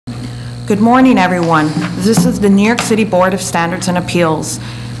Good morning, everyone. This is the New York City Board of Standards and Appeals,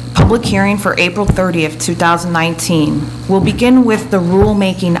 public hearing for April 30th, 2019. We'll begin with the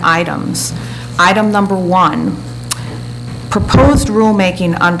rulemaking items. Item number 1, proposed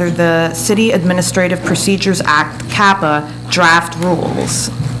rulemaking under the City Administrative Procedures Act, CAPA, draft rules.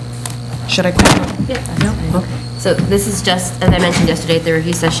 Should I call it? Yeah. No? Okay. So this is just, as I mentioned yesterday at the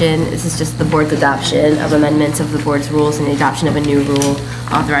review session, this is just the board's adoption of amendments of the board's rules and the adoption of a new rule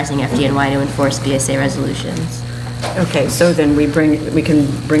authorizing FDNY to enforce BSA resolutions. Okay, so then we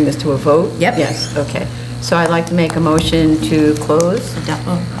can bring this to a vote? Yep. Yes, okay. So I'd like to make a motion to close.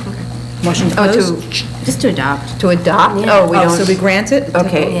 Motion to close? Just to adopt. To adopt? Yeah. Oh, we don't. So we grant it?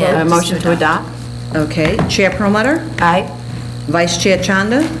 Okay, Yeah, motion to adopt? Okay. Chair Perlmutter? Aye. Vice Chair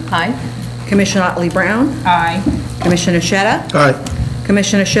Chanda? Aye. Commissioner Otley Brown? Aye. Commissioner Shetta? Aye.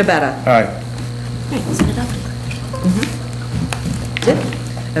 Commissioner Shabeta? Aye. Right, it's been adopted.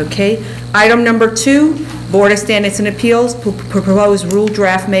 Okay. Item number 2, Board of Standards and Appeals, proposed rules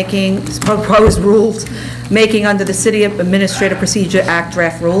making under the City Administrative Procedure Act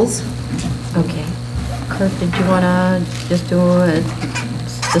draft rules. Okay. Kirk, did you want to just do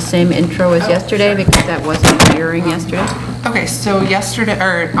the same intro as yesterday, because that wasn't a hearing yesterday? Okay, so yesterday,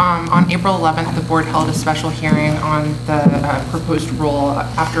 or on April 11th, the board held a special hearing on the proposed rule,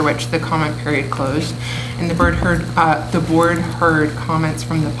 after which the comment period closed, and the board heard comments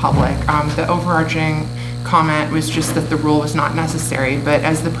from the public. The overarching comment was just that the rule was not necessary, but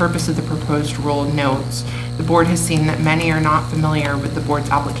as the purpose of the proposed rule notes, the board has seen that many are not familiar with the board's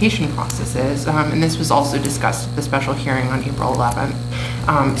application processes, and this was also discussed at the special hearing on April 11th.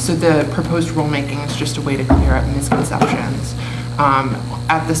 So the proposed rulemaking is just a way to clear up misconceptions.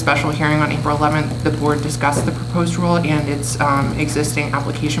 At the special hearing on April 11th, the board discussed the proposed rule and its existing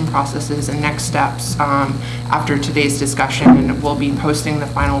application processes and next steps. After today's discussion, we'll be posting the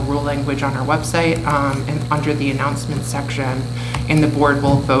final rule language on our website and under the announcements section, and the board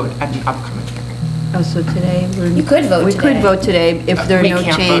will vote at an upcoming hearing. Oh, so today You could vote we today. could vote today if there are no We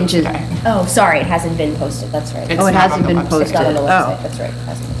can't vote changes. today. Oh, sorry, it hasn't been posted, that's right. It's Oh, it not hasn't on the been website. posted. It's not on the Oh. website, that's right. It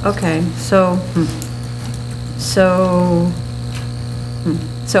hasn't been posted. Okay, so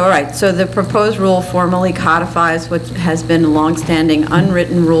all right, so the proposed rule formally codifies what has been a longstanding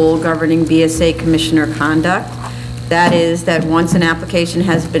unwritten rule governing BSA commissioner conduct. That is that once an application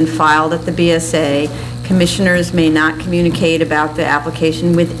has been filed at the BSA, commissioners may not communicate about the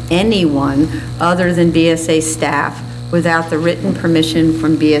application with anyone other than BSA staff without the written permission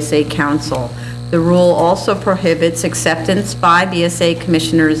from BSA counsel. The rule also prohibits acceptance by BSA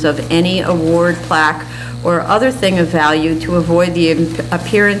commissioners of any award, plaque, or other thing of value to avoid the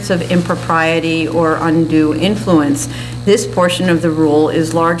appearance of impropriety or undue influence. This portion of the rule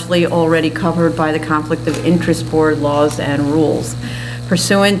is largely already covered by the Conflict of Interest Board laws and rules.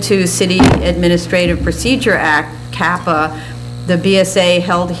 Pursuant to City Administrative Procedure Act, CAPA, the BSA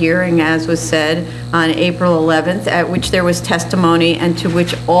held hearing, as was said, on April 11th, at which there was testimony and to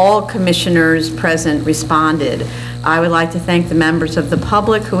which all commissioners present responded. I would like to thank the members of the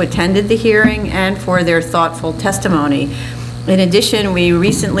public who attended the hearing and for their thoughtful testimony. In addition, we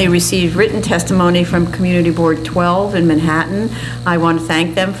recently received written testimony from Community Board 12 in Manhattan. I want to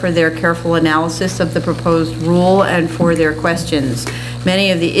thank them for their careful analysis of the proposed rule and for their questions.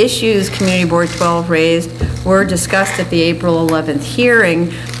 Many of the issues Community Board 12 raised were discussed at the April 11th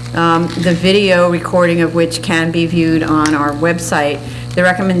hearing, the video recording of which can be viewed on our website. The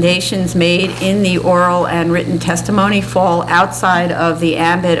recommendations made in the oral and written testimony fall outside of the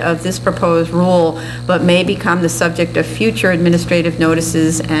ambit of this proposed rule, but may become the subject of future administrative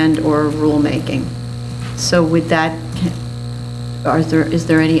notices and/or rulemaking. So with that, is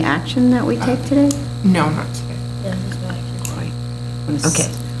there any action that we take today? No, not today. Yeah, there's no action. Okay.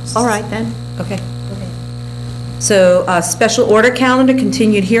 All right then. Okay. So special order calendar,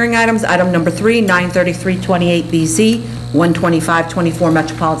 continued hearing items. Item number 3, 93328BZ, 12524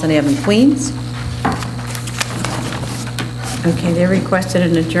 Metropolitan Avenue, Queens. Okay, they requested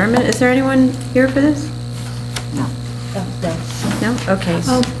an adjournment. Is there anyone here for this? No. No? Okay.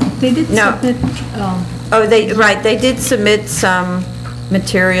 Oh, they did No. submit, Oh, they did submit some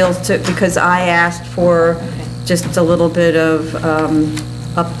materials because I asked for just a little bit of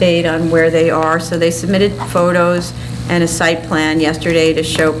update on where they are. So they submitted photos and a site plan yesterday to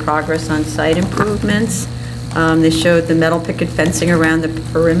show progress on site improvements. They showed the metal picket fencing around the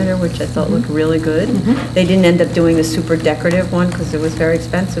perimeter, which I thought looked really good. They didn't end up doing the super decorative one because it was very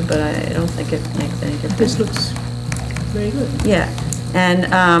expensive, but I don't think it makes any difference. this looks very good. Yeah, and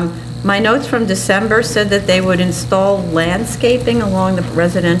my notes from December said that they would install landscaping along the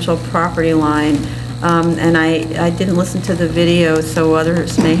residential property line and I didn't listen to the video, so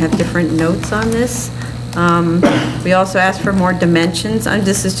others may have different notes on this. We also asked for more dimensions, and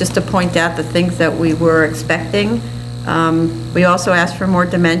this is just to point out the things that we were expecting. We also asked for more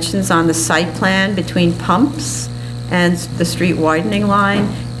dimensions on the site plan between pumps and the street widening line,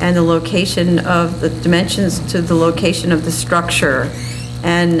 and the location of the dimensions to the location of the structure,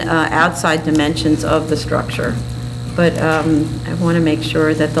 and outside dimensions of the structure. But I want to make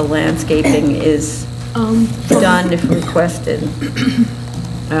sure that the landscaping is done if requested.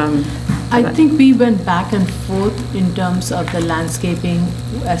 I think we went back and forth in terms of the landscaping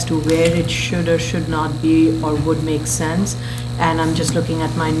as to where it should or should not be or would make sense. And I'm just looking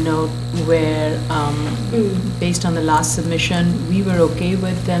at my note where, based on the last submission, we were okay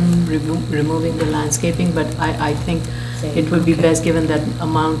with them removing the landscaping, but I think it would be best, given that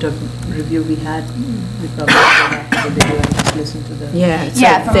amount of review we had, we probably go back to the video and just listen to the. Yeah. so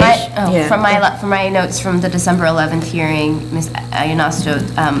Yeah, from they my, sh- yeah. from my notes from the December 11th hearing, Ms. Ionasto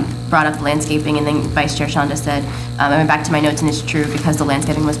brought up landscaping, and then Vice Chair Shonda said, I went back to my notes, and it's true, because the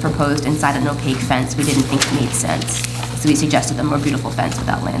landscaping was proposed inside an opaque fence, we didn't think it made sense. So we suggested a more beautiful fence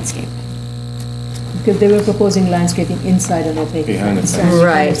without landscape. Because they were proposing landscaping inside an opaque Behind the fence. fence. And we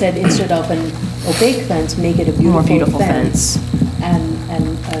Right. said, instead of an opaque fence, make it a More beautiful beautiful fence. And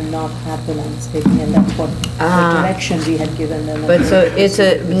not have the landscaping, and that's what the direction we had given them. But so it's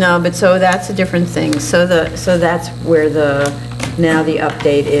so that's a different thing. So that's where now the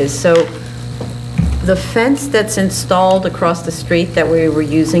update is. So the fence that's installed across the street that we were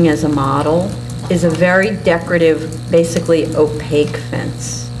using as a model is a very decorative, basically opaque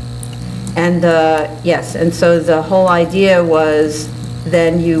fence. And yes, and so the whole idea was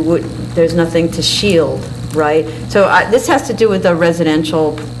then there's nothing to shield, right? So this has to do with the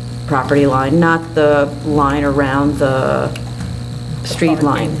residential property line, not the line around the street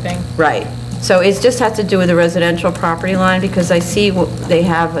line. Right. So it just has to do with the residential property line, because I see they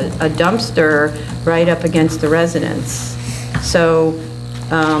have a dumpster right up against the residence. So,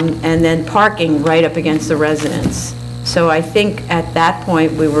 and then parking right up against the residence. So I think at that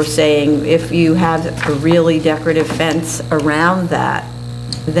point, we were saying, if you have a really decorative fence around that,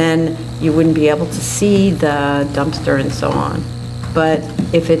 then you wouldn't be able to see the dumpster and so on. But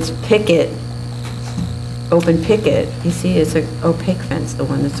if it's open picket, you see it's an opaque fence, the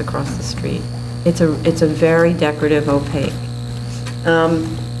one that's across the street. It's a very decorative opaque.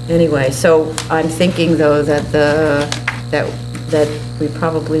 Anyway, so I'm thinking though that we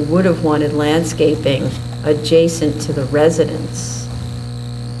probably would have wanted landscaping adjacent to the residence,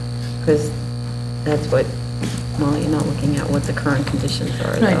 because that's what, well, you're not looking at what the current conditions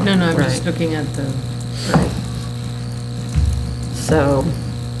are, though. Right, no, I'm Right. just looking at the. Right. So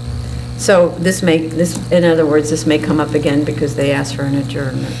in other words, this may come up again because they asked for an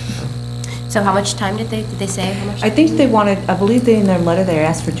adjournment. So how much time did they say? How much? I think they wanted, I believe in their letter, they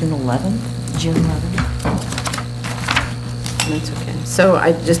asked for June 11th. June 11th. That's okay. So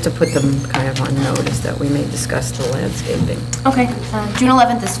just to put them kind of on notice that we may discuss the landscaping. Okay, June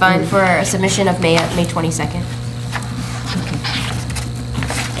 11th is fine for a submission of May 22nd.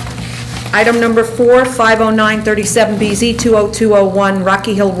 Item number 4, 50937BZ, 20201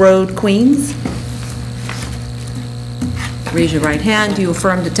 Rocky Hill Road, Queens. Raise your right hand. Do you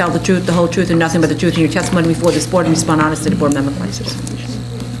affirm to tell the truth, the whole truth, and nothing but the truth in your testimony before this board, and respond honestly to the board member questions?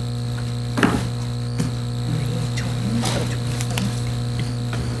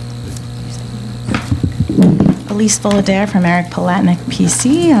 Elise Fullader from Eric Palatnik,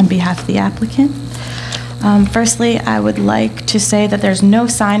 PC, on behalf of the applicant. Firstly, I would like to say that there's no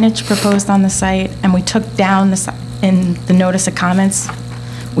signage proposed on the site, and we took down in the notice of comments,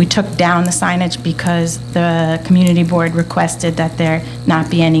 we took down the signage because the community board requested that there not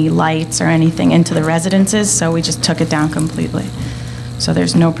be any lights or anything into the residences, so we just took it down completely. So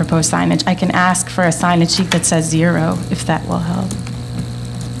there's no proposed signage. I can ask for a signage sheet that says 0, if that will help.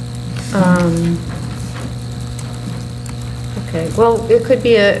 Okay, well, it could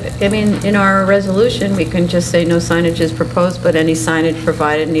be I mean, in our resolution, we can just say no signage is proposed, but any signage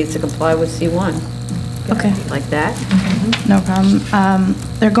provided needs to comply with C1. Okay. Like that? No problem.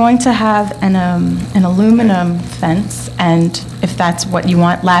 They're going to have an aluminum fence, and if that's what you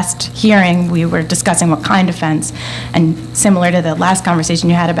want, last hearing, we were discussing what kind of fence, and similar to the last conversation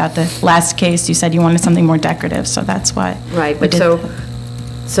you had about the last case, you said you wanted something more decorative, so that's why. Right, we but did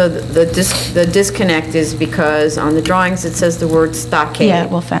so the disconnect is because on the drawings, it says the word stockade. Yeah,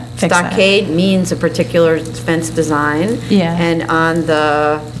 we'll fix that. Stockade means a particular fence design. Yeah. And on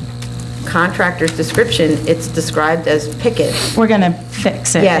the contractor's description, it's described as picket. We're going to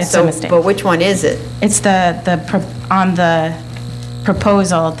fix it. Yeah, It's a so, mistake. but which one is it? It's on the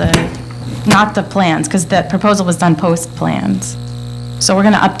proposal, not the plans, because the proposal was done post-plans. So we're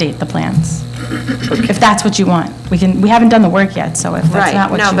going to update the plans, if that's what you want. We haven't done the work yet, so if that's not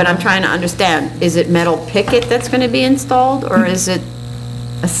what you Right, want. no, but I'm trying to understand, is it metal picket that's going to be installed, or is it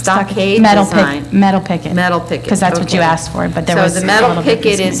a stockade design? Metal picket. Metal picket, Because that's what you okay. asked for, but there was So the a metal little bit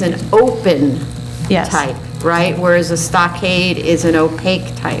picket is an missing. open Yes. type, right? Whereas a stockade is an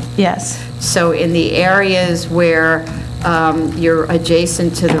opaque type. Yes, So in the areas where you're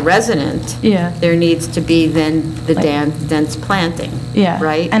adjacent to the resident, Yeah. there needs to be then the Like- dense planting, yeah.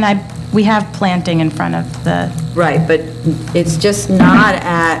 right? And we have planting in front of the, Right, but it's just not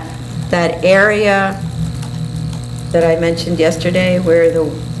at that area that I mentioned yesterday where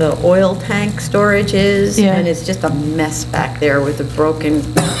the oil tank storage is. Yeah. And it's just a mess back there with the broken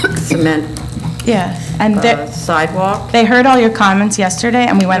cement yeah. And sidewalk. they heard all your comments yesterday,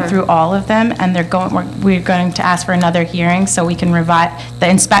 and we went Sure. through all of them, and we're going to ask for another hearing, so we can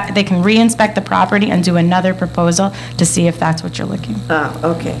they can re-inspect the property and do another proposal to see if that's what you're looking for. Oh,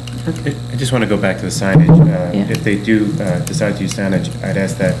 okay. I just want to go back to the signage. Yeah. If they do decide to use signage, I'd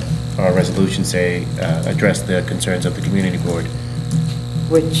ask that our resolution say, address the concerns of the community board.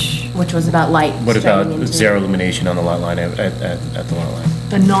 Which was about light. What about shining into- zero illumination on the lot line, at the lot line?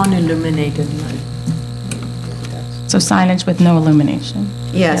 A non-illuminated light. So signage with no illumination.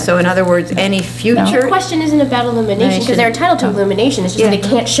 Yeah, so in other words, any The future, question isn't about illumination, because they're entitled to illumination, it's just that it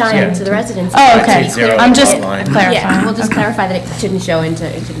can't shine Yeah. into the residence. Oh, It's okay. pretty clear. I'm just Line. clarifying. Yeah, we'll just Okay. clarify that it shouldn't show into,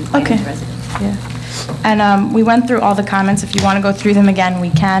 it shouldn't light Okay. into residence. Yeah. And we went through all the comments. If you want to go through them again, we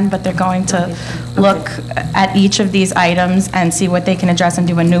can, but they're going to look at each of these items and see what they can address and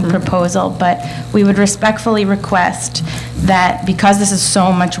do a new proposal. But we would respectfully request that, because this is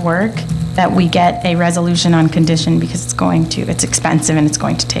so much work, that we get a resolution on condition, because it's expensive and it's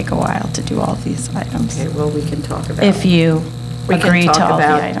going to take a while to do all of these items. okay, well, we can talk about. If you We can agree talk to all the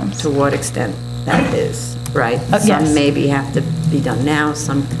about items. to what extent that is, right? Yes. Some maybe have to be done now,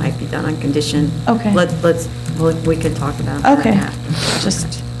 some might be done on condition. Okay. We can talk about that Okay, after.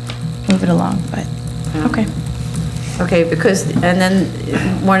 just move it along, but, okay. Okay, because, and then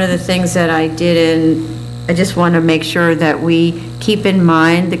one of the things that I did, I just want to make sure that we keep in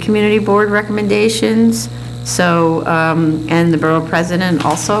mind the community board recommendations. So, and the borough president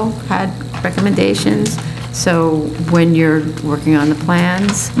also had recommendations. So when you're working on the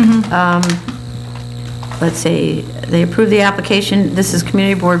plans, let's say they approve the application, this is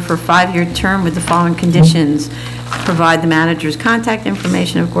community board for a 5-year term with the following conditions. Provide the manager's contact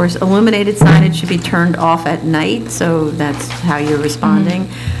information, of course. Illuminated signage should be turned off at night, so that's how you're responding.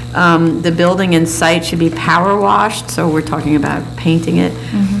 The building and site should be power washed, so we're talking about painting it.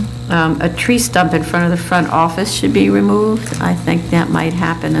 A tree stump in front of the front office should be removed. I think that might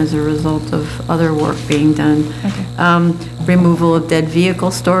happen as a result of other work being done. Removal of dead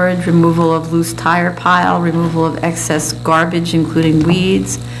vehicle storage, removal of loose tire pile, removal of excess garbage, including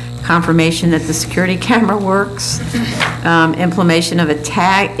weeds, confirmation that the security camera works, implementation of a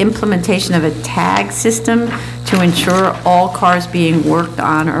tag system to ensure all cars being worked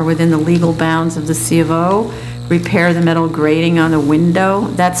on are within the legal bounds of the C of O, repair the metal grating on the window.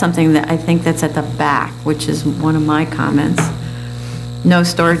 That's something that I think that's at the back, which is one of my comments. No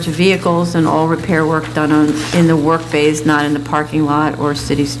storage of vehicles and all repair work done in the work bays, not in the parking lot or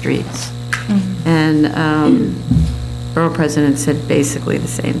city streets. And borough president said basically the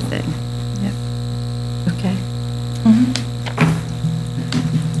same thing. Yep. Okay.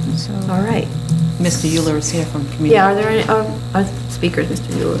 All right. Mr. Euler is here from Community. Yeah, are there any speakers,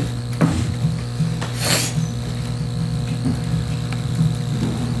 Mr. Euler?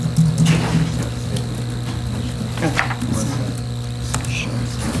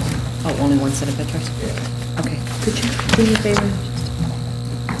 Oh, only one set of pictures? Okay. Could you do me a favor?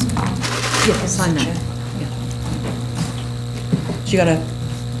 Yeah, sign that. Yeah. So you gotta,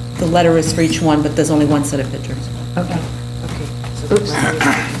 the letter is for each one, but there's only one set of pictures. Okay. Oops.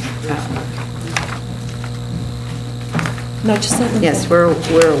 No, just let them. Yes, we're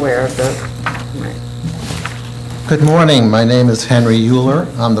aware of the, right. Good morning. My name is Henry Euler.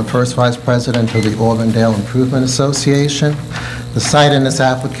 I'm the first vice president of the Auburndale Improvement Association. The site in this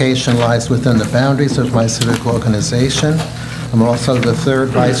application lies within the boundaries of my civic organization. I'm also the third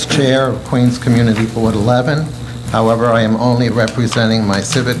vice chair of Queens Community Board 11. However, I am only representing my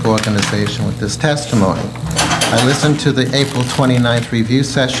civic organization with this testimony. I listened to the April 29th review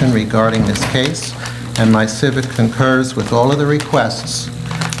session regarding this case, and my civic concurs with all of the requests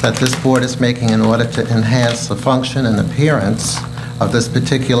that this board is making in order to enhance the function and appearance of this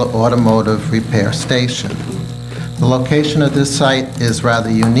particular automotive repair station. The location of this site is rather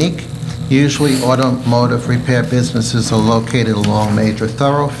unique Usually, automotive repair businesses are located along major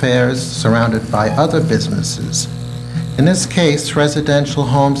thoroughfares surrounded by other businesses. In this case, residential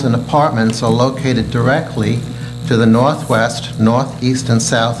homes and apartments are located directly to the northwest, northeast, and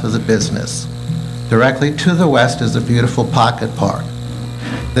south of the business. Directly to the west is a beautiful pocket park.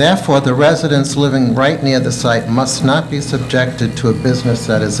 Therefore, the residents living right near the site must not be subjected to a business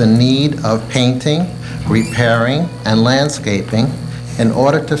that is in need of painting, repairing, and landscaping in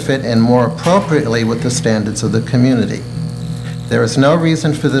order to fit in more appropriately with the standards of the community. There is no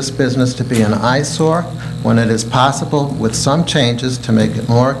reason for this business to be an eyesore when it is possible with some changes to make it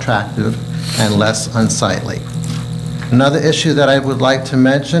more attractive and less unsightly. Another issue that I would like to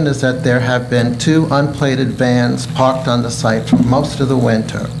mention is that there have been 2 unplated vans parked on the site for most of the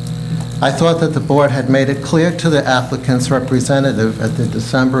winter. I thought that the board had made it clear to the applicant's representative at the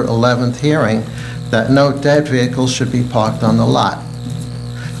December 11th hearing that no dead vehicles should be parked on the lot.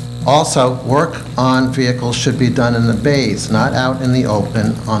 Also, work on vehicles should be done in the bays, not out in the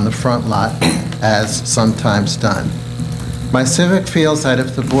open on the front lot, as sometimes done. My Civic feels that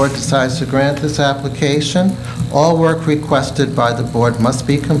if the board decides to grant this application, all work requested by the board must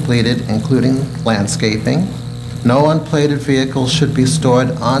be completed, including landscaping. No unplated vehicles should be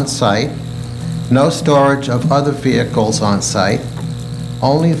stored on-site. No storage of other vehicles on-site.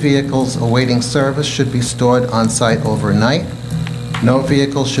 Only vehicles awaiting service should be stored on-site overnight. No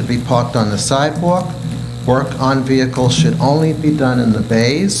vehicles should be parked on the sidewalk. Work on vehicles should only be done in the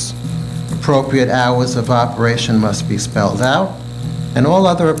bays. Appropriate hours of operation must be spelled out, and all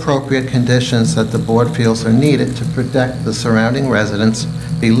other appropriate conditions that the board feels are needed to protect the surrounding residents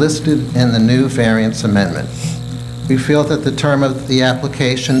be listed in the new variance amendment. We feel that the term of the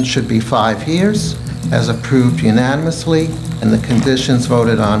application should be 5 years, as approved unanimously, and the conditions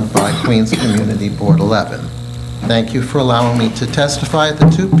voted on by Queens Community Board 11. Thank you for allowing me to testify. The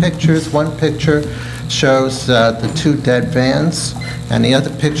 2 pictures, one picture shows the 2 dead vans, and the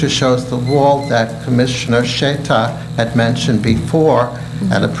other picture shows the wall that Commissioner Sheta had mentioned before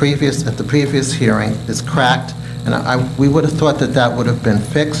at the previous hearing is cracked, and we would have thought that that would have been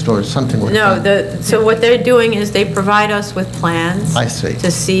fixed or something would have been. So what they're doing is they provide us with plans. I see. To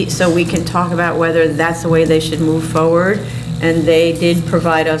see, so we can talk about whether that's the way they should move forward. And they did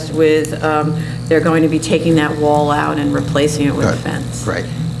provide us with, they're going to be taking that wall out and replacing it with a fence. Great.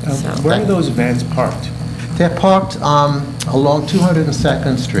 Where are those vans parked? They're parked along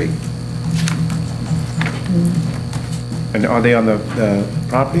 202nd Street. And are they on the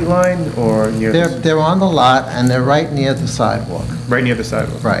property line or near? They're on the lot, and they're right near the sidewalk. Right near the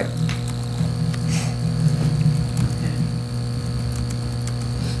sidewalk? Right.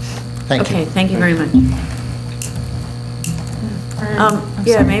 Thank you. Okay, thank you very much.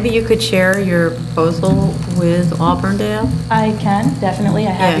 Yeah, maybe you could share your proposal with Auburndale? I can, definitely.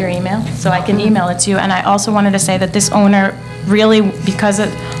 I have Yeah. your email, so I can email it to you. And I also wanted to say that this owner really, because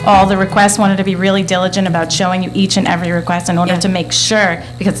of all the requests, wanted to be really diligent about showing you each and every request in order Yeah. to make sure,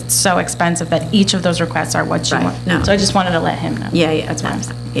 because it's so expensive, that each of those requests are what you Right, want. no. So I just wanted to let him know. Yeah, that's what I'm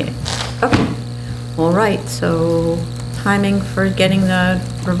saying, yeah. Okay, all right, so timing for getting the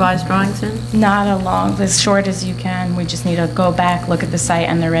revised drawings in? Not as short as you can. We just need to go back, look at the site,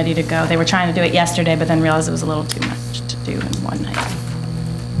 and they're ready to go. They were trying to do it yesterday, but then realized it was a little too much to do in one night.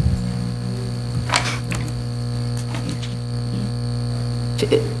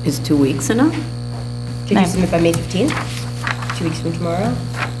 Is 2 weeks enough? Can you submit by May 15th? 2 weeks from tomorrow?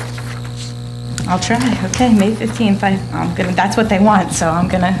 I'll try. Okay, May 15th. I'm gonna. That's what they want, so I'm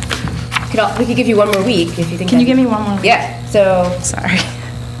gonna. We could give you 1 more week if you think. Can you give me 1 more? Yeah, so, Sorry. is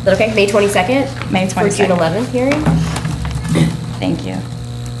that okay? May 22nd? May For June 22nd. 11th hearing? Thank you.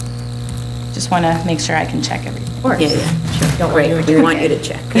 Just want to make sure I can check everything. Of course. Yeah, sure. Don't Great, worry. we want you to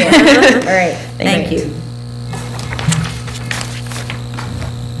check. All right. Thank you.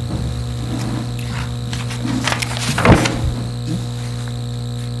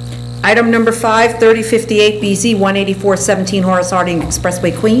 Item number 5, 3058BZ, 18417 Horace Harding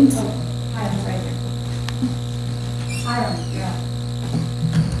Expressway, Queens.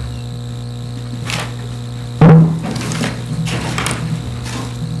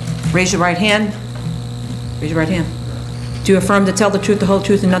 Raise your right hand. Raise your right hand. Do you affirm to tell the truth, the whole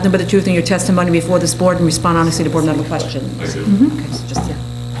truth, and nothing but the truth in your testimony before this board and respond honestly to board member questions? I do. Okay, so just, yeah.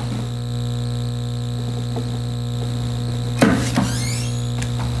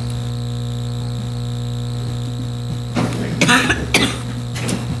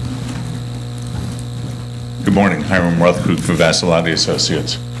 Good morning, Hiram Rothkrug for Vassalotti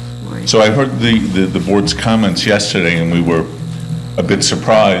Associates. So I heard the board's comments yesterday, and we were a bit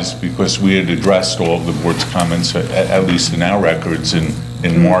surprised because we had addressed all of the board's comments, at least in our records, in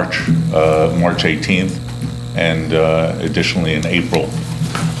in March 18th, and additionally in April.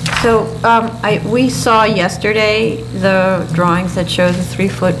 So we saw yesterday the drawings that show the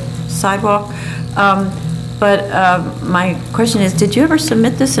 3-foot sidewalk, but my question is, did you ever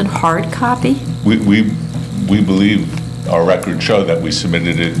submit this in hard copy? We believe our records show that we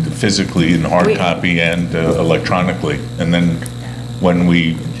submitted it physically in hard copy and electronically. And then when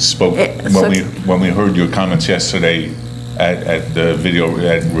we spoke, when we heard your comments yesterday at the video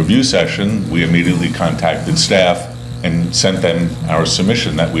review session, we immediately contacted staff and sent them our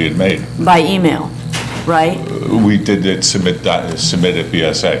submission that we had made. By email, right? We did it, submit at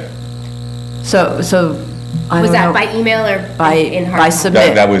BSA. So I Was don't that know. by email or in hard? By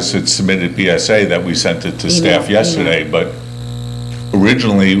submit? That was it submitted PSA that we sent it to staff yesterday, but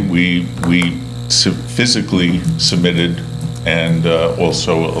originally we physically submitted and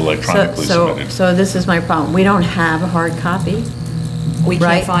also electronically submitted. So this is my problem. We don't have a hard copy. We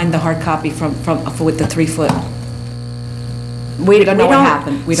Right. can't find the hard copy with the 3-foot. We don't know what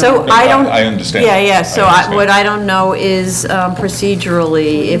happened. We don't So know. I don't. I understand. Yeah. So I understand. what I don't know is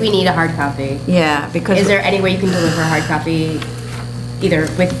procedurally if. We need a hard copy. Yeah, because. Is there any way you can deliver a hard copy, either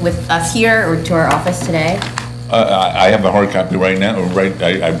with us here or to our office today? I have a hard copy right now,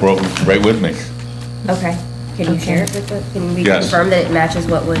 I brought it right with me. Okay. Can you share it with us? Can we Yes. confirm that it matches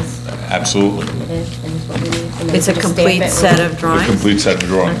what was Absolutely. submitted and is what we need? And then It's a just stamp complete it set with- of A drawings? complete set of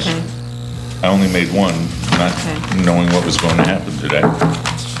drawings. Okay. I only made one, not Okay. knowing what was going to happen today.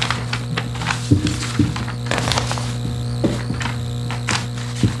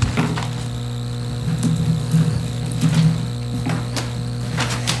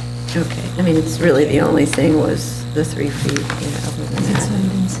 Okay. I mean, it's really the only thing was the 3 feet. Yeah, other than that. I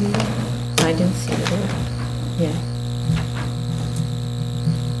didn't see it. I didn't see it. Yeah.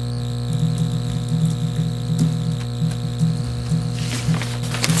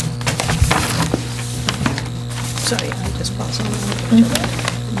 Sorry, I just paused on the picture.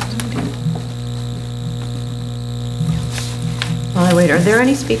 While I wait, are there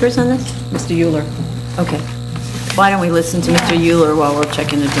any speakers on this? Mr. Euler. Okay. Why don't we listen to Mr. Euler while we're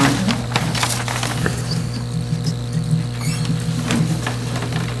checking the drawing?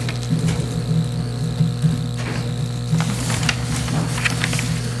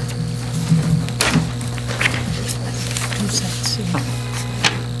 Two sets, yeah.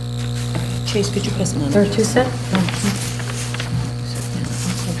 Chase, could you press on? There are 2 sets?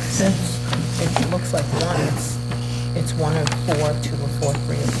 It looks like one, it's 1 of 4, 2 of 4,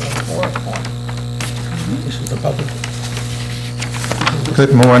 3 of 4, 4 of 4. This is the public.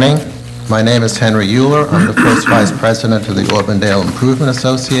 Good morning. My name is Henry Euler. I'm the first vice president of the Auburndale Improvement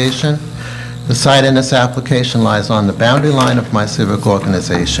Association. The site in this application lies on the boundary line of my civic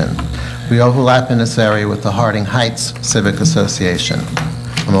organization. We overlap in this area with the Harding Heights Civic Association.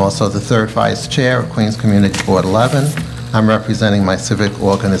 I'm also the third vice chair of Queens Community Board 11. I'm representing my civic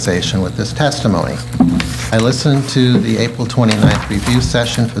organization with this testimony. I listened to the April 29th review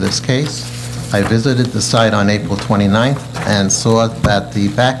session for this case. I visited the site on April 29th and saw that the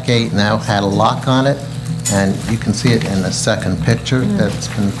back gate now had a lock on it, and you can see it in the second picture that's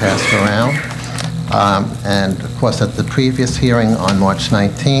been passed around. And of course, at the previous hearing on March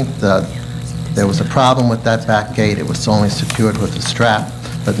 19th, there was a problem with that back gate. It was only secured with a strap,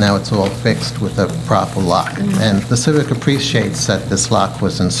 but now it's all fixed with a proper lock. And the Civic appreciates that this lock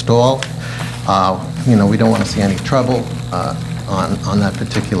was installed. You know, we don't want to see any trouble on that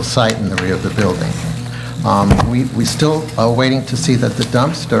particular site in the rear of the building. We still are waiting to see that the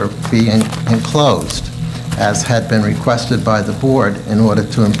dumpster be enclosed, as had been requested by the board in order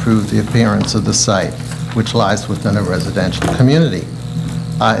to improve the appearance of the site, which lies within a residential community.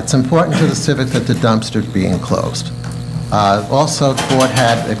 It's important to the Civic that the dumpster be enclosed. Also, the board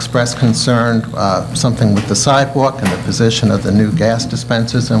had expressed concern, something with the sidewalk and the position of the new gas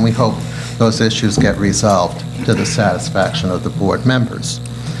dispensers, and we hope those issues get resolved to the satisfaction of the board members.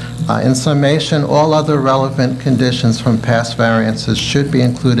 In summation, all other relevant conditions from past variances should be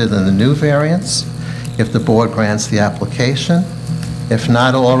included in the new variance if the board grants the application. If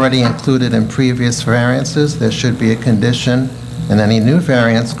not already included in previous variances, there should be a condition in any new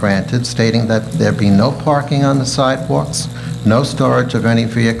variance granted stating that there be no parking on the sidewalks, no storage of any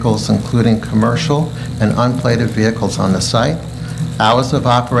vehicles, including commercial and unplated vehicles on the site. Hours of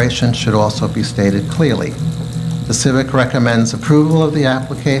operation should also be stated clearly. The Civic recommends approval of the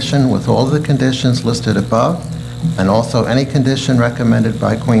application with all the conditions listed above, and also any condition recommended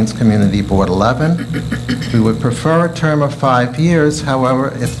by Queens Community Board 11. We would prefer a term of 5 years.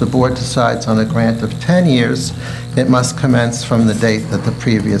 However, if the board decides on a grant of 10 years, it must commence from the date that the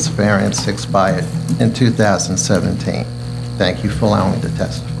previous variance expired in 2017. Thank you for allowing me to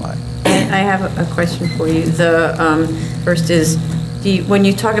testify. I have a question for you. The first is, when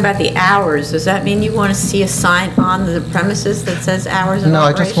you talk about the hours, does that mean you want to see a sign on the premises that says hours of No,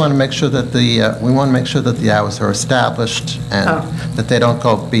 I operation? just want to make sure that we want to make sure that the hours are established and Oh. that they don't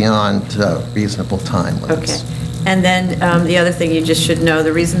go beyond reasonable time limits. Okay. And then the other thing you just should know,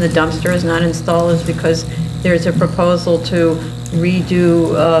 the reason the dumpster is not installed is because there's a proposal to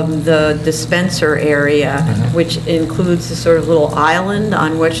redo the dispenser area, which includes a sort of little island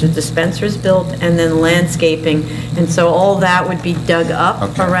on which the dispenser is built, and then landscaping. And so all that would be dug up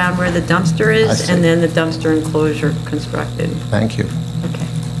Okay. around where the dumpster I is, see. and then the dumpster enclosure constructed. Thank you. Okay.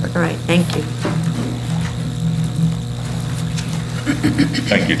 All right, thank you.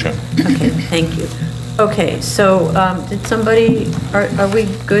 Thank you, Chair. Okay, thank you. Okay, so did somebody, are we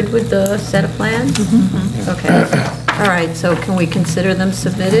good with the set of plans? Okay. All right, so can we consider them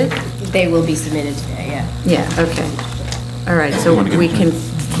submitted? They will be submitted today, yeah. Yeah, okay. All right, so we can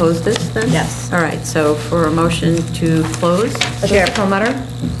close this then? Yes. All right, so for a motion to close? Chair Perlmutter?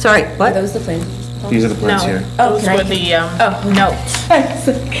 Sorry, Are what? those the plans? These are the plans here. Those were the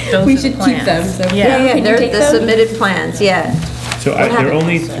notes. We should keep them, so. Yeah, Can you they're take the them? submitted plans, yeah. So What there are happened?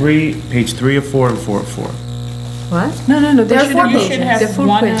 only page 3 of 4 and 4 of 4. What? No, There are four you pages. should They're have full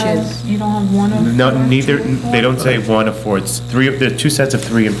one pages. of, you don't have one of. No, neither, they don't say 1 of 4, it's 3, there are 2 sets of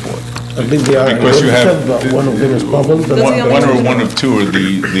 3 and 4. I think they are, Because you have- one of them is bubbled. but- One or one of two are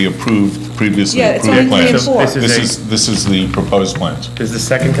the approved, previously Yeah, it's approved only three and plans. four. This is the proposed plans. There's the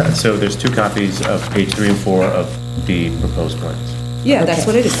second, so there's 2 copies of page 3 and 4 of the proposed plans. Yeah, that's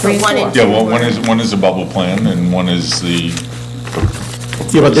what it is, 3 and 4. One Yeah, well, one is a bubble plan and one is the.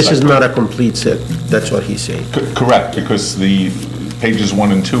 Yeah, but this is not a complete set, that's what he's saying. Correct, because the pages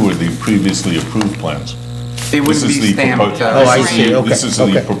 1 and 2 are the previously approved plans. They This wouldn't is be the proposed. stamped. Oh, I see, okay, This is the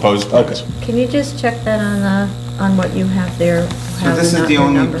okay, proposed plans. Can you just check that on what you have there? So How this we is not the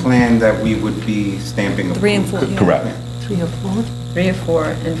only remember? plan that we would be stamping. 3 and 4. Correct. 3 or 4? 3 of 4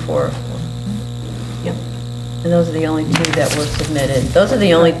 and 4 of 4. Yep. And those are the only 2 that were submitted. Those are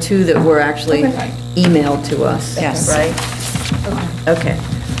the only 2 that were actually emailed to us. Yes. Right? Okay.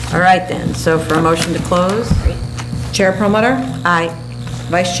 All right then, so for a motion to close? Chair Perlmutter? Aye.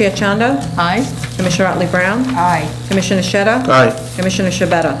 Vice Chair Chanda? Aye. Commissioner Otley Brown? Aye. Commissioner Sheta? Aye. Commissioner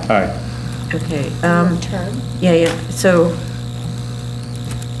Shabeta? All right. Okay. Yeah, so,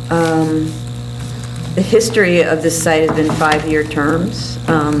 the history of this site has been 5-year terms.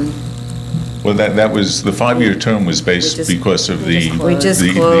 Well, that was, the 5-year term was based just- because of the we just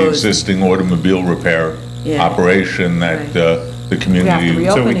the closed. existing automobile repair Yeah. operation that Right. the community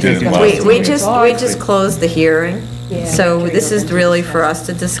reopen it. didn't It's love. gonna We just closed the hearing, so this is really for us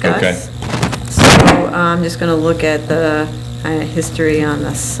to discuss. Okay. So I'm just going to look at the history on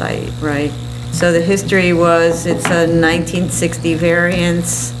the site, right? So the history was, it's a 1960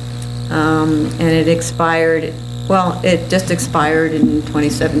 variance, and it expired, well, it just expired in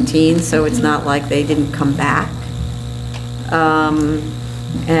 2017, so it's not like they didn't come back.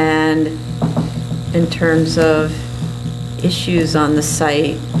 And in terms of issues on the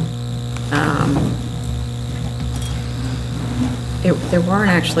site, there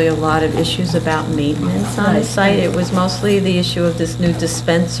weren't actually a lot of issues about maintenance on the site. It was mostly the issue of this new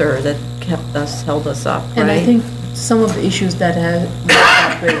dispenser that held us up, right? And I think some of the issues that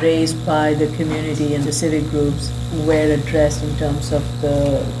were raised by the community and the civic groups were addressed in terms of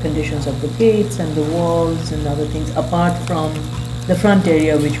the conditions of the gates and the walls and other things, apart from the front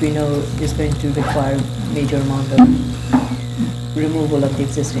area, which we know is going to require major amount of removal of the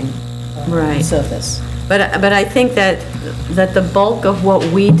existing Right. surface. But I think that the bulk of what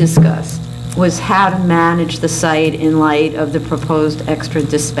we discussed was how to manage the site in light of the proposed extra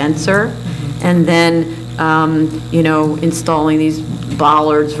dispenser, and then, installing these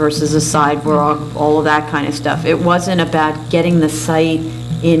bollards versus a sidewalk, all of that kind of stuff. It wasn't about getting the site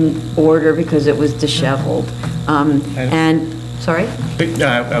in order because it was disheveled. Sorry? No,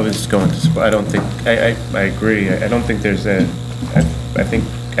 I was going to, I don't think, I agree. I don't think there's I think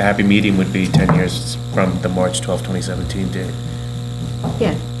a happy medium would be 10 years from the March 12, 2017 date.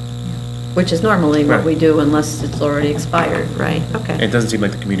 Yeah. Which is normally what Right. we do unless it's already expired, right? Okay. It doesn't seem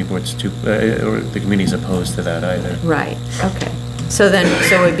like the community board's or the community's opposed to that either. Right, okay. So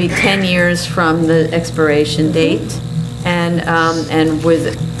it would be 10 years from the expiration date and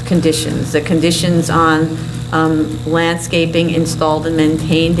with conditions. The conditions on landscaping installed and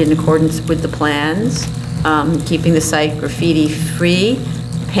maintained in accordance with the plans, keeping the site graffiti-free,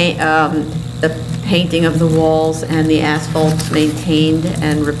 the painting of the walls and the asphalt maintained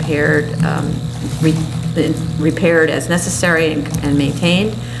and repaired as necessary and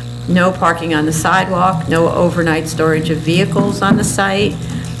maintained, No parking on the sidewalk, no overnight storage of vehicles on the site,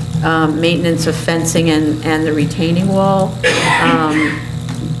 maintenance of fencing and the retaining wall.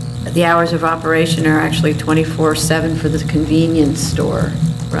 The hours of operation are actually 24/7 for the convenience store,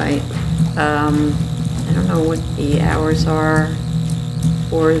 right? I don't know what the hours are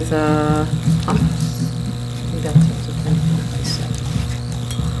for the pumps. Maybe that's also 24/7.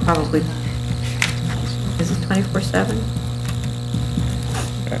 Probably, is it 24/7?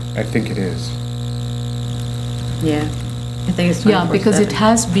 I think it is. Yeah, I think it's 24/7. Yeah, because it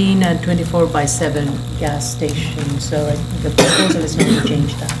has been a 24/7 gas station, so I think the proposal is not to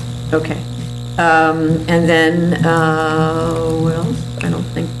change that. Okay. And then, what else? I don't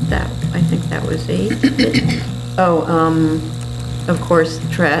think that, I think that was 8. Oh, of course,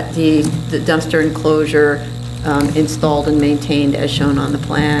 the dumpster enclosure installed and maintained as shown on the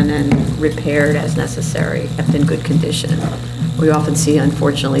plan and repaired as necessary, kept in good condition. We often see,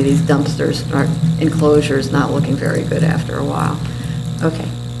 unfortunately, these dumpsters or enclosures not looking very good after a while. Okay,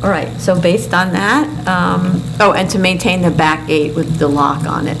 all right, so based on that, oh, and to maintain the back gate with the lock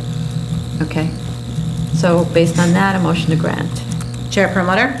on it. Okay, so based on that, a motion to grant. Chair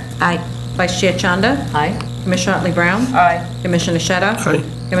Perlmutter? Aye. Vice Chair Chanda? Aye. Commissioner Otley Brown? Aye. Commissioner Shetta? Aye.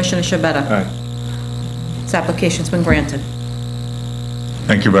 Commissioner Shabeta? Aye. This application's been granted.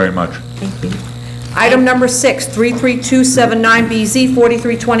 Thank you very much. Thank you. Item number 6, 33279BZ,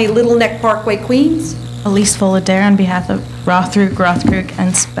 4320 Little Neck Parkway, Queens. Elise Fullader on behalf of Rothrug, Rothkrug,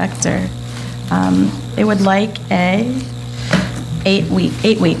 and Spector. They would like 8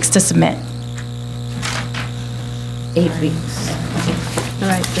 weeks to submit. 8 weeks. All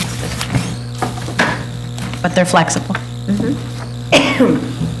right, But they're flexible. 8 weeks.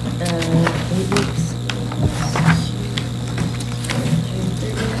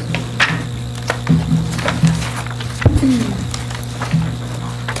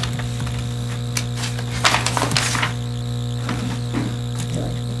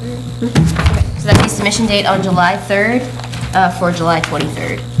 So that'd be submission date on July 3rd for July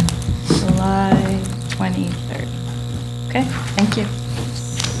 23rd. July 23rd. Okay, thank you.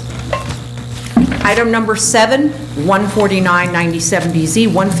 Item number 7, 14997BZ,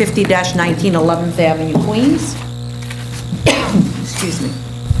 150-19 11th Avenue, Queens. Excuse me.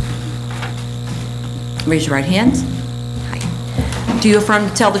 Raise your right hands. Hi. Do you affirm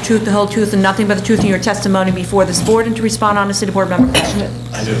to tell the truth, the whole truth, and nothing but the truth in your testimony before this board and to respond honestly to board member questions?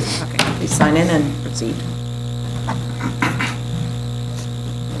 I do. Okay, please sign in and proceed.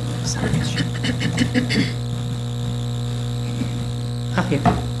 Up here,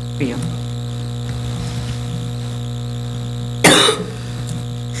 for you.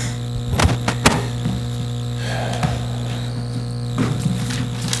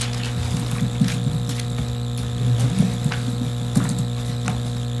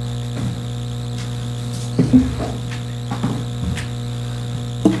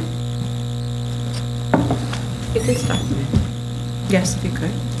 You can start. Yes, if you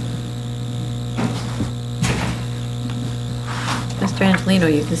could. Mr. Angelino,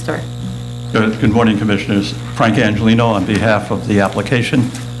 you can start. Good morning, Commissioners. Frank Angelino on behalf of the application.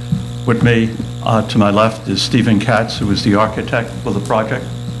 With me to my left is Stephen Katz, who is the architect for the project.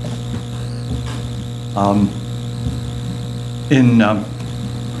 In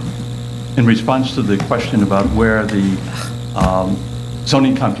response to the question about where the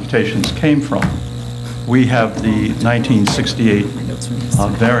zoning computations came from, we have the 1968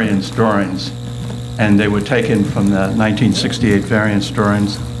 variance drawings, and they were taken from the 1968 variance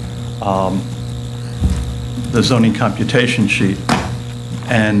drawings, the zoning computation sheet,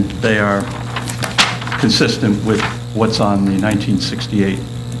 and they are consistent with what's on the 1968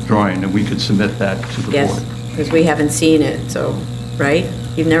 drawing, and we could submit that to the board. Yes, because we haven't seen it, so, right?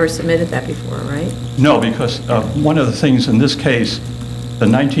 You've never submitted that before, right? No, because one of the things in this case, the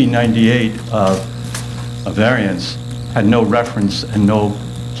 1998 variance had no reference and no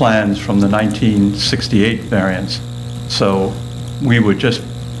plans from the 1968 variance. So we were just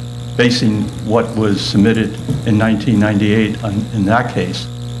basing what was submitted in 1998 in that case,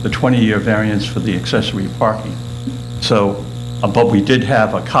 the 20-year variance for the accessory parking. So, but we did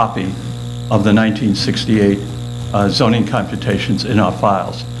have a copy of the 1968 zoning computations in our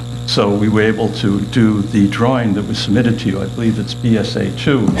files. So we were able to do the drawing that was submitted to you. I believe it's BSA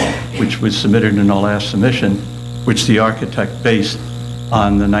 2, which was submitted in our last submission, which the architect based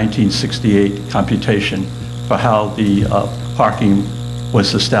on the 1968 computation for how the parking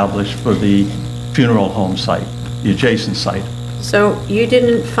was established for the funeral home site, the adjacent site. So you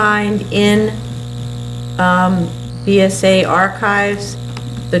didn't find in BSA archives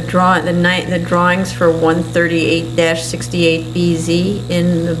the drawings for 138-68BZ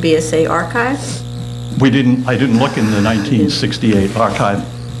in the BSA archive? I didn't look in the 1968 archive.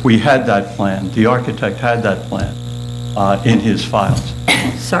 We had that plan. The architect had that plan in his files.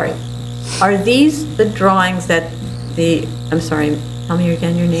 Sorry. Are these the drawings that I'm sorry, tell me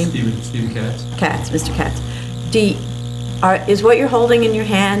again your name? Stephen Katz. Katz, Mr. Katz. Is what you're holding in your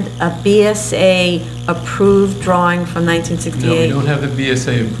hand a BSA approved drawing from 1968? No, we don't have the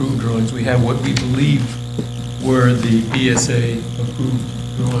BSA approved drawings. We have what we believe were the BSA approved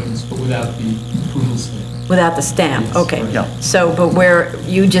drawings, but without the approval stamp. Without the stamp, Yes, okay. right. Yeah. So, but where,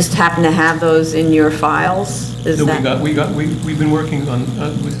 you just happen to have those in your files? Is No, that? we've been working on,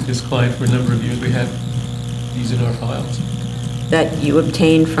 with this client for a number of years. We have these in our files. That you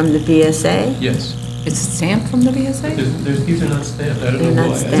obtained from the BSA? Yes. It's stamped from the BSA? These are not stamped. I don't They're know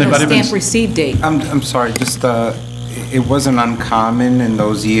not why. stamped. Anybody been- Stamp receipt date. I'm sorry, just, it wasn't uncommon in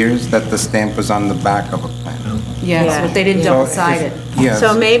those years that the stamp was on the back of a plan. Yes, Yeah. but they didn't So double-side if- it. Yes.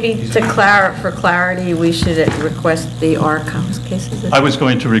 So maybe for clarity, we should request the archives cases? I was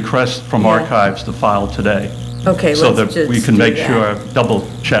going to request from Yeah. archives the file today. Okay, So let's that we just can do make that. sure, double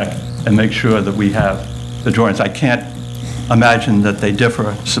check, and make sure that we have the drawings. I can't imagine that they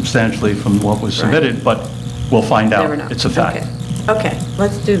differ substantially from what was Right. submitted, but we'll find Never know. out. It's a fact. Okay,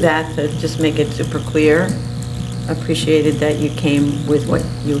 let's do that to just make it super clear. Appreciated that you came with what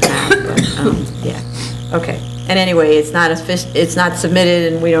you have, but, yeah, okay. And anyway, it's not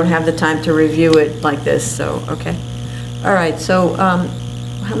submitted, and we don't have the time to review it like this, so, okay. All right, so,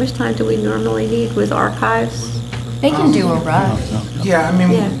 how much time do we normally need with archives? They can do a rush. Yeah, I Yeah.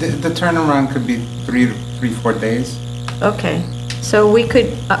 mean, the turnaround could be 4 days. Okay, so we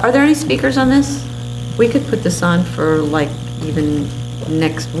could, are there any speakers on this? We could put this on for like even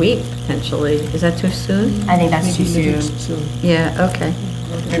next week, potentially. Is that too soon? I think that's too soon. Yeah, okay.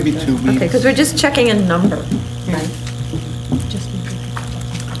 Maybe 2 weeks. Okay, because we're just checking a number, right?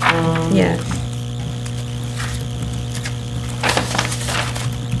 Yeah.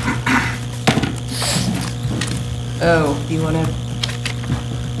 Oh, do you want to?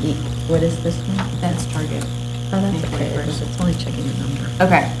 What is this one? That's Target. Oh, that's okay, it's only checking a number.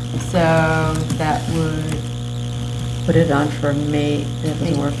 Okay, so that would Put it on for May, that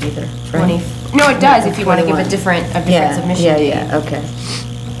doesn't work either, right? 20. No, it does if you want to give a 21. different Yeah, submission yeah, date. yeah, okay.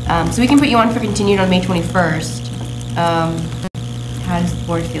 So we can put you on for continued on May 21st. How does the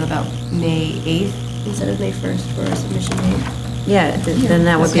board feel about May 8th instead of May 1st for a submission date? Yeah, then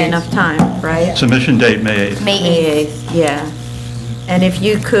that would be Okay. enough time, right? Submission date, May 8th. May 8th. May 8th, yeah. And if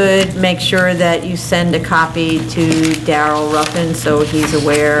you could make sure that you send a copy to Darryl Ruffin so he's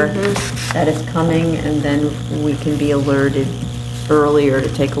aware that it's coming, and then we can be alerted earlier to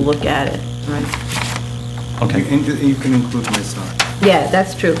take a look at it, right? Okay. You can include my son. Yeah,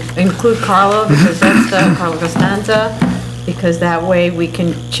 that's true. Include Carlo, because that's Carlo Costanza, because that way we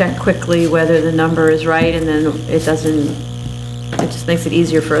can check quickly whether the number is right, and then it just makes it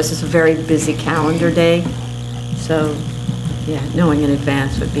easier for us. It's a very busy calendar day, so, yeah, knowing in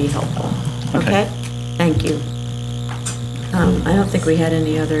advance would be helpful. Okay. Okay? Thank you. I don't think we had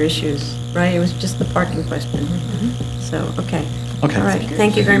any other issues, right? It was just the parking question. So, okay. Okay. All right,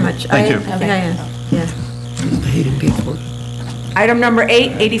 thank you very much. Thank you. Yeah. Item number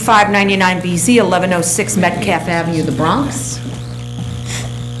 8, 8599BZ, 1106 Metcalf Avenue, the Bronx.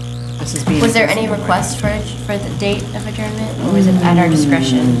 This is being- Was there any request for the date of adjournment, or was it at our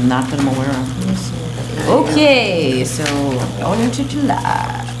discretion? Not that I'm aware of. Okay, so going into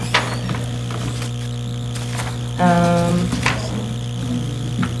July.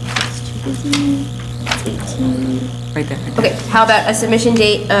 It's too busy. It's 18. Right there. Okay, how about a submission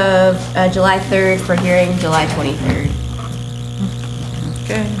date of July 3rd for hearing July 23rd?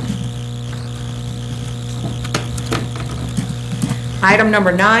 Okay. Item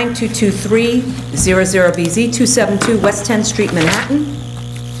number 9, 22300BZ, 272 West 10th Street, Manhattan.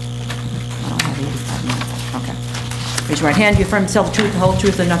 I don't have 85 minutes. Okay. Raise your right hand. You affirm to tell the truth, the whole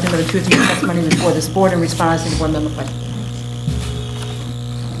truth, and nothing but the truth in your testimony before this board and respond as to the board member question.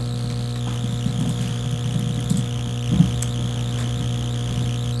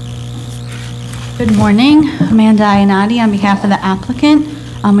 Good morning, Amanda Iannotti on behalf of the applicant.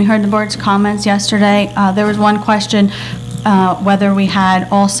 We heard the board's comments yesterday. There was one question, whether we had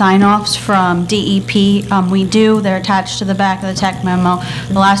all sign-offs from DEP. We do, they're attached to the back of the tech memo.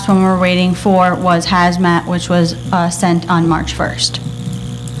 The last one we're waiting for was hazmat, which was sent on March 1st.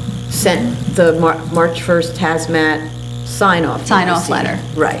 Sent the March 1st hazmat sign-off. Sign-off letter.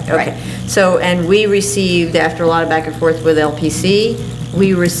 Right, okay. So, and we received, after a lot of back and forth with LPC,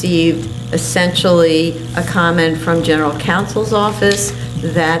 we received essentially a comment from General Counsel's office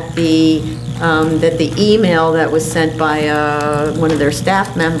that the email that was sent by one of their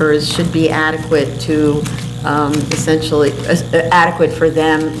staff members should be adequate to, essentially, adequate for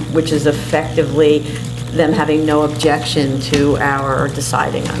them, which is effectively them having no objection to our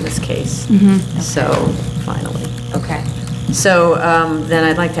deciding on this case. So, finally, okay. So then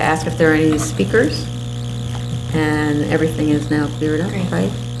I'd like to ask if there are any speakers, and everything is now cleared up,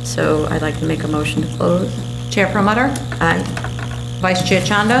 right? So I'd like to make a motion to close. Chair Promoter? Aye. Vice Chair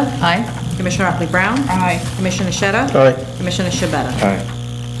Chanda? Aye. Commissioner Otley Brown? Aye. Commissioner Sheta? Aye. Commissioner Shabeta? Aye.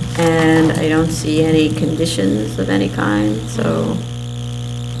 And I don't see any conditions of any kind, so,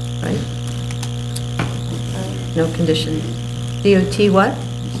 right? No conditions. DOT what?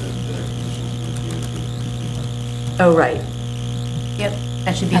 Oh, right. Yep,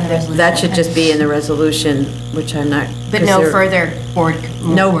 that should be in the resolution. That should just be in the resolution, which I'm not. But no further board.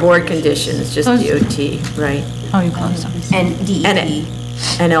 No board conditions, just DOT, right? Oh, you closed them. And DEP.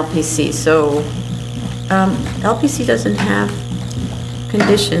 And LPC, so, LPC doesn't have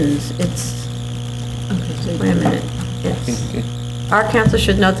conditions, it's, wait a minute. Our council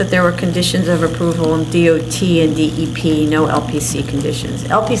should note that there were conditions of approval in DOT and DEP, no LPC conditions.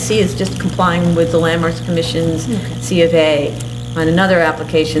 LPC is just complying with the Landmarks Commission's C of A. On another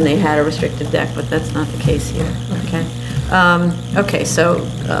application, they had a restricted deck, but that's not the case here, okay? Okay, so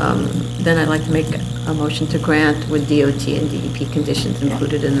then I'd like to make a motion to grant with DOT and DEP conditions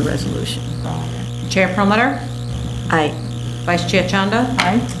included in the resolution. Chair Promoter? Aye. Vice Chair Chanda?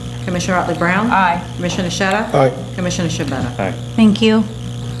 Aye. Commissioner Otley Brown? Aye. Commissioner Sheta? Aye. Commissioner Shabeta? Aye. Thank you.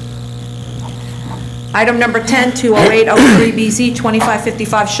 Item number 10, 20803BZ,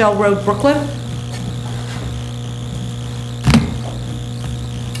 2555 Shell Road, Brooklyn.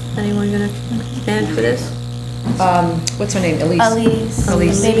 Anyone gonna stand for this? What's her name? Elise? Elise.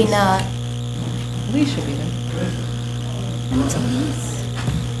 Elise. Maybe not. Elise should be there. What's Elise?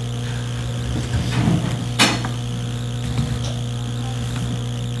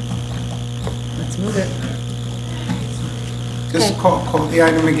 Let's move it. Just call the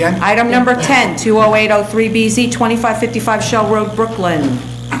item again. Item number 10, 20803BZ, 2555 Shell Road, Brooklyn.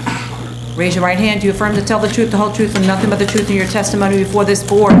 Raise your right hand. Do you affirm to tell the truth, the whole truth, and nothing but the truth in your testimony before this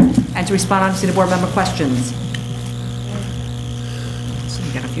board, and to respond honestly to board member questions? So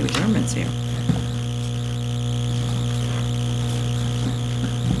we got a few adjournments here.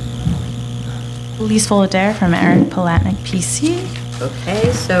 Elise Fullader from Eric Palatnik, PC.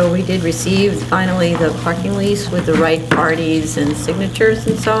 Okay, so we did receive finally the parking lease with the right parties and signatures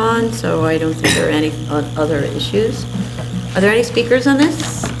and so on, so I don't think there are any other issues. Are there any speakers on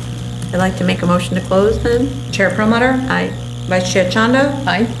this? I'd like to make a motion to close then. Chair Promoter? Aye. Vice Chair Chanda?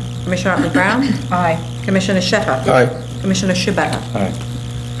 Aye. Commissioner Otley Brown? Aye. Commissioner Sheta? Aye. Commissioner Shabeta? Aye.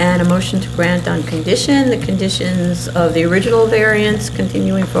 And a motion to grant on condition. The conditions of the original variance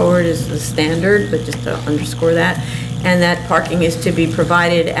continuing forward is the standard, but just to underscore that. And that parking is to be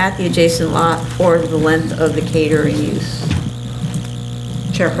provided at the adjacent lot for the length of the catering use.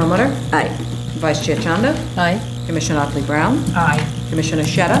 Chair Promoter? Aye. Vice Chair Chanda? Aye. Commissioner Otley Brown? Aye. Commissioner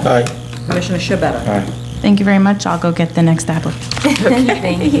Sheta? Aye. Commissioner Shabeta? Aye. Thank you very much. I'll go get the next applicant.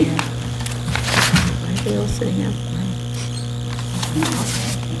 Thank you. Why are they all sitting out?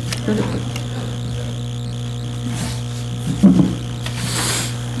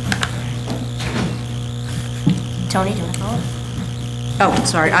 Tony, do you want to call it? Oh,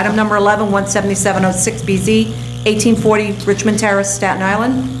 sorry. Item number 11, 17706BZ, 1840 Richmond Terrace, Staten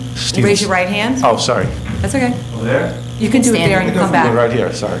Island. Raise your right hand. Oh, sorry. That's okay. There? You can do it there and come back. Right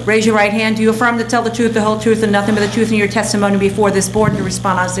here, sorry. Raise your right hand. Do you affirm to tell the truth, the whole truth, and nothing but the truth in your testimony before this board, and to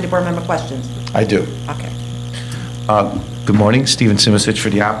respond honestly to board member questions? I do. Okay. Good morning, Stephen Simisich for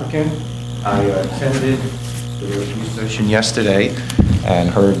the applicant. I attended the review session yesterday and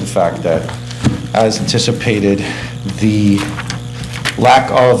heard the fact that, as anticipated, the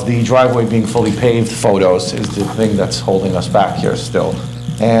lack of the driveway being fully paved photos is the thing that's holding us back here still.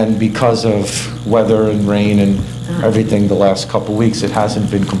 And because of weather and rain and everything the last couple weeks, it hasn't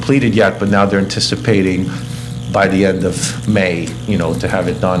been completed yet, but now they're anticipating by the end of May, you know, to have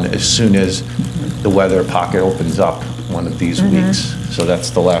it done as soon as the weather pocket opens up one of these weeks. So that's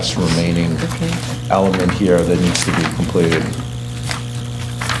the last remaining element here that needs to be completed.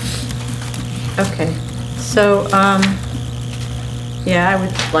 Okay, so, yeah, I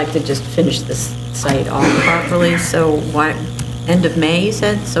would like to just finish this site off properly, so why, end of May, you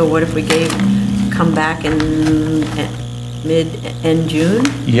said? So what if we come back in end June?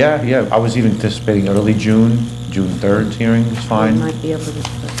 Yeah, I was even anticipating early June, June 3rd hearing is fine. We might be able to.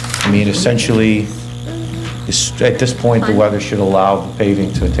 I mean, essentially, at this point, the weather should allow the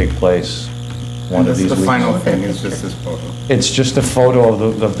paving to take place. one of these. The final thing is just this photo. It's just a photo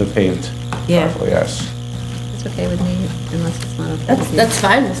of the paved Yeah. driveway, yes. It's okay with me, unless it's not okay That's, with you. that's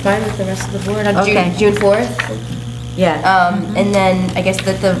fine, that's fine with the rest of the board. On Okay. June 4th? Yeah. And then I guess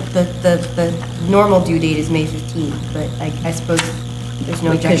the normal due date is May 15th, but I suppose there's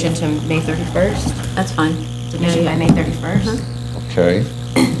no We could- objection to May 31st? That's fine. Submission by May 31st? Okay,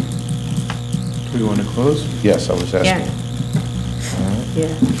 Do we want to close? yes, I was Yeah. asking. Yeah.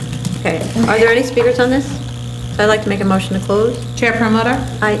 Okay. Are there any speakers on this? I'd like to make a motion to close. Chair Promoter?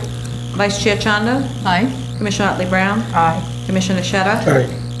 Aye. Vice Chair Chanda? Aye. Commissioner Otley Brown? Aye. Commissioner Sheta? Aye.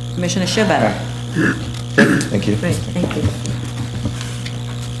 Commissioner Shabeta? Thank you. Great, thank you.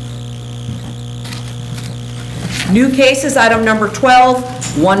 New cases, item number 12,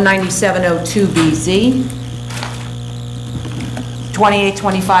 19702BZ,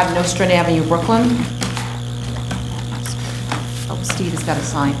 2825 Nostrand Avenue, Brooklyn. Oh, Steve has got to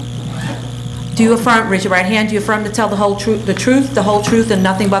sign. Do you affirm, raise your right hand, do you affirm to tell the whole truth, the whole truth, and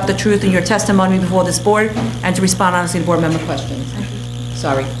nothing but the truth in your testimony before this board, and to respond honestly to board member questions?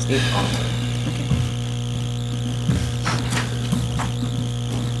 Sorry, Steve. Okay.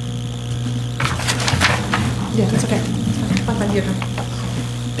 Yeah, that's okay. Fine, your turn.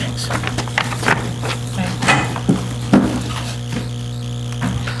 Thanks.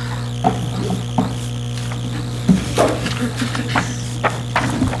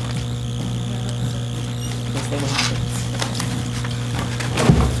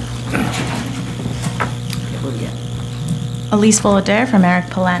 Elise Fullader from Eric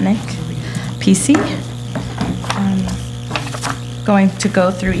Palatnik, PC. Going to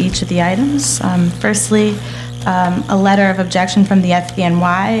go through each of the items. Firstly, a letter of objection from the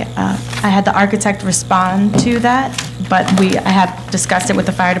FDNY. I had the architect respond to that, but I have discussed it with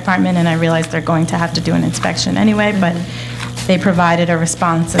the fire department, and I realized they're going to have to do an inspection anyway, but they provided a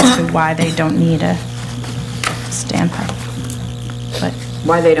response as to why they don't need a standpipe. But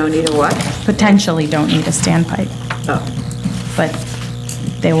Why they don't need a what? potentially don't need a standpipe. Oh. But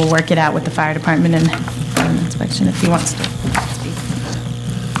they will work it out with the fire department and for an inspection if he wants to speak.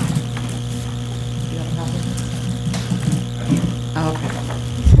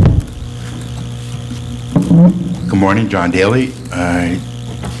 Good morning, John Daly. I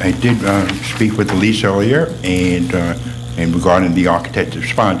did speak with Elise earlier, and regarding the architect's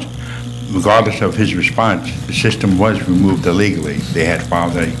response, regardless of his response, the system was removed illegally. They had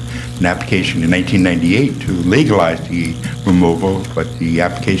filed an application in 1998 to legalize the removal, but the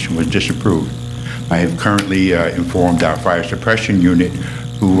application was disapproved. I have currently informed our fire suppression unit,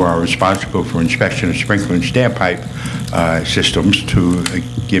 who are responsible for inspection of sprinkler and standpipe systems, to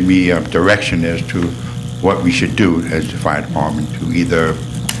give me direction as to what we should do as the fire department to either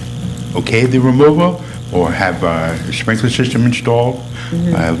okay the removal or have a sprinkler system installed.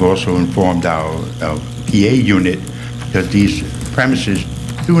 Mm-hmm. I've also informed our PA unit, because these premises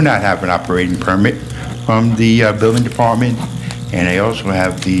do not have an operating permit from the building department, and I also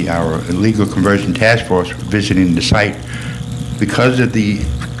have our illegal conversion task force visiting the site. Because of the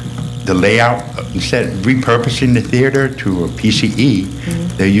layout, instead of repurposing the theater to a PCE,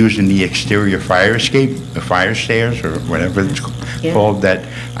 they're using the exterior fire escape, the fire stairs, or whatever it's called, that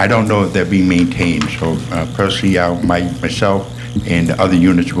I don't know if they're being maintained. So personally, myself and the other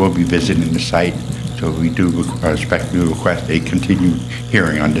units will be visiting the site. So we do respectfully request a continued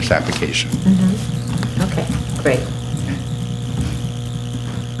hearing on this application. Okay, great.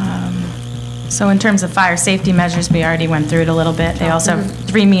 So in terms of fire safety measures, we already went through it a little bit. They also have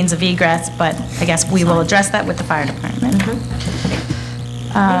 3 means of egress, but I guess we will address that with the fire department.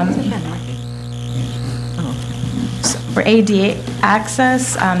 So for ADA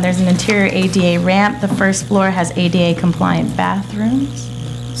access, there's an interior ADA ramp. The first floor has ADA compliant bathrooms.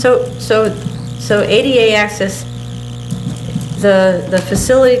 So ADA access, the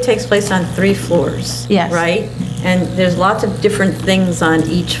facility takes place on 3 floors. Yes. Right? And there's lots of different things on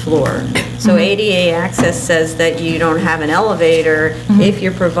each floor. So ADA access says that you don't have an elevator if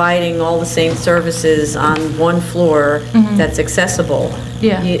you're providing all the same services on one floor that's accessible.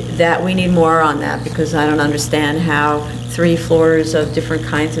 Yeah. That we need more on that, because I don't understand how 3 floors of different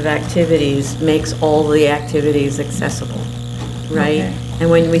kinds of activities makes all the activities accessible, right? Okay. And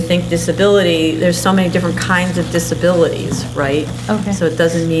when we think disability, there's so many different kinds of disabilities, right? Okay. So it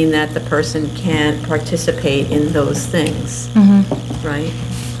doesn't mean that the person can't participate in those things, right?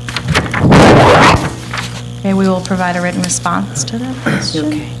 Okay, we will provide a written response to that question.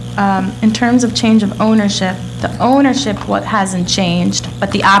 Okay. In terms of change of ownership, the ownership hasn't changed, but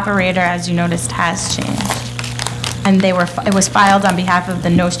the operator, as you noticed, has changed. And it was filed on behalf of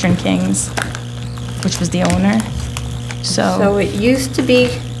the Nostrand Kings, which was the owner. So it used to be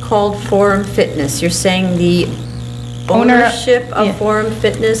called Forum Fitness. You're saying the ownership of Forum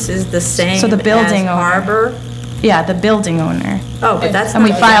Fitness is the same So the building as owner. Harbor? Yeah, the building owner. Oh, but that's And we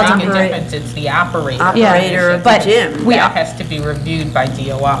not filed the on difference. It's the operator. Operator of the gym. That has to be reviewed by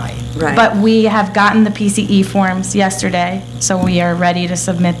DOI. Right. But we have gotten the PCE forms yesterday, so we are ready to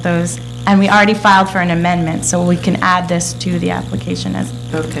submit those. And we already filed for an amendment, so we can add this to the application as.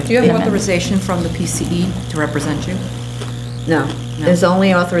 Okay. Do you have authorization from the PCE to represent you? No, there's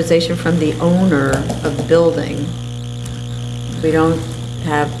only authorization from the owner of the building. We don't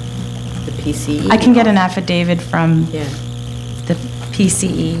have the PCE. I can get an affidavit from Yeah. the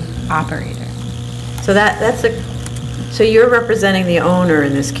PCE operator. So so you're representing the owner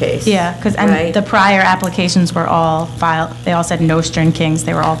in this case? Yeah, because, right? and the prior applications were all filed, they all said Nostra and Kings,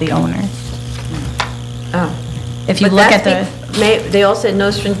 they were all the owner. Oh. If you But look at that's they all said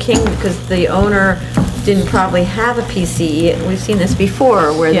Nostra and King because the owner didn't probably have a PCE. We've seen this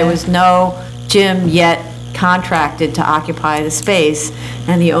before, where there Yeah. was no gym yet contracted to occupy the space,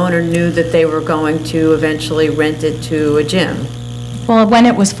 and the owner knew that they were going to eventually rent it to a gym. Well, when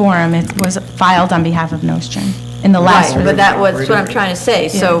it was Forum, it was filed on behalf of Nostra in the last. Right, but that's what I'm trying to say.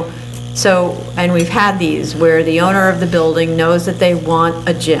 So, and we've had these where the owner of the building knows that they want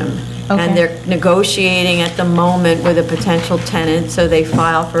a gym. Okay. And they're negotiating at the moment with a potential tenant, so they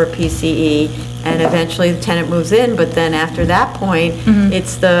file for a PCE, and eventually the tenant moves in, but then after that point,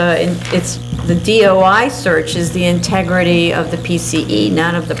 it's the DOI search is the integrity of the PCE,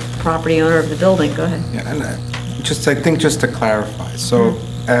 not of the property owner of the building. Go ahead. Yeah, and I think just to clarify, so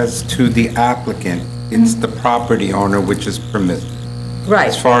as to the applicant, it's the property owner which is permitted. Right.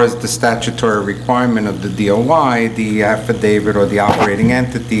 As far as the statutory requirement of the DOI, the affidavit or the operating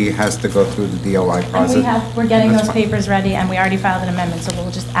entity has to go through the DOI process. And we're getting That's those fine. papers ready, and we already filed an amendment, so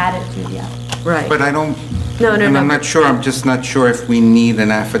we'll just add it to the app. Right. But I don't, No, and I'm not sure, I'm just not sure if we need an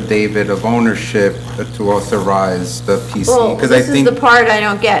affidavit of ownership to authorize the PC. Well, 'cause I this is think the part I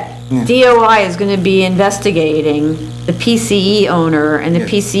don't get. Yeah. DOI is going to be investigating the PCE owner, and the Yeah.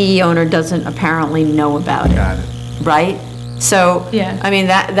 PCE owner doesn't apparently know about it. Got it. Right? So, Yeah. I mean,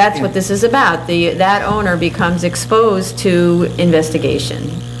 that's what this is about. That owner becomes exposed to investigation,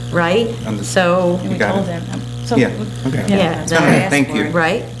 right? So, And we got told it. him. So- Yeah, okay. yeah. That's why I asked Thank for you. it.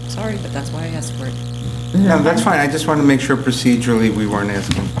 Right? Sorry, but that's why I asked for it. No, that's fine, I just want to make sure procedurally we weren't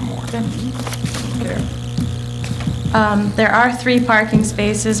asking for more. There are 3 parking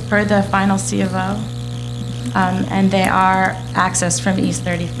spaces per the final C of O, and they are accessed from East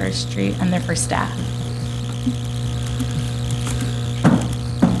 31st Street, and they're for staff.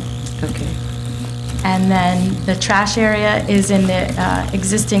 Okay. And then the trash area is in the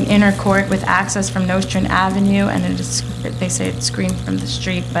existing inner court with access from Nostrand Avenue, and it is, they say it's screened from the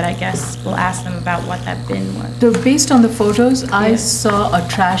street, but I guess we'll ask them about what that bin was. So based on the photos, I saw a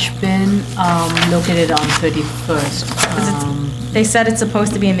trash bin located on 31st. They said it's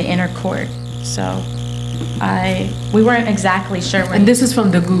supposed to be in the inner court, so we weren't exactly sure. And this is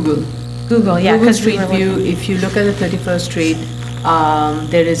from the Google. Google, yeah. Google 'cause we Street were View, looking- if you look at the 31st Street,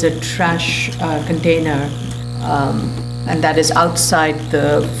 there is a trash container, and that is outside the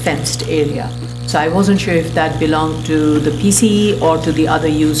fenced area. So I wasn't sure if that belonged to the PCE or to the other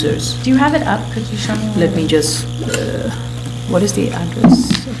users. Do you have it up? Could you show me? Let me just, what is the address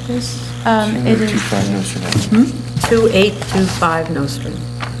of this? It is 2825 Nostrand.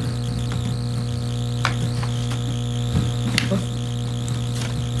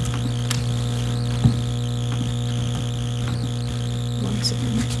 One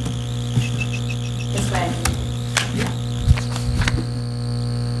second. this way.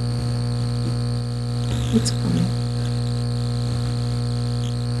 It's coming.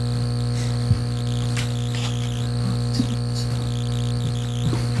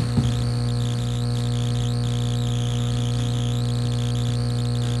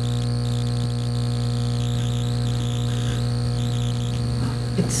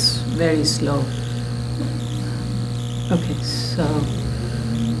 It's very slow. Okay, so.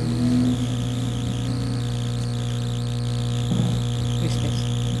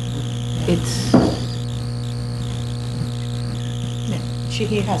 It's,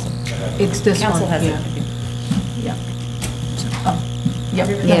 He has it. it's this one, Council has it. yeah. Oh, yep,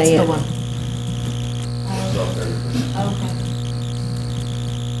 Yeah, that's yeah. the one. Okay.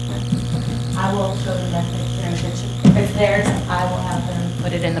 I will show them that picture and picture. If it's theirs, I will have them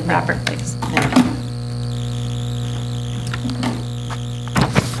put it in the proper place.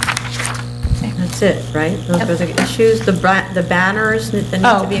 That's it, right? Those are the issues, the banners that need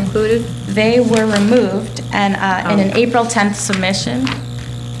to be included? They were removed, and in an April 10th submission,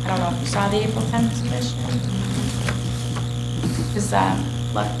 I don't know if you saw the April 10th submission. 'Cause,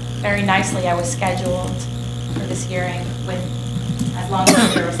 look, very nicely, I was scheduled for this hearing with, as long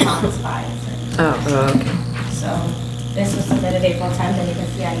as the response by a certain time. Oh, okay. So this was submitted April 10th, and you can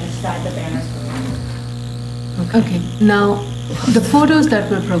see on each side the banners were removed. Okay, now, the photos that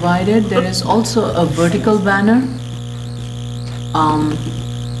were provided, there is also a vertical banner.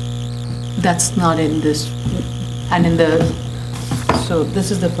 That's not in this, and in the, so this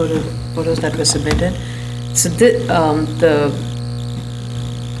is the photos that were submitted. So the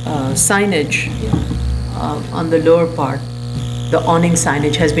signage on the lower part, the awning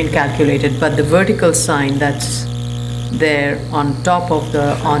signage has been calculated, but the vertical sign that's there on top of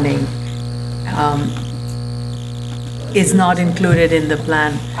the awning is not included in the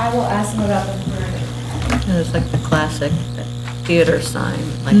plan. I will ask them about the vertical. It's like the classic theater sign,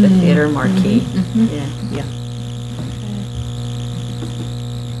 like the theater marquee. Yeah, yeah.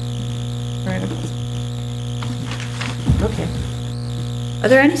 Okay. Are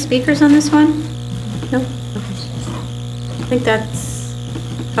there any speakers on this one? No? Okay. I think that's,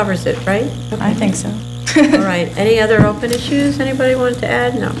 covers it, right? I think so. All right, any other open issues anybody wanted to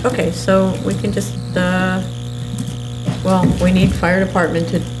add? No, okay, so we can just, well, we need fire department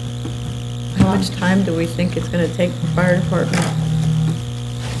to, how much time do we think it's gonna take for fire department?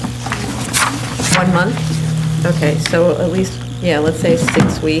 1 month? Okay, so at least, yeah, let's say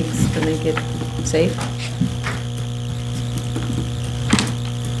 6 weeks to make it safe.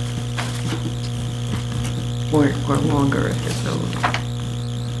 Or longer if there's no room.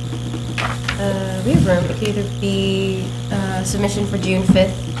 We have room. It could either be submission for June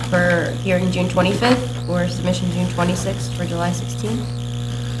 5th for hearing June 25th, or submission June 26th for July 16th.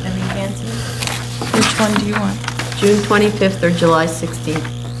 Whatever you fancy. Which one do you want? June 25th or July 16th?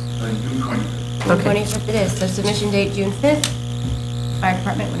 June Okay. 25th it is. So submission date June 5th. Fire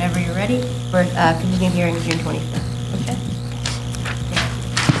department, whenever you're ready, for continued hearing June 25th. Okay.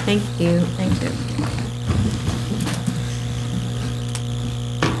 Thank you. Thank you.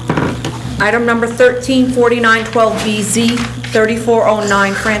 Item number 134912BZ,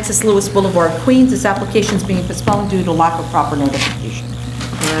 3409 Francis Lewis Boulevard, Queens. This application is being postponed due to lack of proper notification.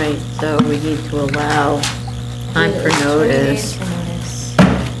 Right, so we need to allow time for notice.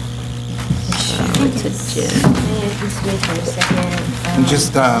 It's a gym. And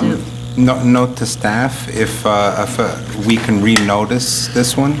just note to staff, if we can renotice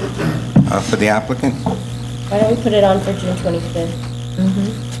this one for the applicant. Why don't we put it on for June 25th?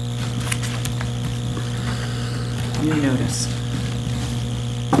 New notice.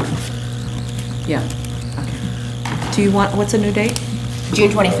 Yeah, okay. Do you want, what's a new date? June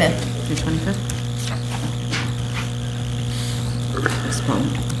 25th. June 25th?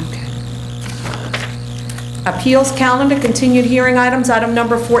 Postponed, okay. Appeals calendar, continued hearing items, item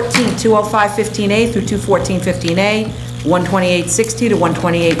number 14, 20515A through 21415A, 12860 to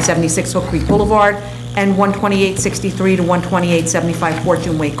 12876 Hook Creek Boulevard, and 12863 to 12875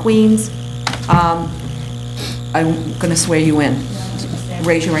 Fortune Way, Queens. I'm going to swear you in.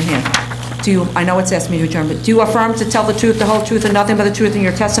 Raise your right hand. Do you, I know it's asked me to adjourn, but do you affirm to tell the truth, the whole truth, and nothing but the truth in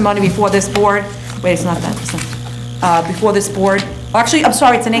your testimony before this board? Wait, it's not that. It's not. Before this board. Actually, I'm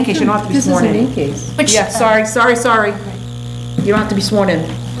sorry, it's an in case. You don't have to be sworn in. This is an in case. Yeah, sorry. You don't have to be sworn in.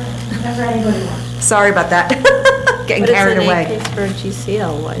 Whatever anybody wants. Sorry about that. Getting carried away. But it's an in case for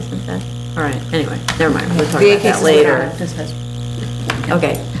GCL, why isn't that? All right, anyway, never mind, we'll talk The about case that is later. This has.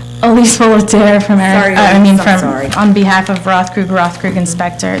 Okay. Elise Fuller from Sorry, Eric, I'm sorry. on behalf of Rothkrug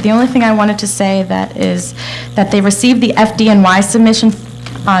Inspector. The only thing I wanted to say that is that they received the FDNY submission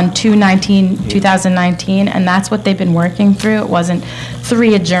on 2/19/2019, and that's what they've been working through. It wasn't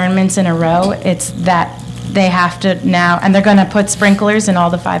 3 adjournments in a row. It's that they have to now, and they're going to put sprinklers in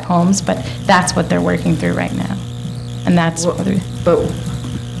all the 5 homes, but that's what they're working through right now. And that's what they're... But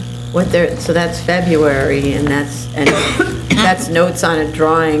what they're, so that's February, and that's notes on a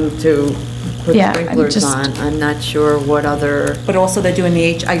drawing to put Yeah, sprinklers on. I'm not sure what other. But also they're doing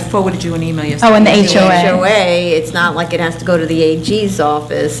I forwarded you an email yesterday. Oh, and the HOA. HOA, it's not like it has to go to the AG's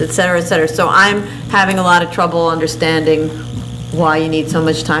office, et cetera, et cetera. So I'm having a lot of trouble understanding why you need so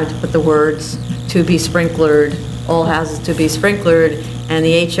much time to put the words "to be sprinklered," all houses to be sprinklered, and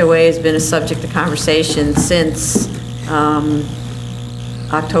the HOA has been a subject of conversation since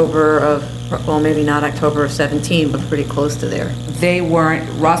October of, well, maybe not October of 17, but pretty close to there. They weren't,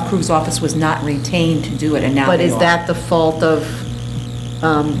 Rothkrug's office was not retained to do it, and now But they is are. that the fault of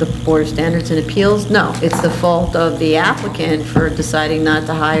the Board of Standards and Appeals? No, it's the fault of the applicant for deciding not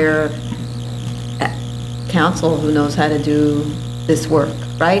to hire counsel who knows how to do this work,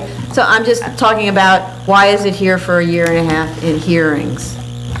 right? So I'm just talking about, why is it here for a year and a half in hearings?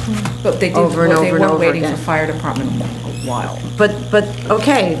 But they did, over and they over and were over waiting again. for fire department wild. But,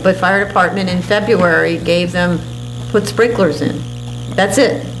 okay, but fire department in February put sprinklers in. That's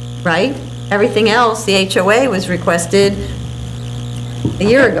it, right? Everything else, the HOA was requested a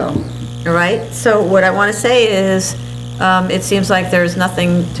year ago, all right? So what I want to say is, it seems like there's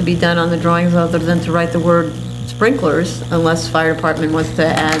nothing to be done on the drawings other than to write the word sprinklers, unless fire department wants to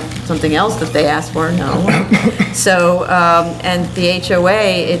add something else that they asked for, no. So, and the HOA,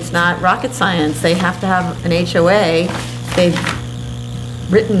 it's not rocket science. They have to have an HOA. They've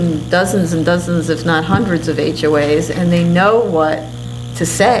written dozens and dozens, if not hundreds of HOAs, and they know what to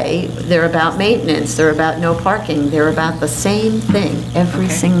say. They're about maintenance, they're about no parking, they're about the same thing every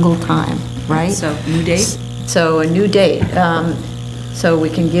single time, right? So, new date? So, a new date. So we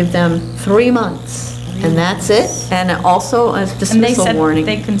can give them 3 months, and that's it. And also a dismissal warning. And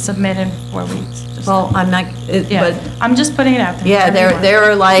they said they can submit in 4 weeks. Well, I'm not, but. I'm just putting it out there. Yeah,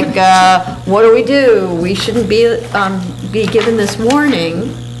 they're like, what do? We shouldn't be given this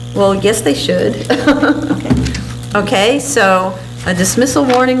warning. Well, yes, they should. Okay, so a dismissal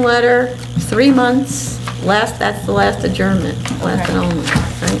warning letter, 3 months, that's the last adjournment, last and only,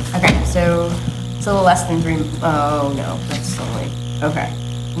 right? Okay, so it's a little less than 3, oh, no, that's only, okay,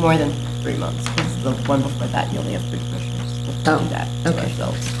 more than 3 months, because the one before that, you only have 3 commissioners. We'll do that to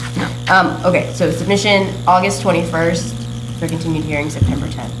ourselves. Okay, so submission, August 21st, for continued hearing, September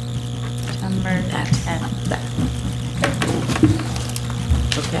 10th. September 10th.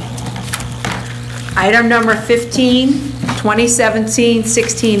 Okay. Item number 15,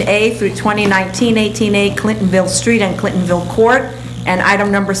 2017-16A through 2019-18A, Clintonville Street and Clintonville Court, and item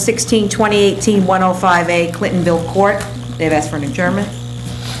number 16, 2018-105A, Clintonville Court. They've asked for an adjournment.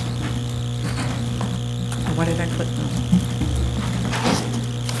 What did I click on?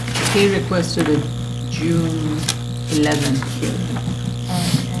 He requested a June 11th hearing.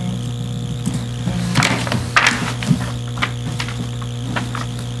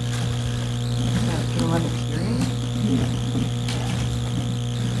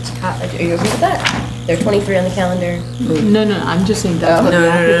 Are you okay with that? There are 23 on the calendar. No, I'm just saying that's what the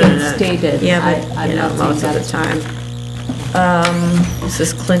applicant stated. Yeah, but, I'm not saying most of the that's- time. This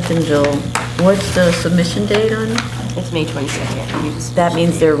is Clintonville. What's the submission date on it? It's May 22nd. That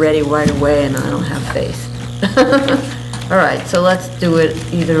means they're ready right away, and I don't have faith. All right, so let's do it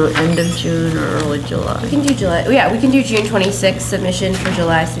either end of June or early July. We can do July, yeah, we can do June 26th submission for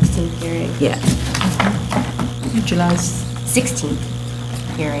July 16th hearing. Yeah. July 16th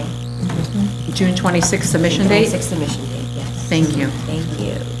hearing. June 26th submission date? 26th submission date, yes. Thank you. Thank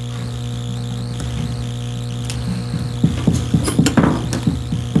you.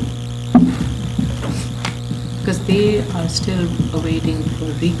 Because they are still awaiting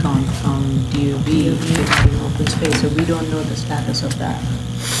for recon from DOB regarding open space, so we don't know the status of that.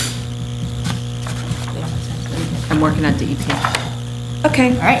 I'm working on DEP.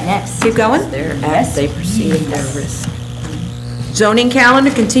 Okay. All right, next. Keep going? They proceed at their risk. Zoning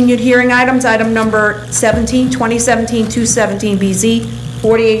calendar, continued hearing items, item number 17, 2017-217BZ,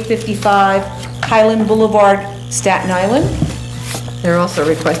 4855 Highland Boulevard, Staten Island. They're also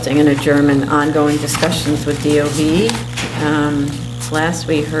requesting an adjournment, ongoing discussions with DOB. Last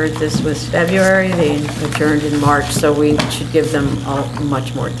we heard this was February, they adjourned in March, so we should give them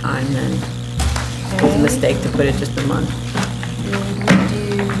much more time than, it was a mistake to put it just a month.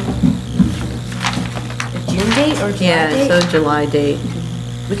 June date or July date? Yeah, so July date.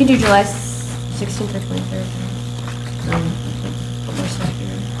 We can do July 16th or 23rd. Put more stuff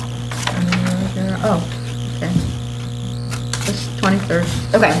here. Oh, okay. Just 23rd.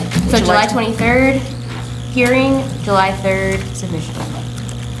 Okay, so July 23rd, hearing, July 3rd, submission.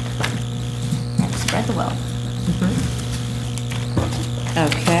 Spread the wealth.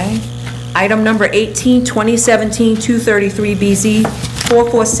 Okay. Item number 18, 2017-233BZ,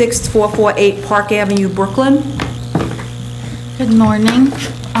 446-448 Park Avenue, Brooklyn. Good morning.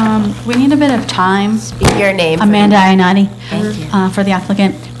 We need a bit of time. Speak your name. Amanda Ionati. Thank you. For the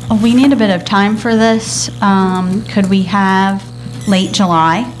applicant. We need a bit of time for this. Could we have late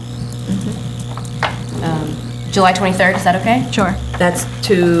July? July 23rd, is that okay? Sure. That's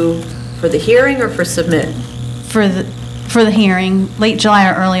for the hearing or for submit? For the hearing, late July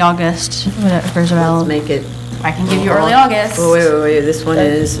or early August, whatever's available. Let's make it. I can give you early August. Oh, wait, this one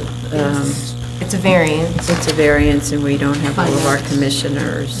is, It's a variance. it's a variance and we don't have all of our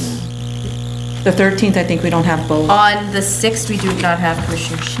commissioners. The 13th, I think we don't have both. On the 6th, we do not have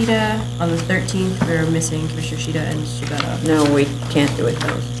Commissioner Shida. On the 13th, we're missing Commissioner Shida and Shibata. No, we can't do it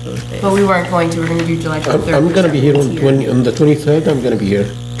those days. But we weren't going to, we're going to do July 23rd. I'm going to be here on the 23rd, I'm going to be here,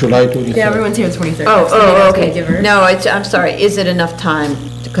 July 23rd. Yeah, everyone's here the 23rd. Oh, okay. No, I'm sorry, is it enough time?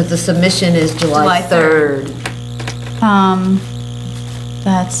 Because the submission is July 3rd.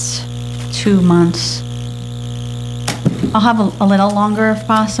 That's 2 months. I'll have a little longer if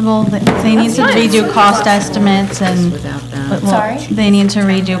possible. They need to redo cost estimates and, Sorry? they need to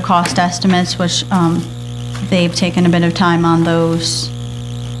redo cost estimates, which they've taken a bit of time on those.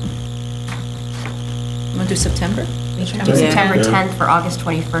 Want to do September? September 10th for August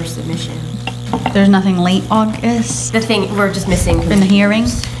 21st submission. There's nothing late August The thing, we're just missing. in the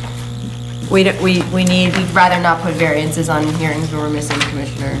hearings? We need, We'd rather not put variances on hearings where we're missing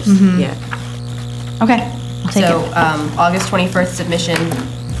commissioners. yeah. Okay, I'll take So, it. August 21st submission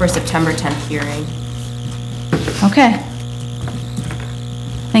for September 10th hearing. Okay.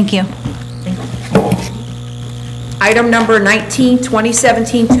 Thank you. Item number 19,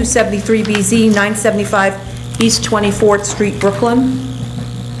 2017-273BZ, 975 East 24th Street, Brooklyn.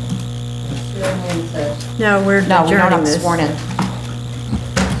 No, we're No, we don't adjourning have this. sworn in.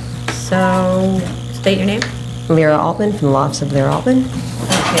 So, state your name. Lyra Altman from the Law Office of Lyra Altman.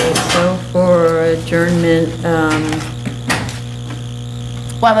 Okay, so for adjournment,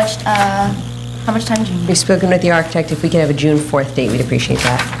 Well, how much time do you need? We've spoken with the architect. If we could have a June 4th date, we'd appreciate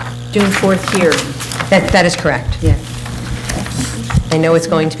that. June 4th here. That is correct. Yeah. I know it's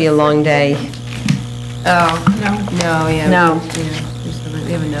going to be a long day. Oh, no, yeah. No.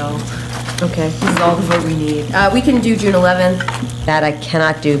 We have a no. Okay. This is all the vote we need. We can do June 11th. That I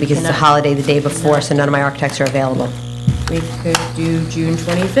cannot do because it's a Cannot. holiday the day before, so none of my architects are available. We could do June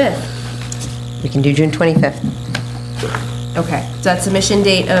 25th. We can do June 25th. Okay, so that's submission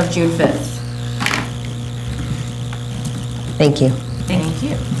date of June 5th. Thank you. Thank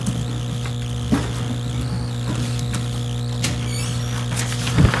you.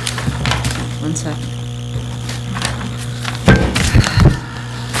 One sec.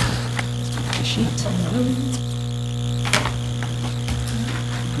 The sheet.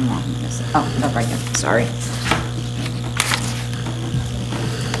 Oh, right here, sorry.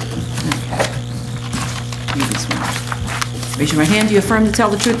 Okay. Read this one. Raise your right hand. Do you affirm to tell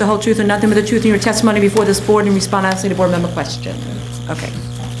the truth, the whole truth, and nothing but the truth in your testimony before this board and respond honestly to board member questions? Okay.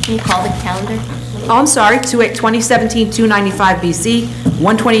 Can you call the calendar? Oh, I'm sorry, 2017-295BZ,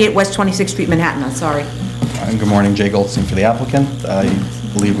 128 West 26th Street, Manhattan, I'm sorry. Good morning, Jay Goldstein for the applicant. I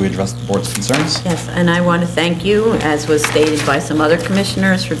believe we addressed the board's concerns. Yes, and I want to thank you, as was stated by some other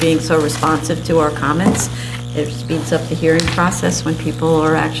commissioners, for being so responsive to our comments. It speeds up the hearing process when people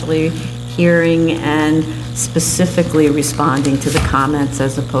are actually hearing and specifically responding to the comments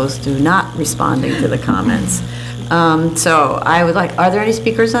as opposed to not responding to the comments. So I would like, are there any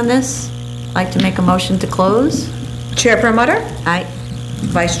speakers on this? Like to make a motion to close? Chair Perlmutter? Aye.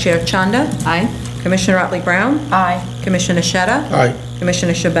 Vice Chair Chanda? Aye. Commissioner Otley Brown? Aye. Commissioner Sheta? Aye.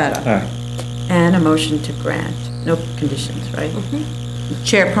 Commissioner Shabeta? Aye. And a motion to grant. No conditions, right?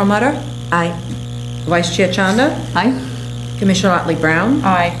 Chair Perlmutter? Aye. Vice Chair Chanda? Aye. Commissioner Otley Brown?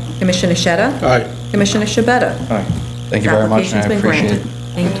 Aye. Commissioner Sheta? Aye. Commissioner Shabeta? Aye. Thank you very much, and I Application's been appreciate granted.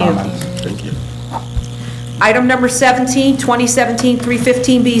 Thank the you. comments. Thank you. Item number 17,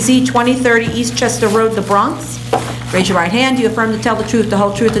 2017-315BZ, 2030 Eastchester Road, the Bronx. Raise your right hand. Do you affirm to tell the truth, the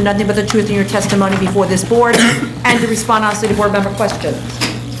whole truth, and nothing but the truth in your testimony before this board, and to respond honestly to board member questions?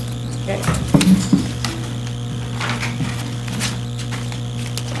 Okay.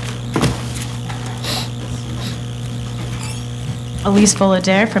 Elise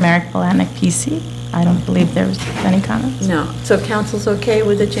Fullader from Eric Palatnik, PC. I don't believe there was any comments. No. So council's okay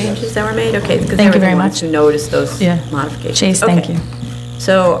with the changes that were made? Okay. Because Thank you very everyone much. wants to notice those Yeah. modifications. Chase, thank Okay. you.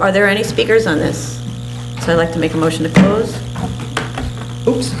 So are there any speakers on this? So I'd like to make a motion to close.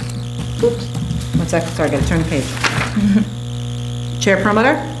 Oops. Oops. One sec. Sorry, I gotta turn the page. Chair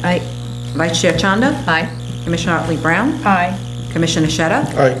Perlmutter? Aye. Vice Chair Chanda? Aye. Commissioner Otley Brown? Aye. Commissioner Sheta?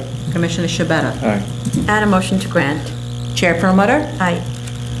 Aye. Commissioner Shabeta? Aye. And a motion to grant. Chair Perlmutter? Aye.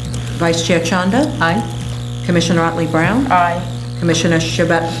 Vice Chair Chanda? Aye. Commissioner Otley Brown? Aye. Commissioner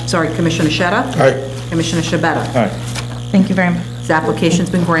Shabeta, sorry, Commissioner Sheta? Aye. Commissioner Shabeta? Aye. Thank you very much. This application's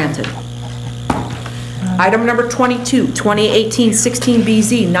been granted. Item number 22,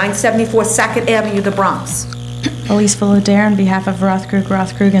 2018-16BZ, 974 Sackett Avenue, the Bronx. Elise Fullader on behalf of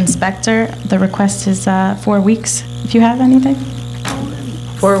Rothkrug Inspector. The request is 4 weeks, if you have anything.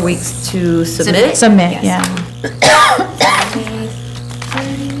 4 weeks to submit? Submit, yeah.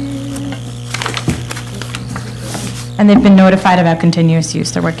 And they've been notified about continuous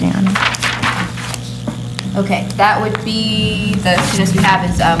use. They're working on it. Okay, that would be, the soonest we have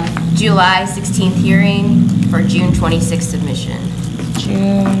is July 16th hearing for June 26th submission.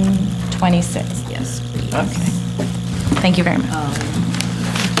 June 26th. Yes, please. Okay. Thank you very much.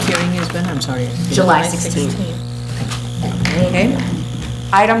 Hearing has been, I'm sorry. July 16th. Okay.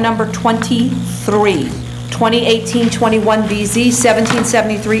 Item number 23, 2018-21BZ,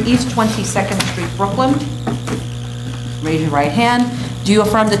 1773 East 22nd Street, Brooklyn. Raise your right hand. Do you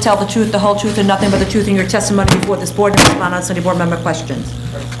affirm to tell the truth, the whole truth, and nothing but the truth in your testimony before this board and respond on city board member questions?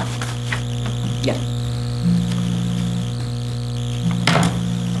 Yeah.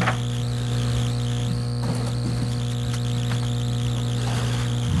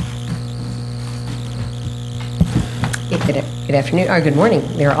 Good afternoon, or good morning.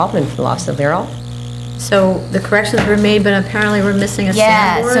 Mayor Altman from the Law Office of Mayor Alt. So the corrections were made, but apparently we're missing a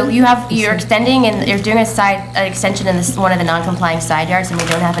Yeah, sandboard? so you're extending and you're doing an extension in this, one of the non-complying side yards, and we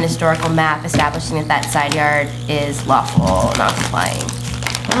don't have an historical map establishing that that side yard is lawful, non-complying.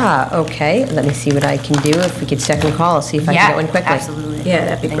 Ah, okay. Let me see what I can do. If we could second call, I'll see if I can get one quickly. Absolutely. Yeah,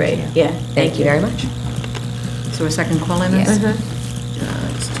 that'd be Thank great. you. Yeah, Thank you very much. So a second call in this? Yes.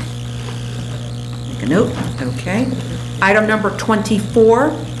 Just make a note, okay. Item number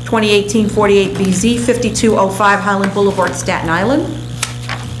 24, 2018-48BZ, 5205 Highland Boulevard, Staten Island.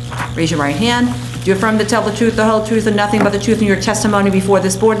 Raise your right hand. Do you affirm to tell the truth, the whole truth, and nothing but the truth in your testimony before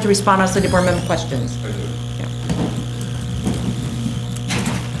this board and to respond on city board member questions? I do.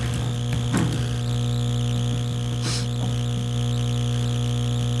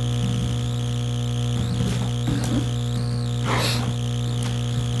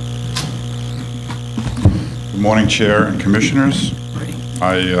 Good morning, Chair and Commissioners.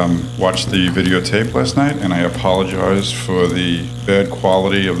 I watched the videotape last night, and I apologize for the bad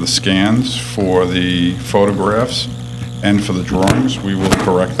quality of the scans for the photographs and for the drawings. We will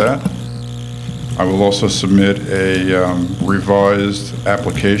correct that. I will also submit a revised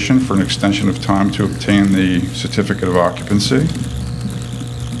application for an extension of time to obtain the certificate of occupancy.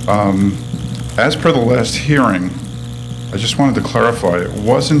 As per the last hearing, I just wanted to clarify, it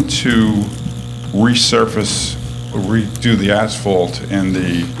wasn't to resurface, redo the asphalt in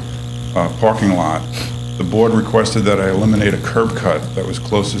the parking lot. The board requested that I eliminate a curb cut that was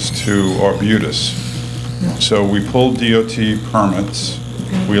closest to Arbutus. So we pulled DOT permits,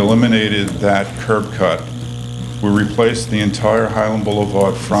 we eliminated that curb cut, we replaced the entire Highland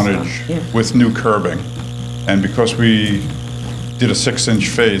Boulevard frontage with new curbing. And because we did a 6-inch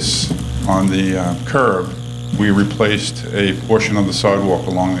face on the curb, we replaced a portion of the sidewalk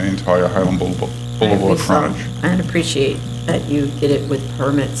along the entire Highland Boulevard frontage. I appreciate that you did it with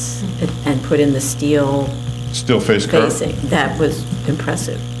permits and put in the steel Face curb. facing. That was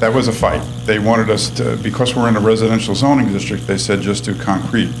impressive. That was a fight. They wanted us to, because we're in a residential zoning district, they said just do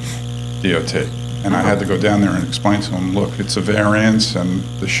concrete DOT. And I had to go down there and explain to them, look, it's a variance and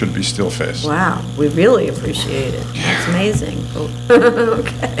this should be steel face. Wow, we really appreciate it. That's amazing.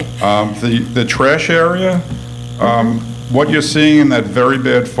 Okay. The trash area, what you're seeing in that very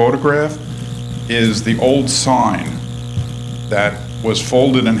bad photograph is the old sign that was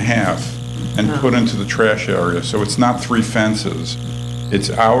folded in half and put into the trash area. So it's not 3 fences. It's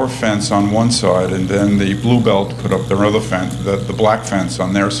our fence on one side and then the Blue Belt put up their other fence, the black fence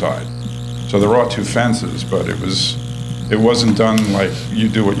on their side. So there are 2 fences, but it wasn't done like you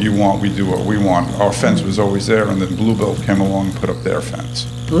do what you want, we do what we want. Our fence was always there, and then Blue Belt came along and put up their fence.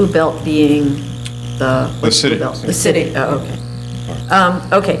 Blue Belt being the city. The city. Oh, okay.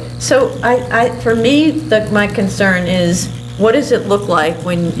 Okay. So for me, my concern is, what does it look like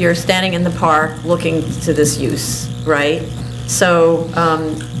when you're standing in the park looking to this use, right? So. I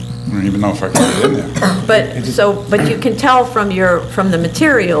don't even know if I can get in there. But you can tell from the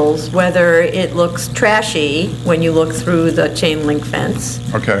materials whether it looks trashy when you look through the chain link fence.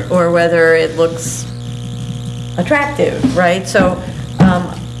 Okay. Or whether it looks attractive, right? So,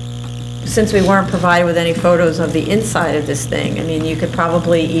 since we weren't provided with any photos of the inside of this thing, I mean, you could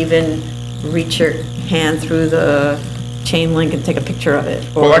probably even reach your hand through the chain link and take a picture of it.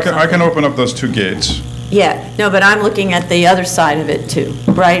 Well, I can open up those 2 gates. Yeah, no, but I'm looking at the other side of it too,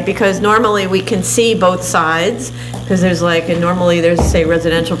 right? Because normally we can see both sides, because there's normally there's, say,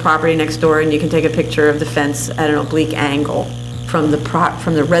 residential property next door, and you can take a picture of the fence at an oblique angle from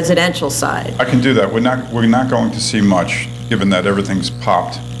the residential side. I can do that. We're not going to see much, given that everything's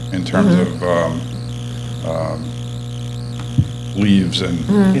popped in terms of leaves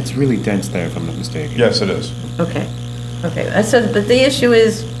and. It's really dense there, if I'm not mistaken. Yes, it is. Okay. So, but the issue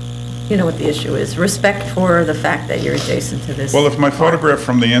is, you know what the issue is, respect for the fact that you're adjacent to this. Well, if my photograph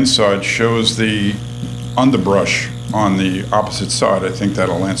from the inside shows the underbrush on the opposite side, I think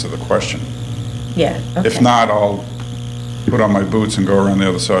that'll answer the question. Yeah, okay. If not, I'll put on my boots and go around the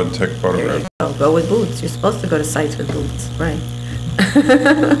other side and take a photograph. Go with boots. You're supposed to go to sites with boots, right?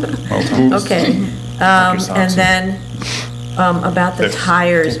 Well, boots. Okay. And then about the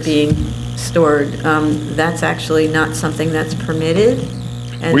tires being stored, that's actually not something that's permitted,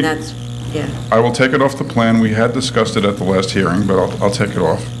 and Yeah, I will take it off the plan. We had discussed it at the last hearing, but I'll take it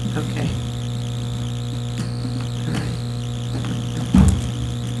off. okay.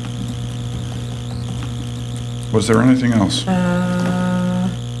 Was there anything else?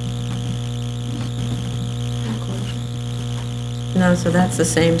 No, so that's the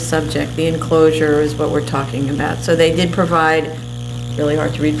same subject. The enclosure is what we're talking about. So they did provide really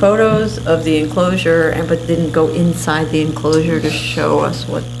hard to read photos of the enclosure, but didn't go inside the enclosure to show us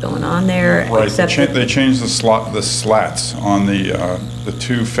what's going on there. Right, except they changed the slats on the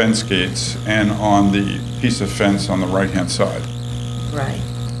two fence gates and on the piece of fence on the right-hand side. Right.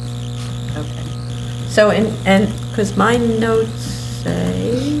 Okay. So, and, because my notes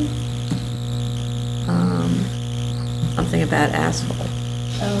say, something about asphalt.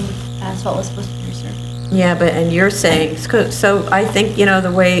 Asphalt was supposed to be resurfaced. Yeah, but, and you're saying, so I think, you know,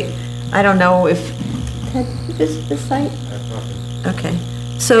 the way, I don't know if, Ted, did you visit the site? Okay.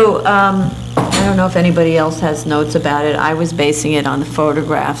 So, I don't know if anybody else has notes about it. I was basing it on the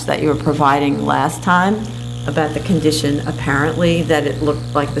photographs that you were providing last time about the condition, apparently, that it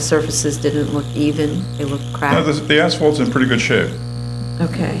looked like the surfaces didn't look even, they looked cracked. No, the asphalt's in pretty good shape.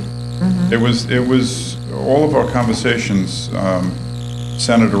 Okay. It was, all of our conversations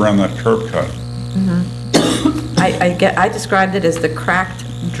centered around that curb cut. I described it as the cracked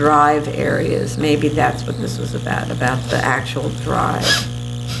drive areas. Maybe that's what this was about the actual drive.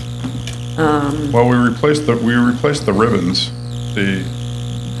 Well, we replaced the ribbons, the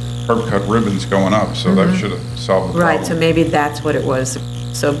curb cut ribbons going up, so that should have solved the problem. Right, so maybe that's what it was.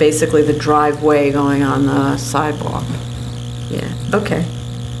 So basically the driveway going on the sidewalk. Yeah, okay.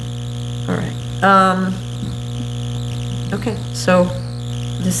 All right. Okay, so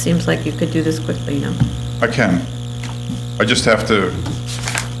this seems like you could do this quickly, no? I can. I just have to,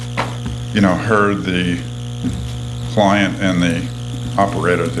 herd the client and the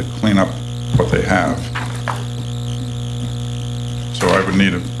operator to clean up what they have. So I would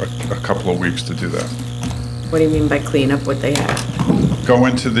need a couple of weeks to do that. What do you mean by clean up what they have? Go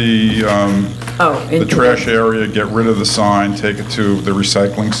into the the trash area, get rid of the sign, take it to the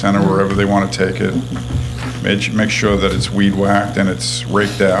recycling center, wherever they want to take it. Make sure that it's weed whacked and it's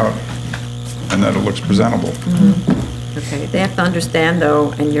raked out and that it looks presentable. Okay, they have to understand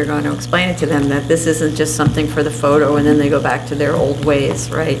though, and you're going to explain it to them, that this isn't just something for the photo and then they go back to their old ways,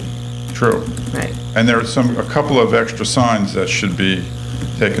 right? True. Right. And there are a couple of extra signs that should be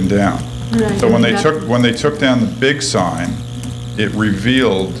taken down. Right. So when they took down the big sign, it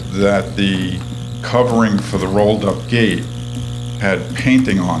revealed that the covering for the rolled up gate had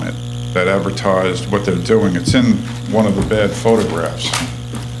painting on it that advertised what they're doing. It's in one of the bad photographs.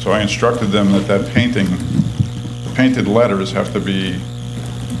 So I instructed them that the painted letters have to be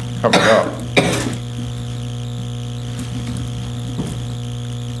covered up.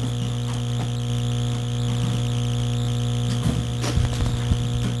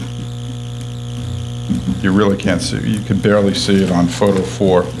 You really can't see, you can barely see it on photo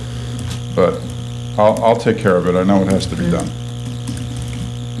 4, but I'll take care of it. I know it has to be done.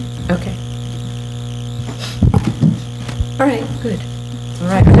 Okay. All right, good. All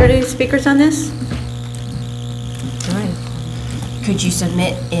right, are there any speakers on this? All right. Could you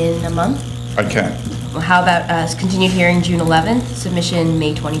submit in a month? I can. Well, how about continued hearing June 11th, submission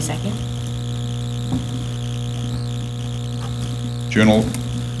May 22nd?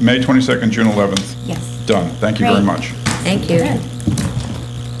 May 22nd, June 11th? Yes. Done. Thank you very much. Thank you.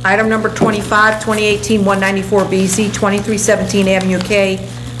 Item number 25, 2018-194BZ, 2317 Avenue K,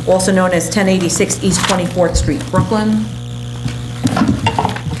 also known as 1086 East 24th Street, Brooklyn.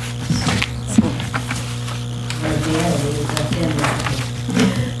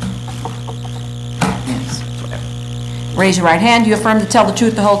 Raise your right hand. Do you affirm to tell the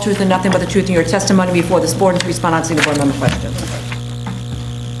truth, the whole truth, and nothing but the truth in your testimony before this board and to respond honestly to board member questions?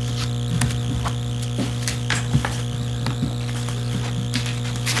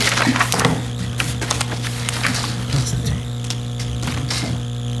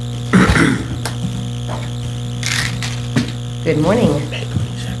 Good morning.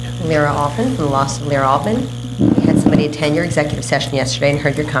 Lyra Altman from the Law School of Lyra Altman. We had somebody attend your executive session yesterday and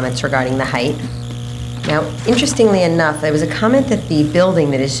heard your comments regarding the height. Now, interestingly enough, there was a comment that the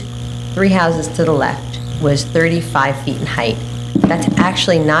building that is 3 houses to the left was 35 feet in height. That's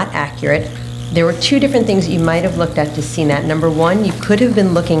actually not accurate. There were 2 different things that you might have looked at to see that. Number 1, you could have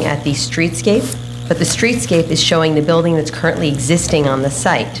been looking at the streetscape, but the streetscape is showing the building that's currently existing on the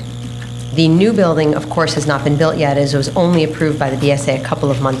site. The new building, of course, has not been built yet, as it was only approved by the BSA a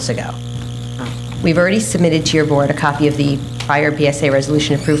couple of months ago. We've already submitted to your board a copy of the prior BSA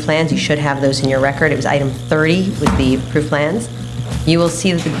resolution approved plans. You should have those in your record. It was item 30 with the approved plans. You will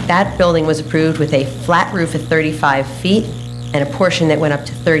see that that building was approved with a flat roof at 35 feet and a portion that went up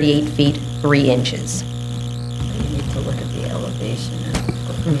to 38 feet, 3 inches. You need to look at the elevation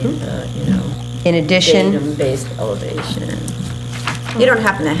and In addition, datum-based elevation. You don't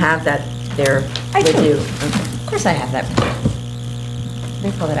happen to have that there with you? Okay. Of course I have that.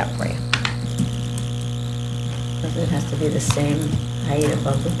 Let me pull that out for you. Because it has to be the same height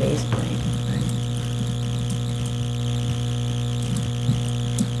above the base plane, right?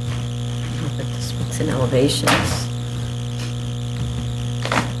 But this looks in elevations.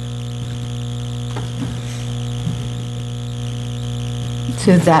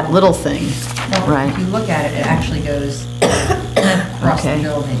 To that little thing, right? If you look at it, it actually goes across the Okay.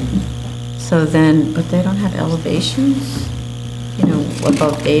 building. So then, but they don't have elevations,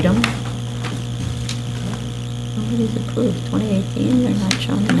 above datum? Nobody's approved, 2018, they're not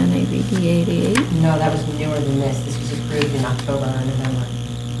shown in NAVD 88? No, that was newer than this. This was approved in October or November.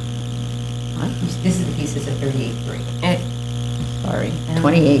 What? This is the piece that's at 38.3. Sorry,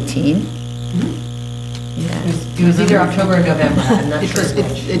 2018? Yeah. It was either October or November, I'm not sure.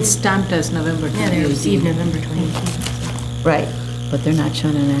 It's stamped as November 2018. Yeah, they received November 2018. Right, but they're not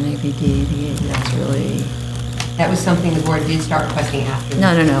shown in NAVD 88, that's really... That was something the board did start requesting after.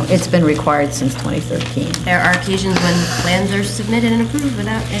 No, it's been required since 2013. There are occasions when plans are submitted and approved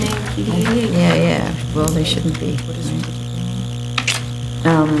without any PD88. Yeah, well, they shouldn't be.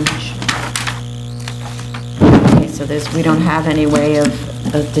 Okay, so we don't have any way of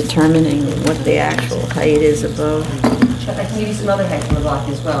determining what the actual height is above. I can give you some other heights on the block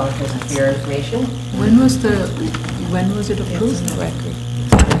as well, because of your information. When was it approved?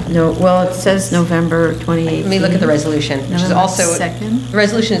 No, well, it says November 2018. Let me look at the resolution, which is November also... 2nd? The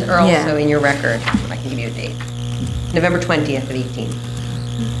resolutions are Yeah. also in your record. I can give you a date. November 20th of 18.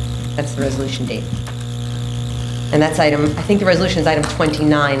 That's the resolution date. And that's I think the resolution is item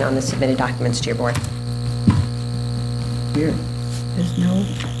 29 on the submitted documents to your board. Weird. There's no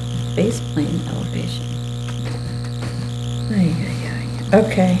base plane elevation.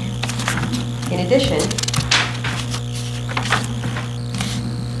 Okay. In addition,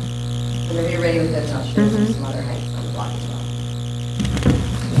 whenever you're ready with those, I'll show you some other heights on the block as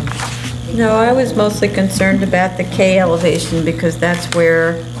well. No, I was mostly concerned about the K elevation because that's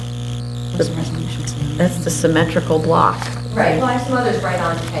where, that's the symmetrical block. Right, well, I have some others right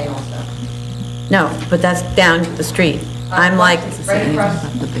on to K also. No, but that's down the street. I'm like, Right across,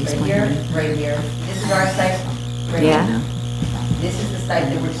 right here. This is our site. Right Yeah. here. This is the site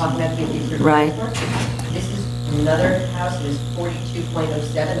that we're talking about getting approved Right. for. This is another house that is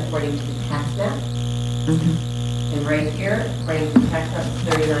 42.07 according to the tax map. And right here, according to the tax map, it's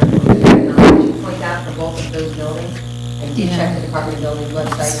 39.09. I should point out for both of those buildings, I did check the Department of Buildings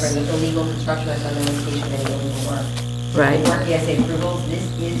website for any illegal construction. I saw no indication of any illegal work. Right. For PSA approvals, this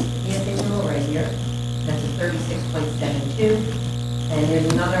is PSA approval right here. That's a 36.72. And there's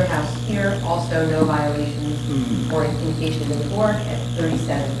another house here, also no violations or indication of any work at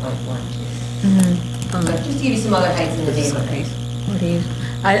 37.12. So just to give you some other heights in the neighborhood. what do you,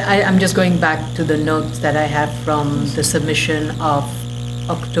 I'm just going back to the notes that I have from the submission of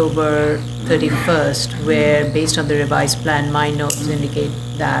October 31st, where based on the revised plan, my notes indicate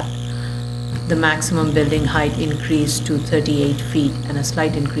that the maximum building height increased to 38 feet and a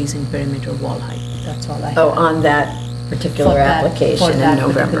slight increase in perimeter wall height. That's all I have. on that particular For that- application for that in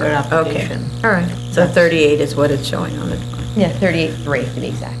November? particular application. Okay, all right. So 38 is what it's showing on the drawing. Yeah, 38.3 to be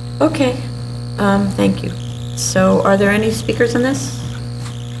exact. Okay, thank you. So are there any speakers on this?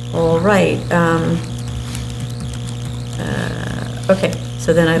 All right. Okay,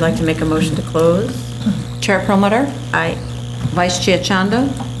 so then I'd like to make a motion to close. Chair Perlmutter? Aye. Vice Chair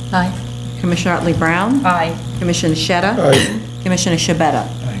Chanda? Aye. Commissioner Otley Brown? Aye. Commissioner Sheta? Aye. Commissioner Shabeta?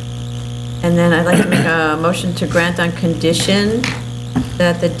 And then I'd like to make a motion to grant on condition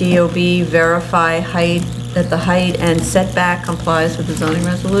that the DOB verify height, that the height and setback complies with the zoning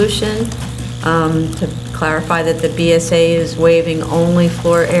resolution, to clarify that the BSA is waiving only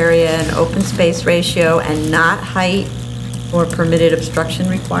floor area and open space ratio and not height or permitted obstruction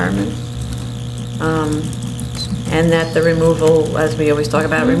requirements. And that the removal, as we always talk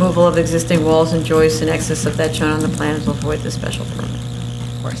about, removal of existing walls and joists in excess of that shown on the plans will void the special permit.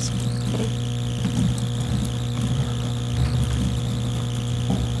 Of course.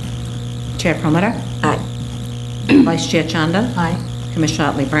 Chair Perlmutter? Aye. Vice Chair Chanda? Aye. Commissioner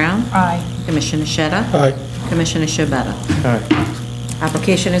Otley Brown? Aye. Commissioner Sheta? Aye. Commissioner Shabeta? Aye.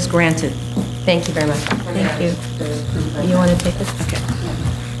 Application is granted. Thank you very much. Thank you. You want to take this? Okay.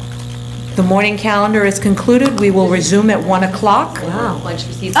 The morning calendar is concluded. We will resume at 1 o'clock Wow. Lunch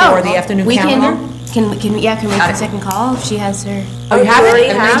received. for the afternoon calendar. Can we wait Got for it. the second call if she has her? Oh, you have already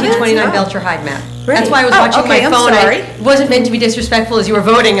it? have it? 1929 Oh. Belcher Hyde map. Great. That's why I was Oh, watching okay, my I'm phone. sorry. It wasn't meant to be disrespectful as you were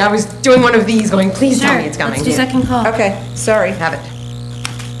voting. I was doing one of these going, please tell me it's coming. Let's do second call. Okay, sorry. Have it.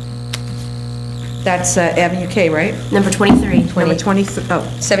 That's Avenue K, right? Number 23. Number 23, oh.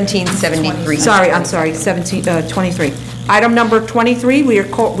 1773. Sorry, I'm sorry, 23. Item number 23, we are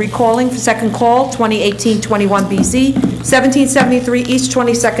recalling for second call, 2018-21 BZ, 1773 East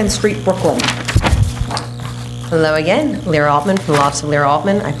 22nd Street, Brooklyn. Hello again, Lyra Altman from the Law Office of Lyra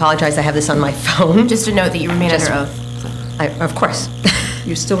Altman. I apologize, I have this on my phone. Just a note that you remain under oath. Of course.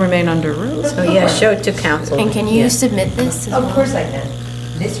 You still remain under oath? Oh, yeah, show it to council. And can you submit this as well? Of course I can.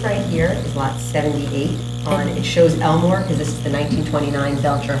 This right here is lot 78 on, it shows Elmore, because this is the 1929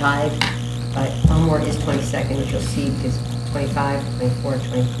 Belcher Hyde, but Elmore is 22nd, which you'll see because 25, 24,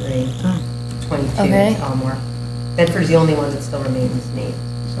 23, 22 Okay. is Elmore. Bedford's the only one that still remains named,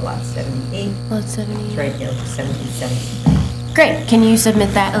 so lot 78. Lot 78. It's right here, 1773. Great. Can you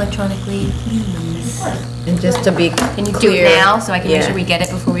submit that electronically? And just to be Can you do clear, it now so I can make yeah. sure we get it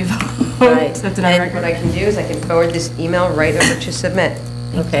before we vote? Right. So that's another And record. what I can do is I can forward this email right over to submit.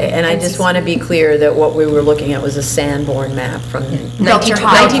 Okay, and I just want to be clear that what we were looking at was a Sanborn map from Belcher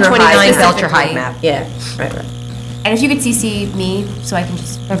Hyde. 1929 Belcher Hyde map. Yeah, right. And if you could CC me so I can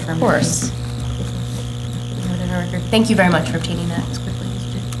just confirm. Of course. Thank you very much for obtaining that as quickly as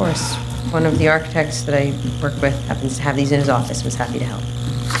you did. Of course. One of the architects that I work with happens to have these in his office, was happy to help.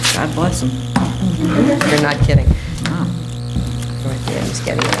 God bless him. You're not kidding. I'm just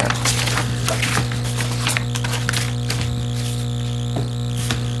getting it out.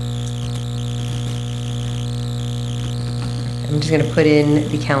 I'm just going to put in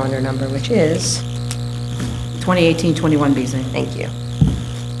the calendar number, which is 2018-21 BZ. Thank you.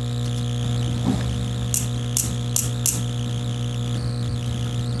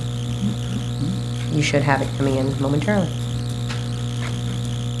 You should have it coming in momentarily.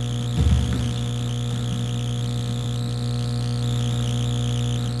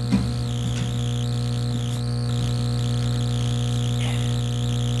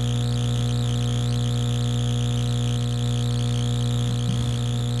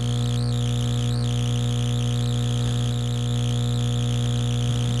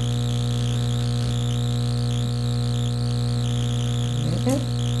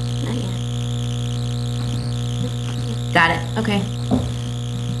 Not yet. Got it. Okay.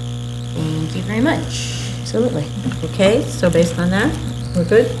 Thank you very much. Absolutely. Okay, so based on that, we're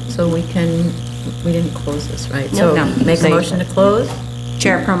good? So we didn't close this, right? No. So No. make a motion to close?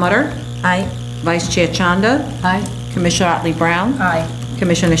 Chair Perlmutter? Aye. Vice Chair Chanda? Aye. Commissioner Otley Brown? Aye.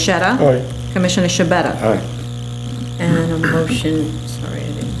 Commissioner Sheta? Aye. Commissioner Shabeta? Aye. And a motion, sorry,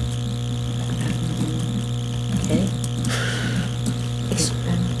 I didn't. Okay.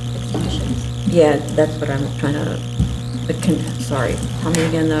 Yeah, that's what I'm trying to, sorry, tell me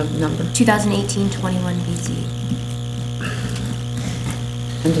again the number. 2018-21 BZ.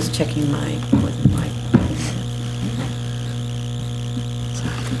 I'm just checking my.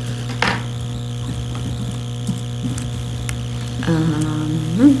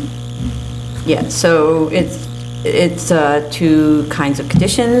 Yeah, so it's two kinds of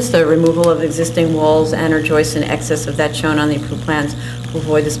conditions. The removal of existing walls and or joists in excess of that shown on the approved plans will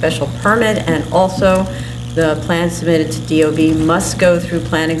void the special permit, and also the plans submitted to DOB must go through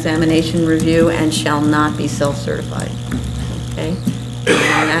plan examination review and shall not be self-certified. Okay?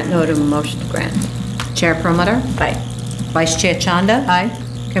 And on that note, a motion to grant. Chair Perlmutter? Aye. Vice Chair Chanda? Aye.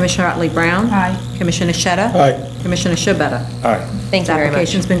 Commissioner Otley Brown? Aye. Commissioner Sheta? Aye. Commissioner Shabeta? Aye. Thank you very much.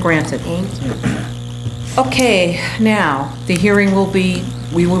 Application's been granted. Thank you. Okay, now, the hearing we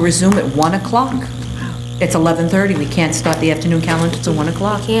will resume at 1 o'clock. It's 11:30, we can't start the afternoon calendar till 1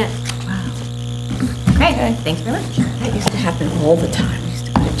 o'clock. Can't. Okay. Thank you very much. That used to happen all the time. We used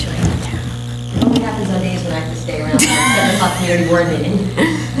to go to Chinatown. It only happens on days when I have to stay around for the 7 o'clock community board meeting.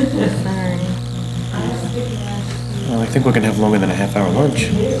 Well, I think we're going to have longer than a half-hour lunch.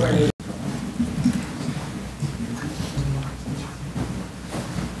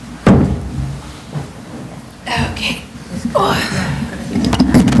 Okay.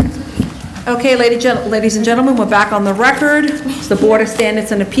 Okay, ladies and gentlemen, we're back on the record. It's the Board of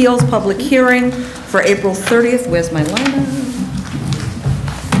Standards and Appeals public hearing for April 30th. Where's my lineup?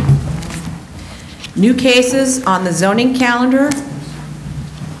 New cases on the zoning calendar.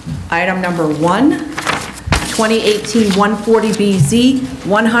 Item number 1, 2018-140BZ,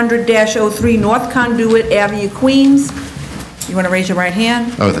 100-03 North Conduit Avenue, Queens. You want to raise your right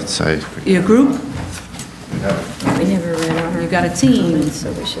hand? Oh, that's, Your group? We never read our. You got a team.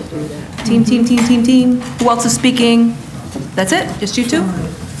 So we should do that. Team. Who else is speaking? That's it? Just you two?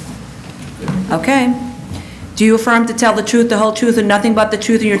 Okay. Do you affirm to tell the truth, the whole truth, and nothing but the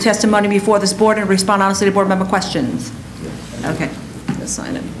truth in your testimony before this board and respond honestly to board member questions? Okay. Just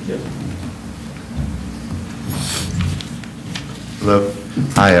sign it. Hello.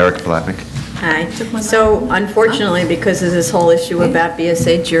 Hi, Eric Palatnik. Hi. So unfortunately, because of this whole issue about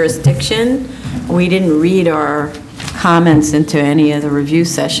BSA jurisdiction, we didn't read our comments into any of the review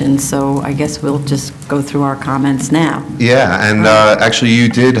sessions, so I guess we'll just go through our comments now. Yeah, and actually you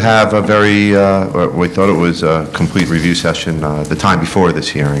did have a very, we thought it was a complete review session the time before this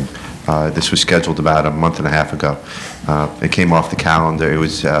hearing. This was scheduled about a month and a half ago. It came off the calendar. It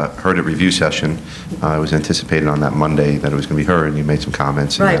was heard at review session. It was anticipated on that Monday that it was going to be heard, and you made some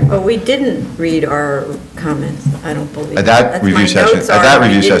comments. Right, then, but we didn't read our comments, I don't believe. At that review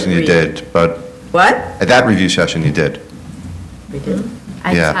session, you read. did, but What? at that review session, you did. We did?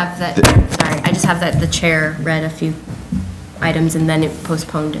 I Yeah. just have that, sorry, I just have that the chair read a few items and then it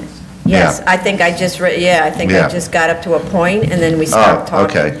postponed it. Yes, I think I just, I think I Yeah. just got up to a point and then we stopped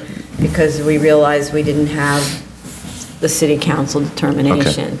talking. Okay. Because we realized we didn't have the city council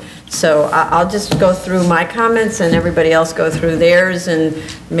determination. So I'll just go through my comments and everybody else go through theirs, and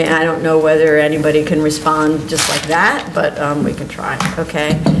I don't know whether anybody can respond just like that, but we can try,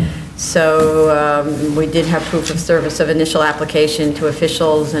 okay? So we did have proof of service of initial application to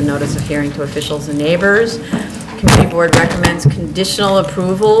officials and notice of hearing to officials and neighbors. Committee board recommends conditional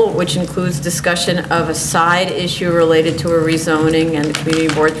approval, which includes discussion of a side issue related to a rezoning and the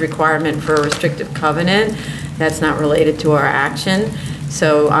community board's requirement for a restrictive covenant. That's not related to our action.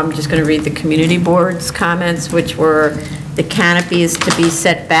 So I'm just going to read the community board's comments, which were the canopy is to be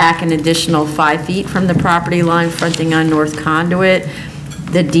set back an additional 5 feet from the property line fronting on North Conduit.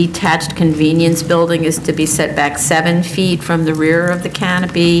 The detached convenience building is to be set back 7 feet from the rear of the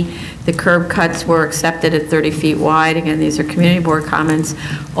canopy. The curb cuts were accepted at 30 feet wide. Again, these are community board comments.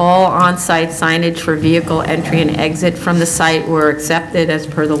 All on-site signage for vehicle entry and exit from the site were accepted as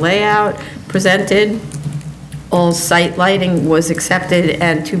per the layout presented. All site lighting was accepted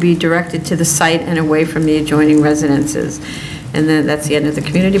and to be directed to the site and away from the adjoining residences. And then that's the end of the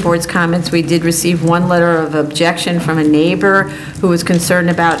community board's comments. We did receive one letter of objection from a neighbor who was concerned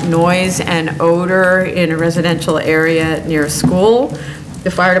about noise and odor in a residential area near a school.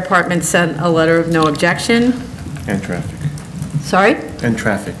 The fire department sent a letter of no objection. And traffic. Sorry? And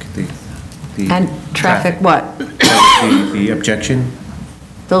traffic, And traffic what? The objection?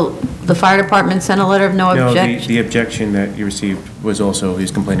 The fire department sent a letter of no objection? No, the objection that you received was also,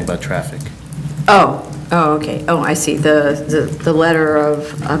 he's complaining about traffic. Oh, okay. Oh, I see. The letter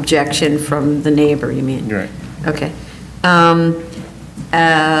of objection from the neighbor, you mean? Right. Okay.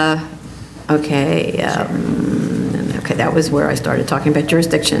 Okay, that was where I started talking about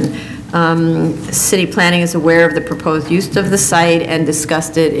jurisdiction. City planning is aware of the proposed use of the site and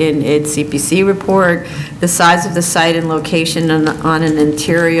discussed it in its CPC report. The size of the site and location on an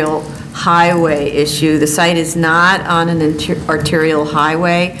arterial highway issue. The site is not on an arterial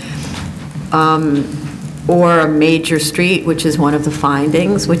highway or a major street, which is one of the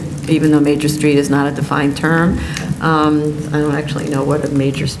findings, which, even though major street is not a defined term. I don't actually know what a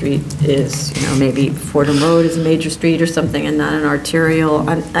major street is. You know, maybe Fordham Road is a major street or something and not an arterial.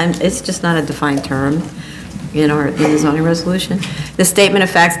 It's just not a defined term in the zoning resolution. The statement of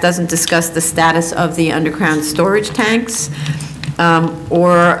facts doesn't discuss the status of the underground storage tanks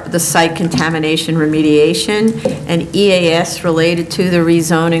or the site contamination remediation. An EAS related to the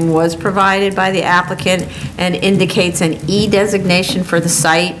rezoning was provided by the applicant and indicates an E designation for the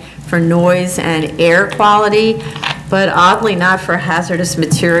site for noise and air quality, but oddly not for hazardous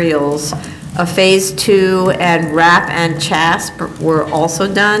materials. A phase 2 and RAP and CHASP were also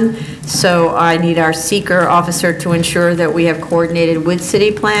done, so I need our seeker officer to ensure that we have coordinated with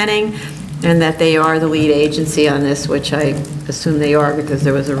city planning and that they are the lead agency on this, which I assume they are because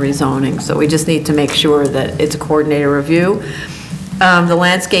there was a rezoning. So we just need to make sure that it's a coordinated review. The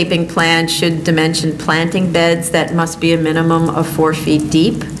landscaping plan should dimension planting beds that must be a minimum of 4 feet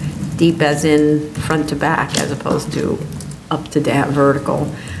deep, deep as in front to back as opposed to up to down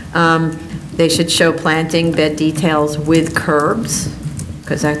vertical. They should show planting bed details with curbs,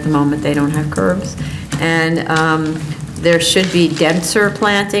 because at the moment they don't have curbs. And there should be denser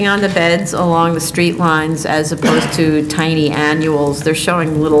planting on the beds along the street lines as opposed to tiny annuals. They're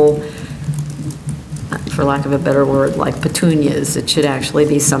showing little, for lack of a better word, like petunias. It should actually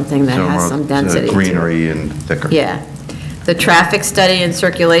be something that has some density to it. Greenery and thicker. Yeah. The traffic study and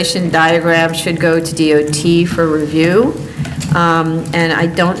circulation diagram should go to DOT for review. And I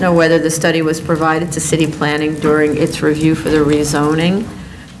don't know whether the study was provided to city planning during its review for the rezoning.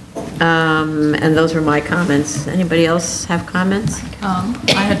 And those were my comments. Anybody else have comments?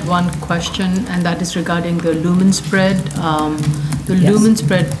 I had one question, and that is regarding the lumen spread. The lumen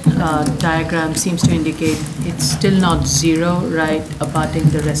spread diagram seems to indicate it's still not zero, right, abutting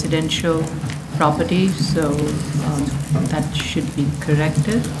the residential property, so that should be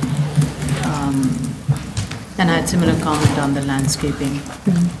corrected. And I had similar comment on the landscaping.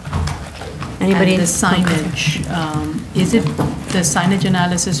 Anybody? And the signage, is it the signage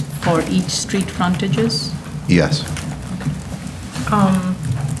analysis for each street frontages? Yes.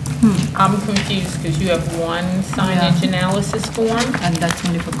 I'm confused because you have one signage analysis form. And that's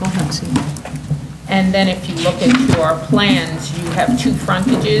only for Cohensy. And then if you look into our plans, you have two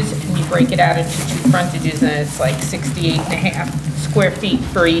frontages and you break it out into two frontages and it's like 68.5 square feet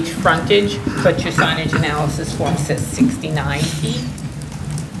for each frontage, but your signage analysis form says 69 feet.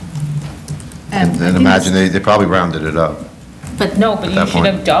 And imagine they probably rounded it up. But no, but you should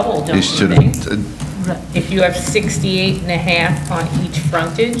have doubled, don't you think? If you have 68.5 on each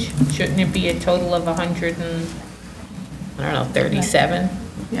frontage, shouldn't it be a total of 37?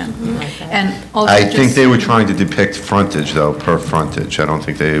 Yeah. Like that. And also I think they were trying to depict frontage, though, per frontage. I don't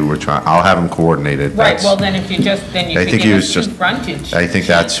think they were trying, I'll have them coordinated. Right, well, then if you just, then you I could think give he us was two just, frontage. I think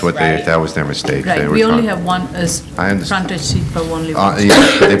that's what they, right? that was their mistake. They Right, were we only trying- have one frontage sheet for only one.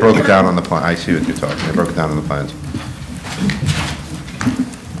 Yeah, they broke it down on the plan, I see what you're talking, they broke it down on the plans.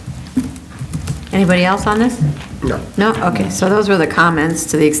 Anybody else on this? No. No? Okay, so those were the comments,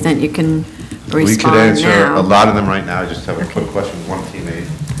 to the extent you can respond now. We could answer a lot of them right now, I just have a quick question, one teammate.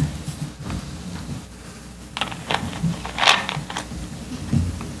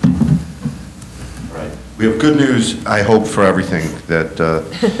 We have good news, I hope, for everything that,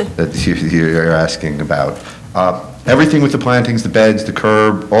 that you're asking about. Everything with the plantings, the beds, the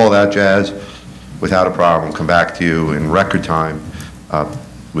curb, all that jazz, without a problem. We'll come back to you in record time,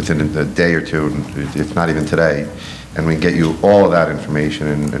 within a day or two, if not even today, and we can get you all of that information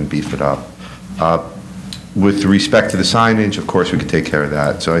and beef it up. With respect to the signage, of course, we could take care of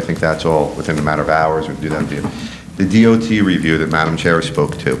that. So I think that's all within a matter of hours, we can do that with you. The DOT review that Madam Chair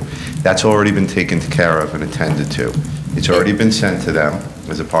spoke to, that's already been taken care of and attended to. It's already been sent to them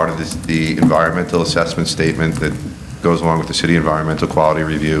as a part of the environmental assessment statement that goes along with the city environmental quality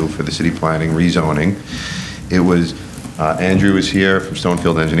review for the city planning rezoning. It was, Andrew was here from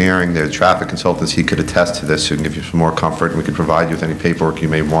Stonefield Engineering, they're traffic consultants, he could attest to this and give you some more comfort, and we could provide you with any paperwork you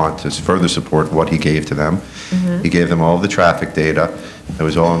may want to further support what he gave to them. He gave them all of the traffic data. It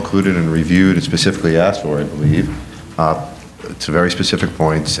was all included and reviewed and specifically asked for, I believe, to very specific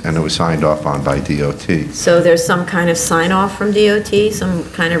points, and it was signed off on by DOT. So there's some kind of sign-off from DOT, some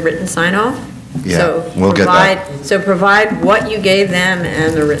kind of written sign-off? Yeah, So we'll get that. So provide what you gave them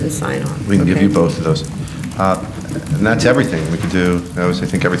and the written sign-off. We can give you both of those. And that's everything we could do. That was, I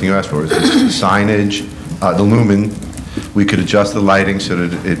think, everything you asked for. Is signage, the lumen. We could adjust the lighting so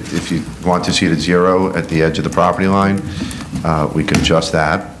that if you want to see it at 0 at the edge of the property line, we could adjust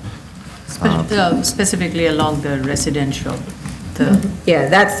that. Specifically along the residential. Yeah,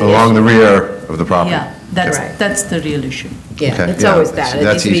 that's the Along the issue. rear of the property. Yeah, that's the real issue. Yeah, Okay, it's yeah, always that. It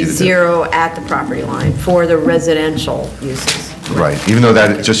that's needs to be easy to do. 0 at the property line for the residential uses. Right, even though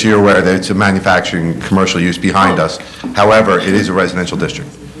that, just so you're aware, that it's a manufacturing, commercial use behind us. However, it is a residential district.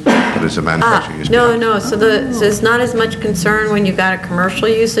 It is a manufacturing use. No, so there's not as much concern when you've got a commercial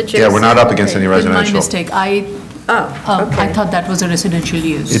use adjacent? Yeah, we're not up against any My residential. mistake, I thought that was a residential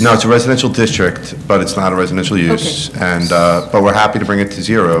use. No, it's a residential district, but it's not a residential use. And, but we're happy to bring it to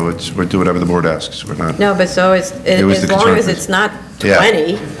 0. We're doing whatever the board asks. We're not. No, but so it's, It was as the long concern as for- it's not Yeah.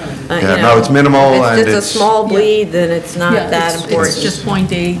 20, Yeah, you no, know, it's minimal if and it's it's- just a small bleed, then it's not Yeah, that it's important. just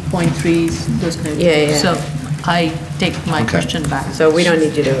 0.8, 0.3, those kind of. Yeah. So I take my question back. So we don't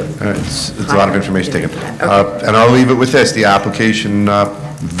need you to. All right, it's a lot of information taken. And I'll leave it with this, the application,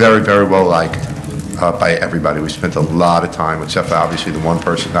 very, very well liked by everybody. We spent a lot of time, except for obviously the one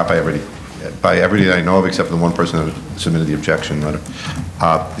person, not by everybody, by everybody that I know of, except for the one person that submitted the objection letter.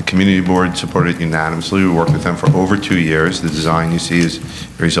 The community board supported it unanimously. We worked with them for over 2 years. The design you see is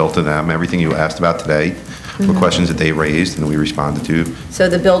a result of them. Everything you asked about today were questions that they raised and we responded to. So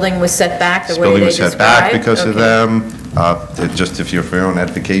the building was set back the This way building they was described? set back because of Okay. them. Just if you're for your own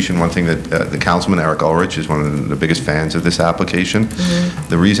edification, one thing that the councilman, Eric Ulrich, is one of the biggest fans of this application.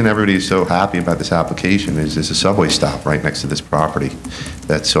 The reason everybody is so happy about this application is there's a subway stop right next to this property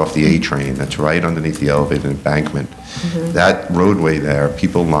that's off the A train, that's right underneath the elevated embankment. That roadway there,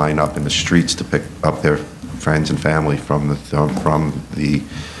 people line up in the streets to pick up their friends and family from the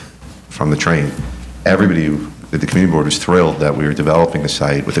train. Everybody that the community board was thrilled that we were developing a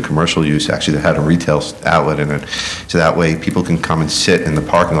site with a commercial use, actually that had a retail outlet in it. So that way people can come and sit in the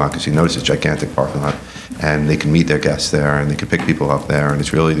parking lot, because you notice it's a gigantic parking lot, and they can meet their guests there, and they can pick people up there. And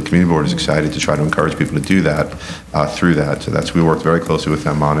it's really, the community board is excited to try to encourage people to do that through that. So we worked very closely with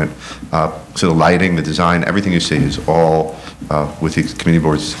them on it. So the lighting, the design, everything you see is all with the community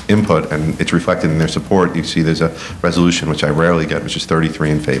board's input, and it's reflected in their support. You see there's a resolution, which I rarely get, which is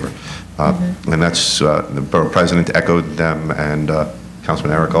 33 in favor. And that's, the borough president echoed them, and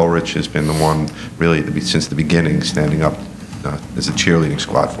Councilman Eric Ulrich has been the one really since the beginning standing up as a cheerleading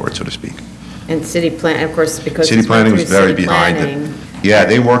squad for it, so to speak. And city plan, of course, because City it's went planning was through very city behind planning. it. Yeah,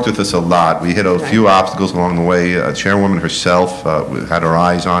 they worked with us a lot. We hit a few obstacles along the way. Chairwoman herself had her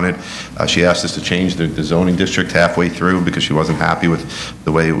eyes on it. She asked us to change the zoning district halfway through because she wasn't happy with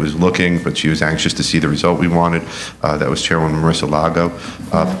the way it was looking, but she was anxious to see the result we wanted. That was Chairwoman Marissa Lago.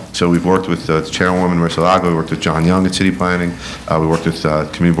 So we've worked with Chairwoman Marissa Lago. We worked with John Young at City Planning. We worked with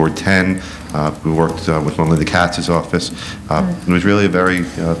Community Board 10. We worked with Melinda Katz's office. It was really a very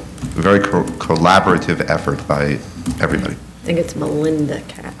collaborative effort by everybody. I think it's Melinda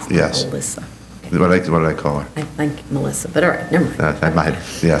Katz, not Yes. Melissa. What did I call her? I think Melissa, but all right, never mind. I might,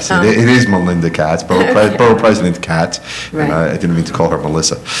 yes, it is Melinda Katz, Borough President Katz. Right. And I didn't mean to call her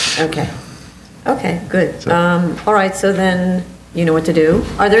Melissa. Okay. Okay, good. All right, so then you know what to do.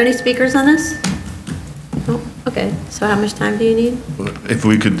 Are there any speakers on this? Oh, okay. So how much time do you need? If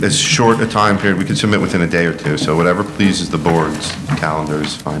we could, as short a time period, we could submit within a day or two. So whatever pleases the board's calendar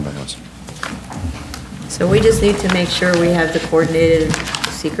is fine by us. So we just need to make sure we have the coordinated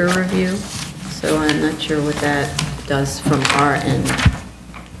seeker review. So I'm not sure what that does from our end.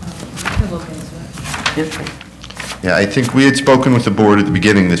 Okay. Yeah, I think we had spoken with the board at the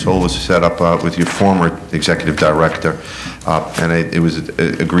beginning. This whole was set up with your former executive director. And it was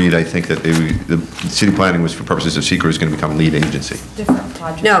agreed, I think, that the city planning was, for purposes of seeker, is going to become lead agency. Different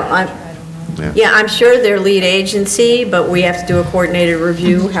project. No, yeah, I'm sure they're lead agency, but we have to do a coordinated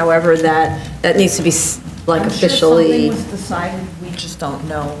review. However, that needs to be like officially. I'm sure something was decided, we just don't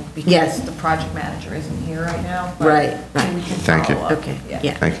know Yes. because the project manager isn't here right now. but Right, right. we can Thank you. follow up. Okay,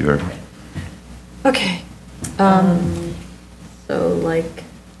 yeah. Thank you very much. Okay. So like,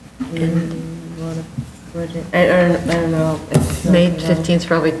 I don't know. May 15th is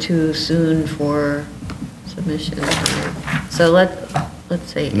probably too soon for submission. So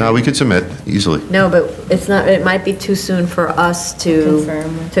let's see. No, we could submit easily. No, but it's not, it might be too soon for us to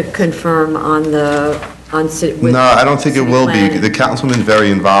confirm on city. No, I don't think it will be. planning. The councilman's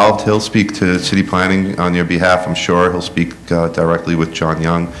very involved. He'll speak to city planning on your behalf, I'm sure. He'll speak directly with John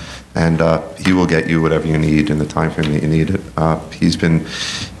Young, and he will get you whatever you need in the timeframe that you need it. He's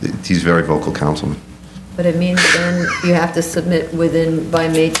a very vocal councilman. But it means then you have to submit by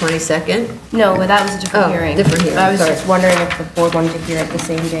May 22nd? No, but that was a different Oh, hearing. different hearing, I was sorry. just wondering if the board wanted to hear it the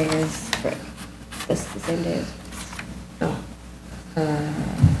same day as, the same day as.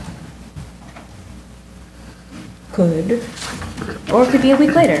 Could. Or it could be a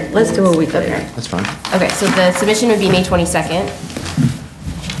week later. Let's do a week later. Okay. That's fine. Okay, so the submission would be May 22nd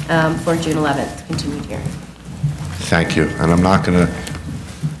for June 11th, continued hearing. Thank you. And I'm not going to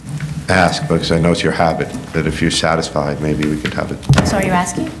ask, because I know it's your habit, that if you're satisfied, maybe we could have it. So are you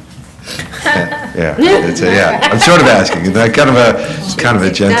asking? Yeah, I'm sort of asking. It's kind of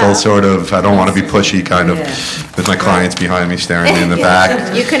a gentle sort of, I don't want to be pushy kind of, with my clients behind me staring me in the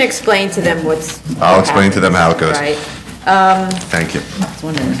back. You can explain to them I'll explain to them how it goes. Right. Thank you.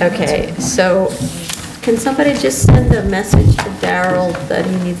 Okay, so can somebody just send a message to Darrell that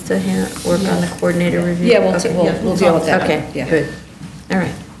he needs to work on the coordinator review? Yeah, we'll Okay. we'll deal with that. Okay, Yeah. good. All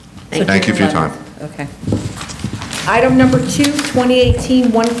right. Thank you for your time. Okay. Item number 2,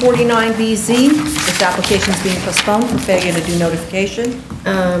 2018-149BZ. This application is being postponed for failure to do notification.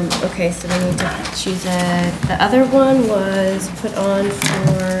 Okay, so we need to choose the other one was put on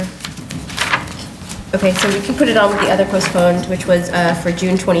for, okay, so we can put it on with the other postponed, which was for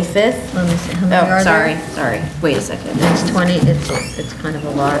June 25th. Let me see, how many Oh, are sorry, there? sorry, wait a second. It's 20, it's kind of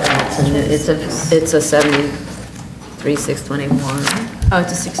a lot, it's a 73,621. Oh,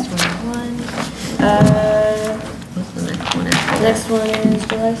 it's a 621. What's the next one after? The next one is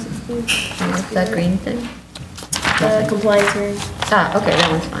July 16th. What's that green thing? Compliance hearing. Ah, okay, that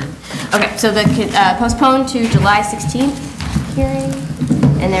one's fine. Okay, so the postponed to July 16th hearing,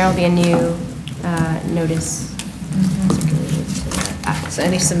 and there will be a new notice circulated to the applicant. So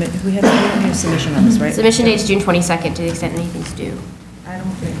any we don't need a submission on this, right? Submission date is June 22nd, to the extent anything's due. I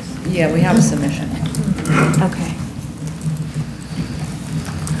don't think so. Yeah, we have a submission. Okay.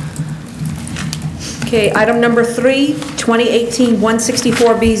 Okay, item number 3,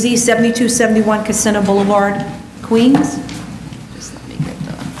 2018-164BZ, 7271 Casino Boulevard, Queens. Just let me get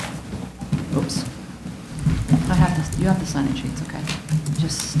the, oops. I have this, you have the sign-in sheets, okay.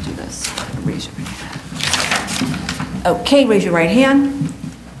 Just do this. Raise your hand. Okay, raise your right hand.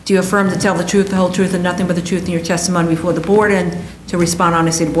 Do you affirm to tell the truth, the whole truth, and nothing but the truth in your testimony before the board and to respond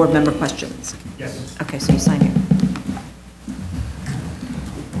honestly to board member questions? Yes. Okay, so you sign here.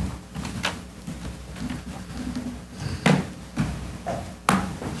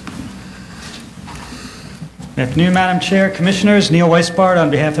 Good afternoon, Madam Chair, Commissioners. Neil Weisbart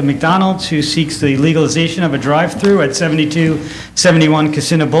on behalf of McDonald's, who seeks the legalization of a drive-through at 7271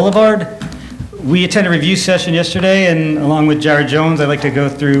 Casino Boulevard. We attended a review session yesterday, and along with Jared Jones, I'd like to go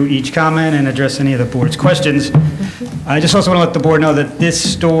through each comment and address any of the board's questions. I just also want to let the board know that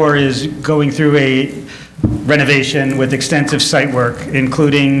this store is going through a renovation with extensive site work,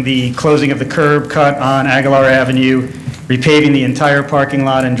 including the closing of the curb cut on Aguilar Avenue, repaving the entire parking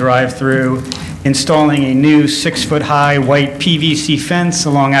lot and drive-through, installing a new 6-foot-high white PVC fence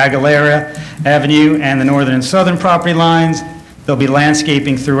along Aguilera Avenue and the northern and southern property lines. There'll be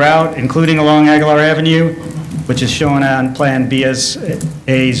landscaping throughout, including along Aguilar Avenue, which is shown on Plan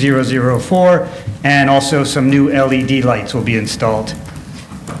BSA 004, and also some new LED lights will be installed.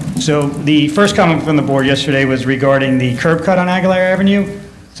 So the first comment from the board yesterday was regarding the curb cut on Aguilar Avenue.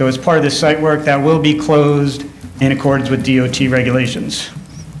 So as part of this site work, that will be closed in accordance with DOT regulations.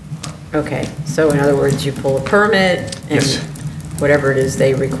 Okay, so in other words, you pull a permit, and Yes. whatever it is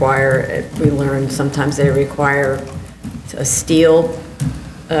they require, we learned sometimes they require a steel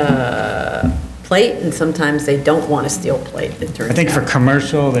plate, and sometimes they don't want a steel plate, it turns out. I think for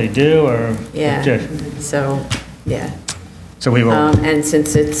commercial they do, or? Yeah, so, yeah. So we will. And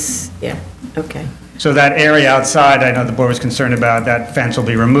since it's, yeah, okay. So that area outside, I know the board was concerned about, that fence will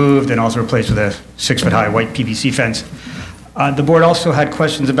be removed and also replaced with a 6-foot-high white PVC fence. The board also had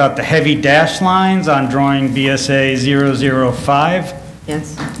questions about the heavy dash lines on drawing BSA 005.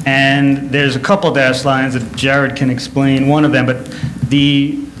 Yes. And there's a couple dash lines that Jared can explain one of them, but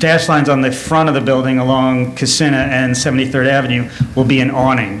the dash lines on the front of the building along Casina and 73rd Avenue will be an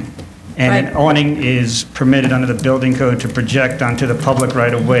awning. And an awning is permitted under the building code to project onto the public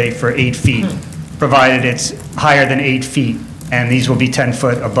right-of-way for 8 feet, provided it's higher than 8 feet, and these will be 10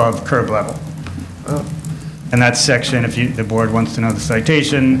 foot above curb level. And that section, if the board wants to know the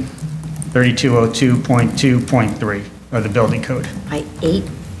citation, 3202.2.3 of the building code. By 8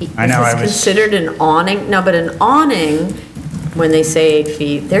 feet? I know, I Is was- this considered an awning? No, but an awning, when they say 8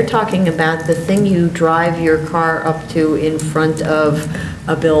 feet, they're talking about the thing you drive your car up to in front of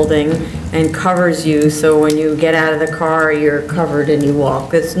a building and covers you, so when you get out of the car, you're covered and you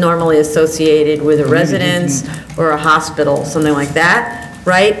walk. It's normally associated with a residence or a hospital, something like that,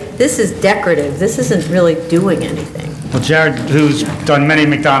 right? This is decorative. This isn't really doing anything. Well, Jared, who's done many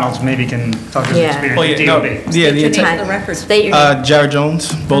McDonald's, maybe can talk to his Yeah. experience Oh, with yeah, no, DOB. yeah, the intent. Jared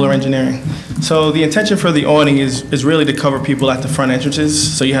Jones, Bowler Engineering. So the intention for the awning is really to cover people at the front entrances.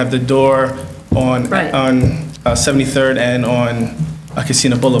 So you have the door on 73rd and on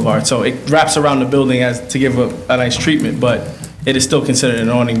Casino Boulevard. So it wraps around the building as to give a nice treatment, but it is still considered an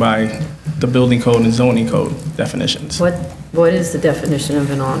awning by the building code and zoning code definitions. What is the definition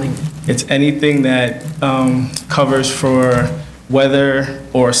of an awning? It's anything that covers for weather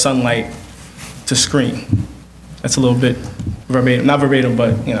or sunlight to screen. That's a little bit verbatim, not verbatim,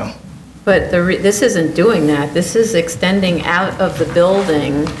 but you know. But this isn't doing that. This is extending out of the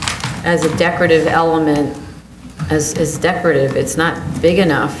building as a decorative element, as decorative. It's not big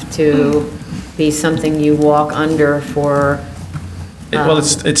enough to be something you walk under for Well,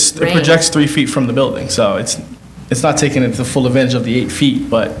 it rain. projects 3 feet from the building, so it's not taking it to full advantage of the 8 feet,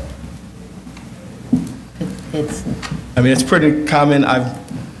 but it's. I mean, it's pretty common. I've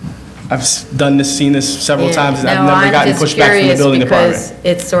done this, seen this several times, and I've never gotten pushback from the building department. Because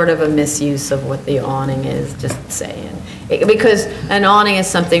it's sort of a misuse of what the awning is, just saying. Because an awning is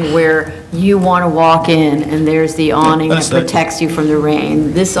something where you want to walk in, and there's the awning that protects you from the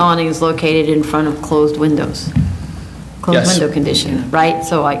rain. This awning is located in front of closed windows. Closed window condition, right?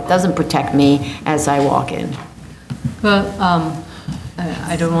 So it doesn't protect me as I walk in. Well,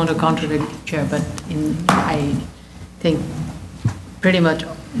 I don't want to contradict Chair, but I think pretty much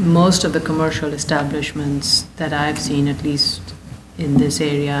most of the commercial establishments that I've seen, at least in this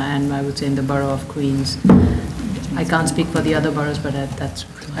area, and I would say in the borough of Queens, I can't speak for the other boroughs, but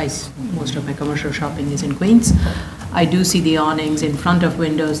most of my commercial shopping is in Queens. I do see the awnings in front of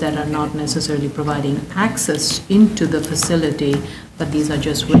windows that are not necessarily providing access into the facility, but these are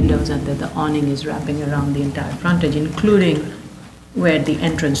just windows, and that the awning is wrapping around the entire frontage, including where the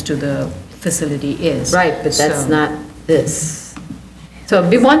entrance to the facility is. Right, but that's not this. So it'd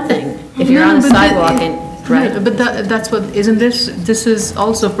be one thing if you're No, on the but sidewalk and right? But that's what, isn't this is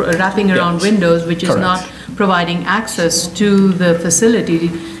also wrapping around windows, which is Correct. not providing access to the facility.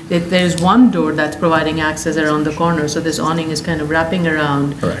 There's one door that's providing access around the corner, so this awning is kind of wrapping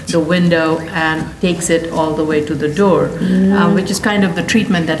around the window and takes it all the way to the door, which is kind of the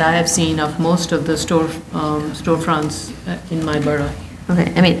treatment that I have seen of most of the storefronts in my borough.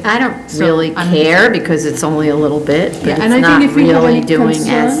 Okay, I mean, I don't really care because it's only a little bit, but Yeah, and it's I think not if we have really any doing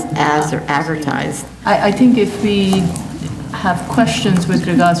concern- as advertised. I think if we have questions with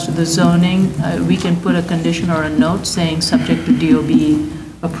regards to the zoning, we can put a condition or a note saying subject to DOB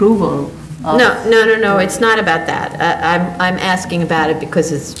approval. of- No, it's not about that. I'm asking about it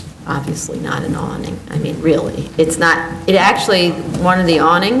because it's obviously not an awning. I mean, really, it's not, it actually, one of the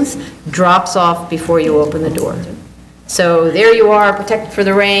awnings drops off before you open the door. So there you are, protected for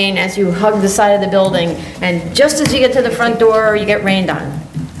the rain as you hug the side of the building, and just as you get to the front door, you get rained on.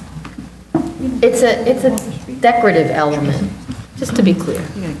 It's a decorative element, just to be clear,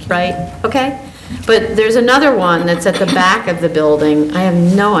 right? Okay? But there's another one that's at the back of the building. I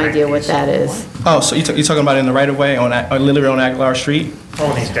have no idea what that is. Oh, so you're talking about in the right-of-way on literally on Aguilar Street?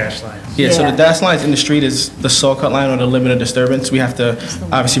 All these dash lines. Yeah, so Yeah. the dash lines in the street is the saw cut line or the limit of disturbance. We have to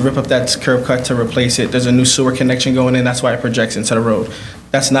obviously rip up that curb cut to replace it. There's a new sewer connection going in, that's why it projects into the road.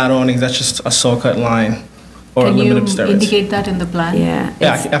 That's not awnings, that's just a saw cut line or a Can limit you of disturbance. indicate that in the plan? Yeah.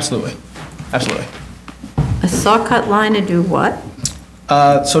 Yeah, absolutely, absolutely. A saw cut line to do what?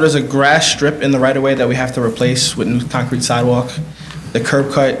 So there's a grass strip in the right-of-way that we have to replace with new concrete sidewalk. The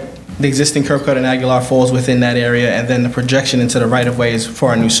curb cut, the existing curb cut in Aguilar falls within that area, and then the projection into the right-of-way is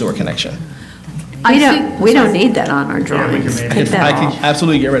for our new sewer connection. We don't need that on our drawings. Take that I can off.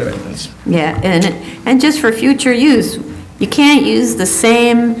 absolutely get rid of it, please. Yeah, and just for future use, you can't use the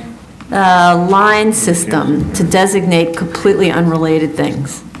same line system to designate completely unrelated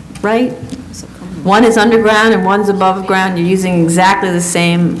things, right? One is underground and one's above ground, you're using exactly the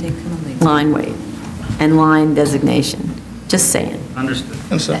same line weight and line designation, just saying. Understood.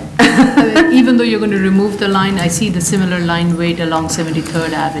 Even though you're going to remove the line, I see the similar line weight along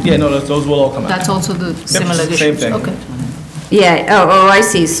 73rd Avenue. Yeah, no, those will all come out. That's also the similar same issues. thing. Okay. Yeah, oh, I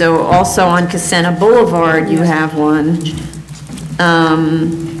see, so also on Casena Boulevard, you have one.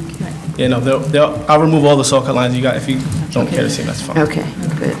 Yeah, no, I'll remove all the saw cut lines you got. If you don't care to see them, that's fine. Okay,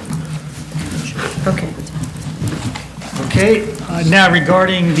 good. Okay. Okay, now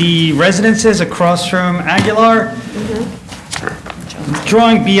regarding the residences across from Aguilar,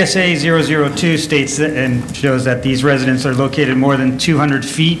 drawing BSA 002 states that, and shows that these residences are located more than 200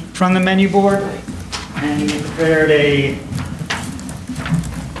 feet from the menu board, and we prepared a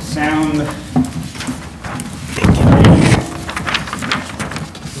sound.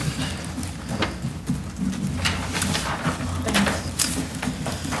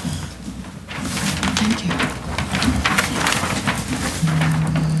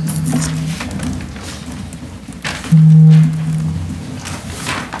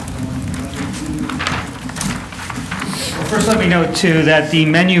 First, let me note too that the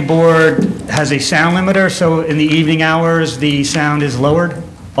menu board has a sound limiter, so in the evening hours, the sound is lowered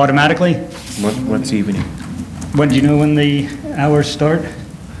automatically. What's evening? When, do you know when the hours start?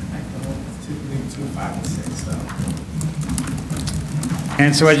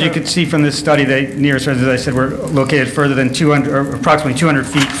 And so as you can see from this study, the nearest residents, I said, were located further than 200, or approximately 200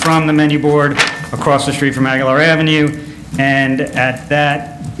 feet from the menu board, across the street from Aguilar Avenue. And at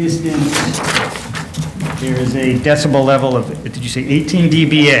that distance, there is a decibel level of, did you say 18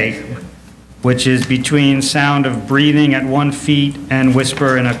 dBA, which is between sound of breathing at 1 feet and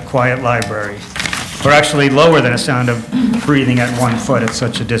whisper in a quiet library. Or actually lower than a sound of breathing at 1 foot at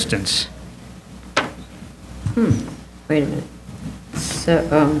such a distance. Wait a minute. So,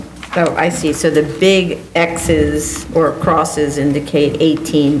 oh, I see. So the big X's or crosses indicate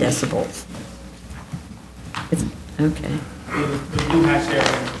 18 decibels. Okay. The blue hash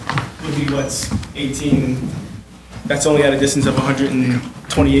there would be what's 18, that's only at a distance of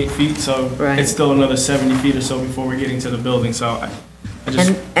 128 feet, so it's still another 70 feet or so before we're getting to the building, so I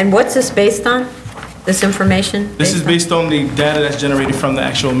just... And what's this based on, this information? This is based on the data that's generated from the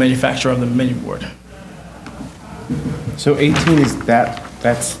actual manufacturer of the menu board. So 18 is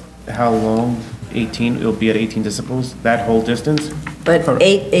that's how long? 18, it'll be at 18 decibels, that whole distance? But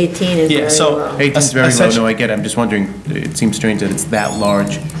 18 is very low. 18 is very low, no, I get it, I'm just wondering, it seems strange that it's that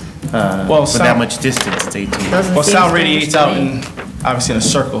large, for that much distance, it's 18. Well, sound radiates out in, obviously in a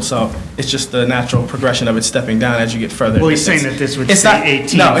circle, so it's just the natural progression of it stepping down as you get further. Well, he's saying that this would It's say not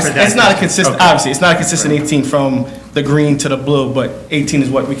 18 No, for it's that not a distance. consistent, Okay. obviously, it's not a consistent 18 from the green to the blue, but 18 is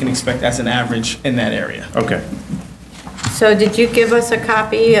what we can expect as an average in that area. Okay. So did you give us a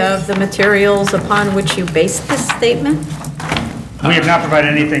copy of the materials upon which you based this statement? We have not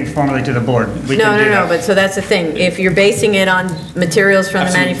provided anything formally to the board. We can do that. But so that's the thing. If you're basing it on materials from the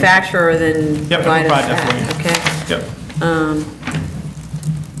Absolutely. manufacturer, then Yep, provide I'll us provide that for that, you. okay?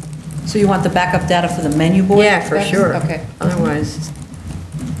 Yep. So you want the backup data for the menu board? Yeah, for specs? sure. Okay. Otherwise,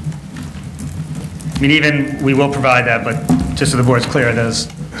 I mean, even, we will provide that, but just so the board's clear, that's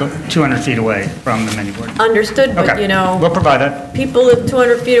 200 feet away from the menu board. understood, but Okay, you know. we'll provide that. People live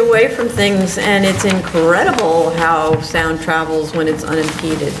 200 feet away from things, and it's incredible how sound travels when it's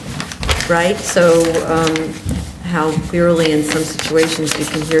unimpeded, right? So, how clearly in some situations you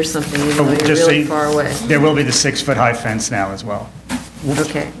can hear something even though you're Just so really you- far away. There will be the 6-foot-high fence now as well.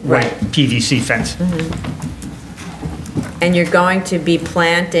 Okay, White PVC fence. And you're going to be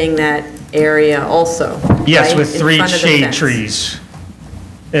planting that area also, Yes, right? with In 3 front of the shade fence. trees.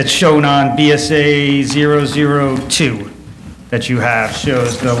 It's shown on BSA 002 that you have,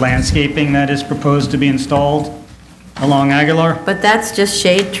 shows the landscaping that is proposed to be installed along Aguilar. But that's just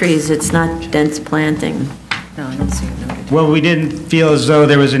shade trees, it's not dense planting. No, I don't see it noted. Well, we didn't feel as though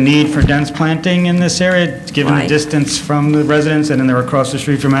there was a need for dense planting in this area, given the Why? distance from the residents, and then they're across the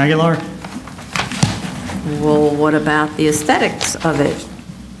street from Aguilar. Well, what about the aesthetics of it?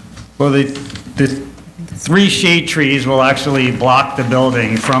 Well, the 3 shade trees will actually block the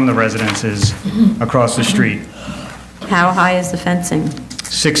building from the residences across the street, How high is the fencing?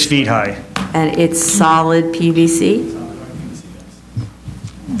 6 feet high. And it's solid PVC?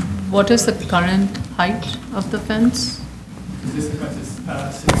 What is the current height of the fence?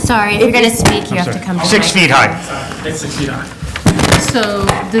 Sorry, if you're going to speak, you have to come to the 6 feet high. It's 6 feet high. So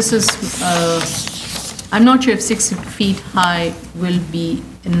this is, I'm not sure if 6 feet high will be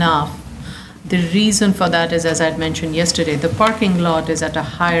enough. The reason for that is, as I had mentioned yesterday, the parking lot is at a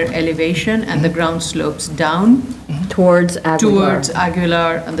higher elevation and the ground slopes down Towards Aguilar. towards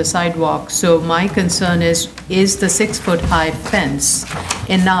Aguilar and the sidewalk. So my concern is the 6-foot-high fence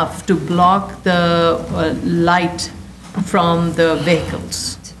enough to block the light from the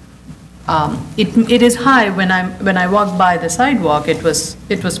vehicles? It is high. When I walked by the sidewalk, it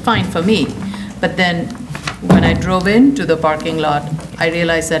was fine for me. But then when I drove into the parking lot, I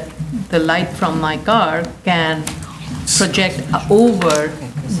realized that the light from my car can project over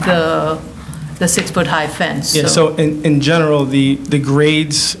the 6-foot-high fence. Yeah, so in general, the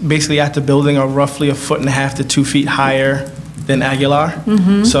grades basically at the building are roughly 1.5 to 2 feet higher than Aguilar.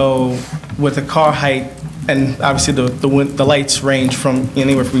 So with the car height, and obviously the lights range from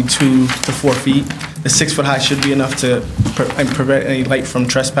anywhere from 2 to 4 feet, the 6-foot-high should be enough to prevent any light from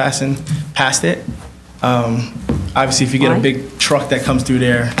trespassing past it. Obviously, if you get a big truck that comes through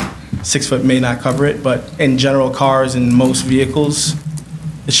there, 6 foot may not cover it, but in general cars and most vehicles,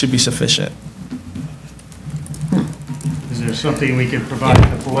 it should be sufficient. Is there something we can provide to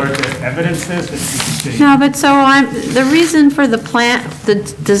the board to evidence this? that you can see? No, but so the reason for the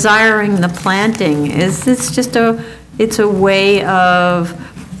desiring the planting is it's just it's a way of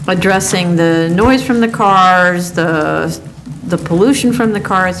addressing the noise from the cars, the pollution from the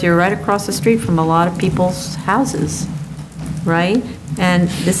cars. You're right across the street from a lot of people's houses, right? And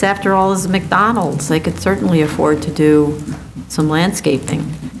this, after all, is a McDonald's. They could certainly afford to do some landscaping.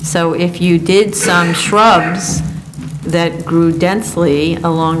 So if you did some shrubs that grew densely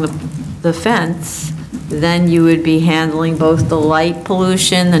along the fence, then you would be handling both the light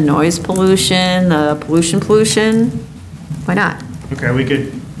pollution, the noise pollution, the pollution. Why not? Okay, we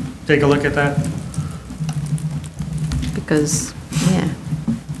could take a look at that. Because, yeah.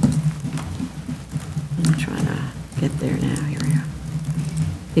 I'm trying to get there now, here we go.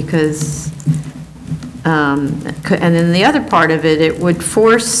 Because, and then the other part of it, it would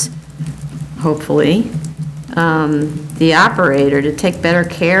force, hopefully, the operator to take better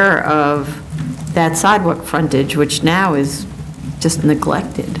care of that sidewalk frontage, which now is just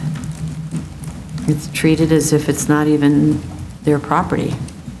neglected. It's treated as if it's not even their property.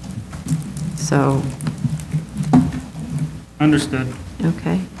 So, Understood.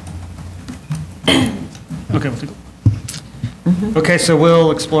 okay. Okay, we'll take a Okay, so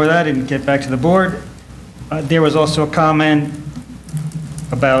we'll explore that and get back to the board. There was also a comment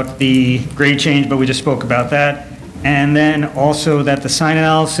about the grade change, but we just spoke about that. And then also that the sign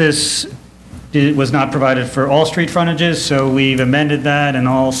analysis was not provided for all street frontages, so we've amended that, and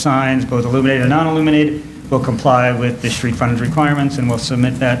all signs, both illuminated and non-illuminated, will comply with the street frontage requirements, and we'll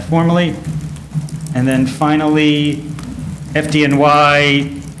submit that formally. And then finally,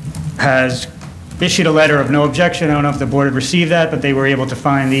 FDNY has issued a letter of no objection. I don't know if the board had received that, but they were able to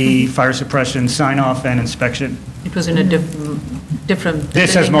find the fire suppression sign-off and inspection. It was in a different.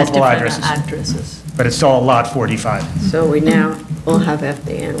 This has building, multiple different addresses. addresses. but it's all lot 45. So we now will have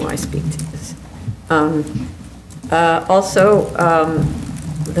FDNY speak to this. Also,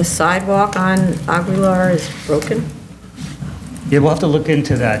 the sidewalk on Aguilar is broken? Yeah, we'll have to look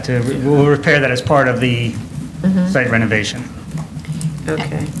into that. We'll repair that as part of the site renovation.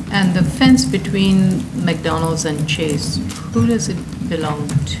 Okay. And the fence between McDonald's and Chase, who does it belong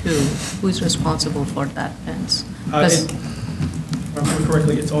to? Who's responsible for that fence? If I remember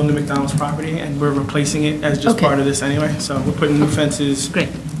correctly, it's on the McDonald's property, and we're replacing it as just Okay. part of this anyway. So we're putting new fences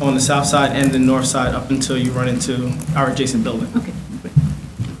on the south side and the north side up until you run into our adjacent building. Okay.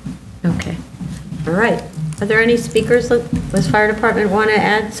 Okay. All right. Are there any speakers that this fire department want to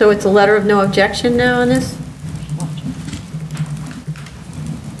add? So it's a letter of no objection now on this?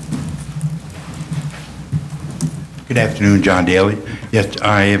 Good afternoon, John Daly. Yes,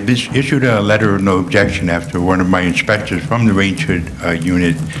 I have issued a letter of no objection after one of my inspectors from the range hood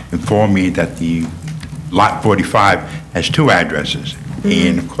unit informed me that the lot 45 has two addresses.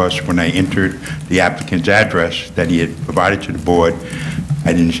 And of course, when I entered the applicant's address that he had provided to the board,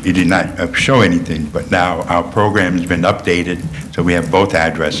 it did not show anything, but now our program has been updated, so we have both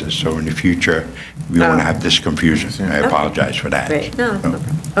addresses. So in the future, we won't have this confusion. I apologize for that. Great. No, that's no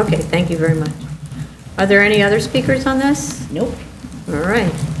problem. Okay, thank you very much. Are there any other speakers on this? Nope. All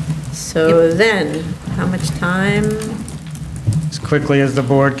right. So then, how much time? As quickly as the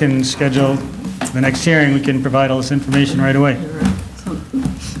board can schedule the next hearing, we can provide all this information right away.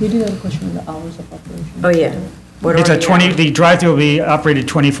 We do have a question on the hours of operation. Oh, yeah. What It's are a the 20, hours? the drive-through will be operated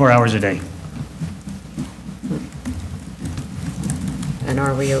 24 hours a day. And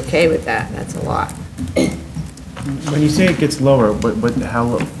are we okay with that? That's a lot. When you say it gets lower,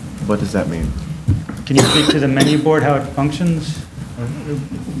 what does that mean? Can you speak to the menu board, how it functions?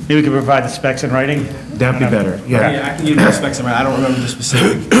 Maybe we could provide the specs in writing? That'd be better, Yeah, I can give you the specs around. I don't remember the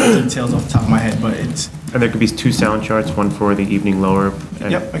specific details off the top of my head, but it's. And there could be two sound charts, one for the evening lower.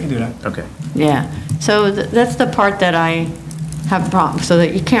 Yep, I can do that. Okay. Yeah. So that's the part that I have a problem, so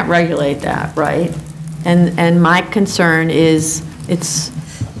that you can't regulate that, right? And my concern is it's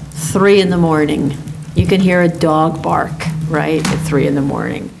 3 in the morning. You can hear a dog bark, right, at 3 in the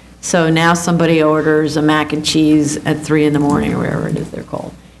morning. So now somebody orders a mac and cheese at 3 in the morning, or whatever it is they're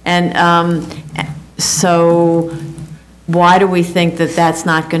called. And so why do we think that that's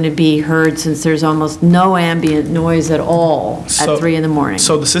not going to be heard, since there's almost no ambient noise at all at 3 in the morning?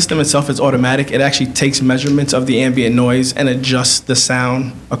 So the system itself is automatic. It actually takes measurements of the ambient noise and adjusts the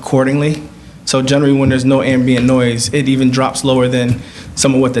sound accordingly. So generally, when there's no ambient noise, it even drops lower than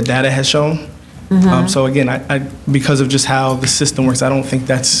some of what the data has shown. So again, I because of just how the system works, I don't think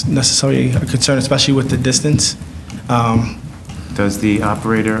that's necessarily a concern, especially with the distance. Does the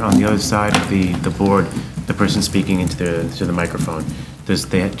operator on the other side of the board, the person speaking into the microphone,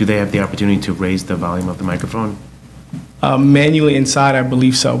 do they have the opportunity to raise the volume of the microphone? Manually inside, I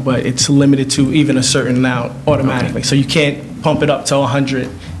believe so, but it's limited to even a certain amount automatically. So you can't pump it up to 100.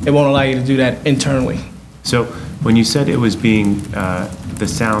 It won't allow you to do that internally. So when you said it was being, the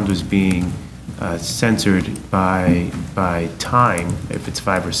sound was being censored by time, if it's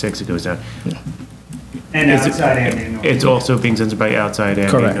 5 or 6, it goes down. And outside ambient noise. It's also being censored by outside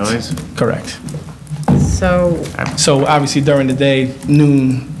ambient noise? Correct. So obviously during the day,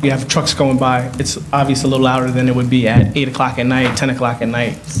 noon, you have trucks going by. It's obviously a little louder than it would be at 8 o'clock at night, 10 o'clock at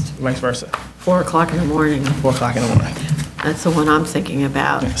night, vice versa. 4 o'clock in the morning. 4 o'clock in the morning. That's the one I'm thinking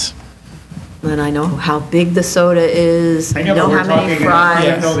about. Yes. And I know how big the soda is. I know, but how we're many talking about a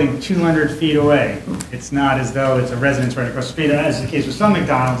fries. building 200 feet away. It's not as though it's a residence right across the street, as is the case with some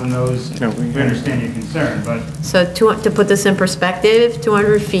McDonald's and those, we understand your concern, but. So to put this in perspective,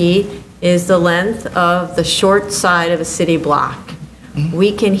 200 feet is the length of the short side of a city block.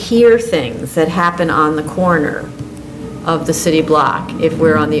 We can hear things that happen on the corner of the city block if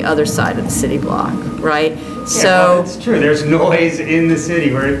we're on the other side of the city block, right? So It's true, there's noise in the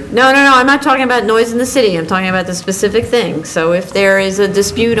city where. No, I'm not talking about noise in the city. I'm talking about the specific thing. So if there is a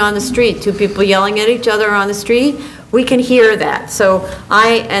dispute on the street, 2 people yelling at each other on the street, we can hear that. So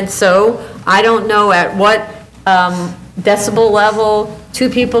I don't know at what decibel level 2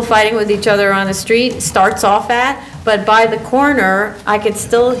 people fighting with each other on the street starts off at, but by the corner, I could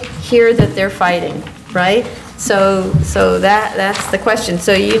still hear that they're fighting, right? So that's the question.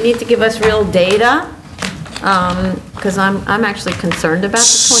 So you need to give us real data, because I'm actually concerned about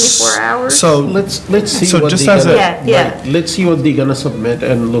the 24 hours. So let's see So what just they're as gonna, a- Yeah. let's see what they're gonna submit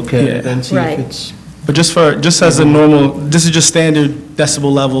and look at it and see Right. if it's. But just as a normal, this is just standard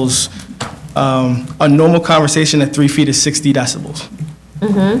decibel levels. A normal conversation at 3 feet is 60 decibels.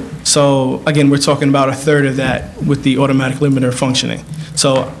 So again, we're talking about a third of that with the automatic limiter functioning.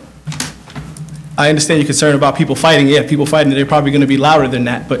 So I understand your concern about people fighting. Yeah, people fighting, they're probably going to be louder than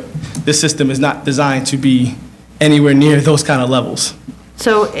that, but this system is not designed to be anywhere near those kind of levels.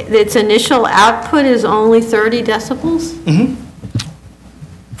 So its initial output is only 30 decibels? Mm-hmm.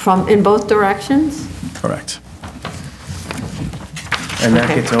 From, in both directions? Correct. And that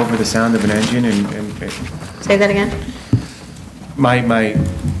Okay. gets over the sound of an engine and Say that again?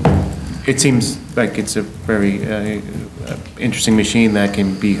 it seems like it's a very interesting machine that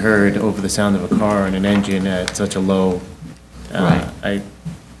can be heard over the sound of a car and an engine at such a low, Right.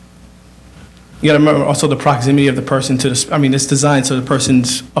 You got to remember also the proximity of the person to the, I mean, it's designed so the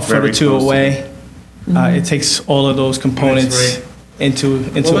person's a foot or Very two close to away. It takes all of those components right. into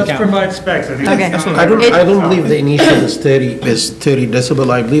Well, let's account. provide specs. I think Okay. that's Absolutely. I don't believe the initial is 30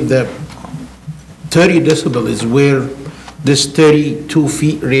 decibel. I believe that 30 decibel is where this 32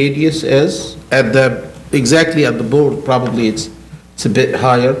 feet radius is. Exactly at the board, probably it's a bit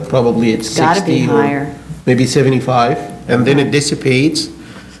higher, probably it's 60. Gotta be or higher. Maybe 75, and then it dissipates,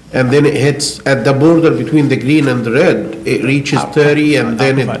 and then it hits at the border between the green and the red, it reaches 30, and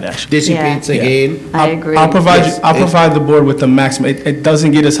then it dissipates Yeah. again. I agree. I'll provide you, Yes, I'll provide the board with the maximum. It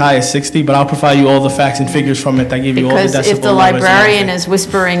doesn't get as high as 60, but I'll provide you all the facts and figures from it that give you all the decibel Because if the numbers and librarian everything. is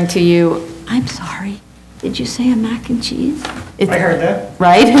whispering to you, I'm sorry, did you say a mac and cheese? I heard that.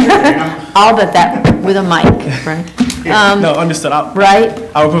 Right? I'll bet that with a mic, right? No, understood. Right?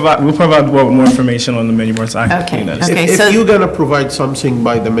 We'll provide the board with more information on the menu boards. Okay, okay. If you're gonna provide something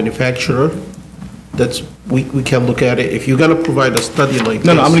by the manufacturer, we can look at it. If you're gonna provide a study like this.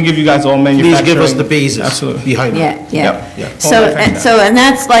 No, I'm gonna give you guys all Please manufacturing. give us the basis Absolutely. behind it. Yeah. Yeah. And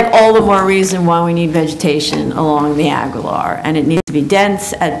that's like all the more reason why we need vegetation along the Aguilar. And it needs to be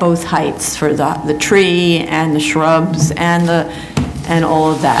dense at both heights for the tree and the shrubs and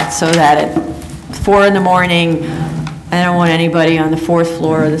all of that, so that at 4 in the morning, I don't want anybody on the 4th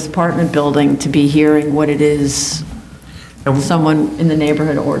floor of this apartment building to be hearing what it is someone in the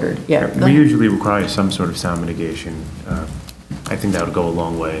neighborhood ordered. Yeah. go we ahead. usually require some sort of sound mitigation. I think that would go a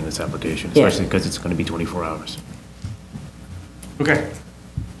long way in this application, Yeah. especially because it's going to be 24 hours. Okay.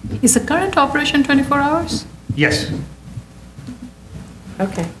 Is the current operation 24 hours? Yes.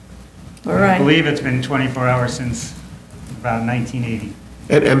 Okay. All I right. believe it's been 24 hours since about 1980.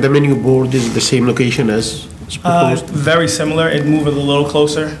 And the menu board is the same location as proposed? Very similar. It moved a little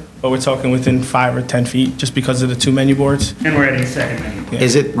closer, but we're talking within 5 or 10 feet, just because of the 2 menu boards. And we're adding a second menu.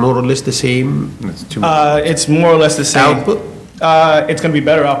 Is it more or less the same? It's more or less the same. Output? It's going to be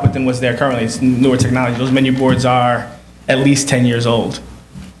better output than what's there currently. It's newer technology. Those menu boards are at least 10 years old.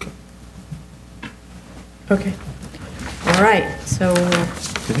 Okay. All right, so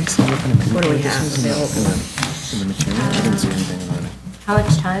Did they say what kind of menu what do we board this have was in the- available? in the material? I didn't see anything about it. How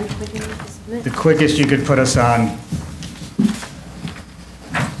much time would you need to submit? The quickest you could put us on.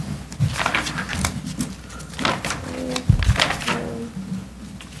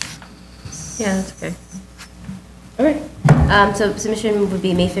 Yeah, that's okay. All right. So submission would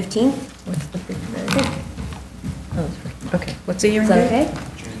be May 15th. What's the big Okay, what's the hearing Is that date? okay?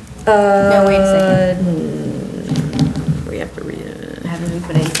 No, wait a second. We have to read it. I haven't been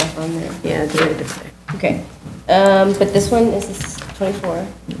putting stuff on there. Yeah, do it today. Okay. But this one is 24. Okay,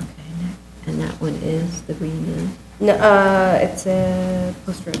 and that one is the green one? No, it's a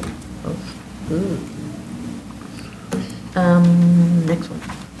post road. Next one.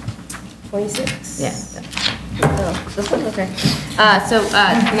 26? Yeah. Oh, this one, okay. So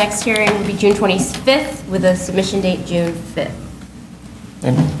the next hearing will be June 25th with a submission date June 5th.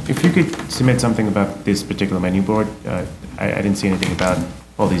 And if you could submit something about this particular menu board, I didn't see anything about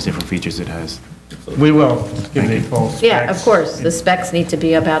all these different features it has. We will give the full specs. Yeah, of course, the specs need to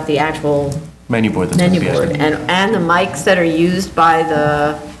be about the actual Menu board that's going to menu be board, and the mics that are used by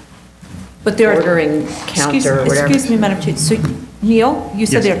the ordering counter or whatever. Excuse me, Madam Chair, so Neil, you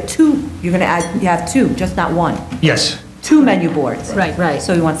said Yes. there are 2, you're gonna add, you have 2, just not 1. Yes. 2 menu boards. Right.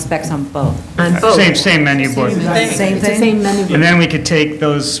 So you want specs on both. On both. Same menu board. Same It's the thing? same menu board. And then we could take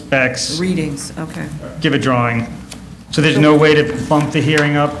those specs, Readings, okay. give a drawing. So there's no way to bump the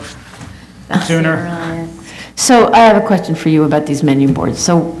hearing up sooner? So I have a question for you about these menu boards.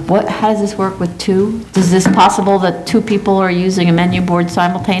 So how does this work with 2? Is this possible that 2 people are using a menu board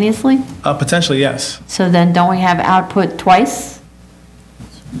simultaneously? Potentially, yes. So then don't we have output twice?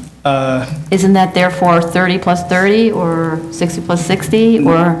 Isn't that therefore 30 plus 30 or 60 plus 60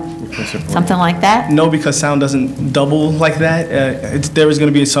 or something like that? No, because sound doesn't double like that. There is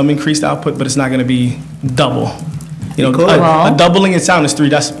going to be some increased output, but it's not going to be double. You know, a doubling in sound is 3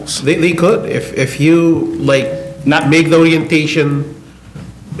 decibels. They could, if you, not make the orientation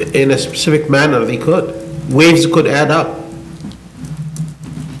in a specific manner, they could. Waves could add up.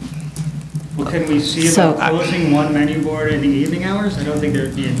 can we see So- about closing one menu board in the evening hours? I don't think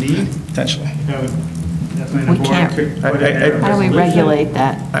there'd be a need. Potentially. That would definitely the We board can't- could put in their How do we resolution. regulate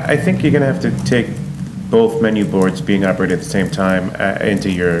that? I think you're going to have to take both menu boards being operated at the same time into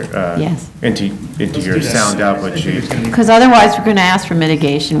your, Yes. into your do that. sound output sheet. Because otherwise, we're going to ask for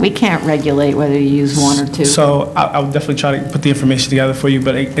mitigation. We can't regulate whether you use one or two. So I'll definitely try to put the information together for you,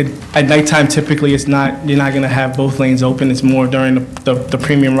 but at nighttime, typically, it's not, you're not going to have both lanes open. It's more during the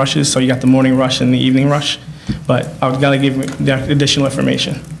premium rushes, so you got the morning rush and the evening rush. But I've got to give you the additional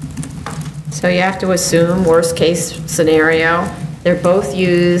information. So you have to assume, worst-case scenario, they're both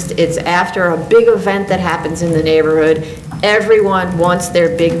used, it's after a big event that happens in the neighborhood, everyone wants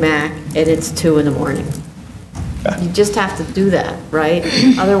their Big Mac, and it's 2 in the morning. You just have to do that, right?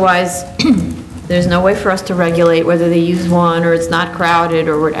 Otherwise, there's no way for us to regulate whether they use one, or it's not crowded,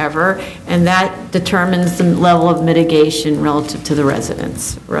 or whatever, and that determines the level of mitigation relative to the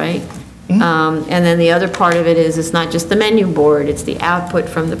residents, right? And then the other part of it is, it's not just the menu board, it's the output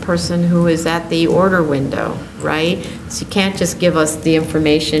from the person who is at the order window, right? So you can't just give us the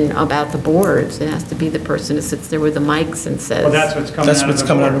information about the boards, it has to be the person who sits there with the mics and says. Well, that's what's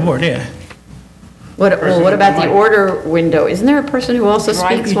coming out of the board. Yeah. What about the order window? Isn't there a person who also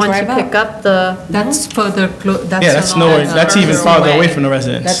speaks once you pick up the? That's further, that's. Yeah, that's nowhere, that's even farther away from the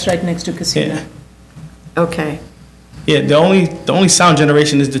residents. That's right next to casino. Yeah. Okay. Yeah, the only sound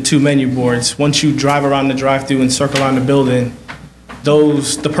generation is the 2 menu boards. Once you drive around the drive-through and circle around the building,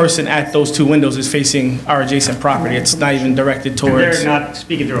 the person at those 2 windows is facing our adjacent property. It's not even directed And towards. they're not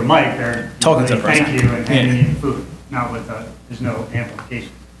speaking through a mic, they're Talking to the person. thank you and handing Yeah. you food, not with there's no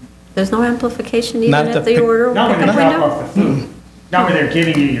amplification. There's no amplification even Not at the the pick- order Not when they pickup drop window? off the food, not when they're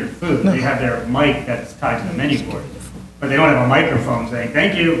giving you your food, they have their mic that's tied to the menu board. But they don't have a microphone saying,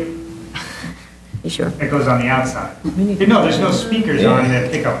 thank you. You sure? It goes on the outside. No, there's no speakers on the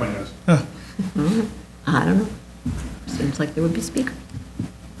pickup windows. I don't know. Seems like there would be speakers.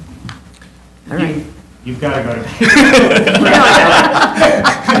 All right. You've got to go to.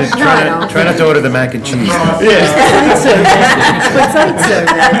 Just try not to order the mac and cheese.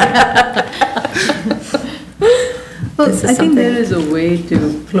 Well, This is I think there something- is a way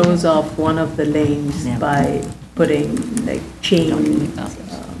to close off one of the lanes by putting like chain.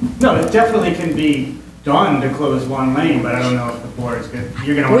 No, it definitely can be done to close one lane, but I don't know if the board is good.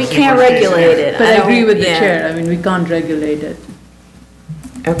 You're going to want We to see can't worst case regulate scenario. it. But I agree don't- with the yeah. chair, I mean, we can't regulate it.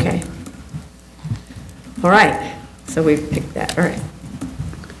 Okay. All right, so we've picked that, all right.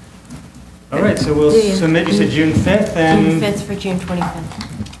 All right, so we'll Yeah, yeah. submit, you said June 5th, June and, 5th for June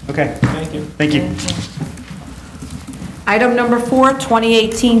 25th. okay. Thank you. Thank you. Item number 4,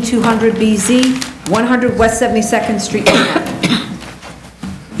 2018-200BZ, 100 West 72nd Street.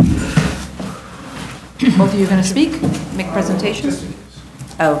 Both of you going to speak, make a presentation?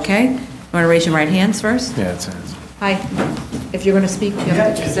 Okay. You want to raise your right hands first? Yeah, it's. Hi. If you're going to speak, you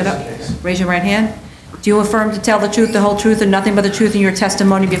have to sit up. Raise your right hand. Do you affirm to tell the truth, the whole truth, and nothing but the truth in your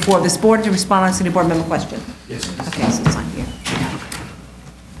testimony before this board and to respond on city board member question? Yes. Okay, so sign here.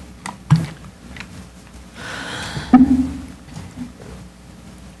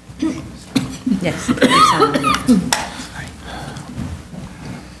 Yes.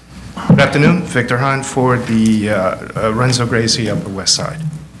 Good afternoon, Victor Hahn for the Renzo Gracie Upper West Side.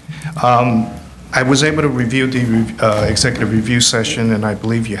 I was able to review the executive review session, and I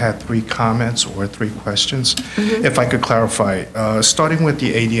believe you had 3 comments or 3 questions. If I could clarify, starting with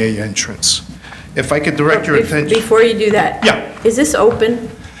the ADA entrance, if I could direct your attention. Before you do that. Yeah. Is this open?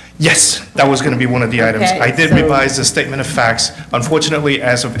 Yes, that was going to be one of the items. Okay, I did so- revise the statement of facts. Unfortunately,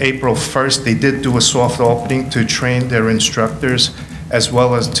 as of April 1st, they did do a soft opening to train their instructors as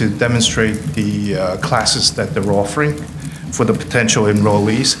well as to demonstrate the classes that they're offering for the potential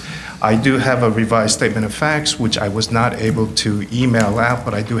enrollees. I do have a revised statement of facts, which I was not able to email out,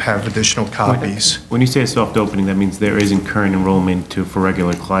 but I do have additional copies. When you say a soft opening, that means there isn't current enrollment for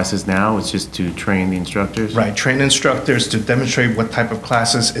regular classes now? It's just to train the instructors? Right, train instructors to demonstrate what type of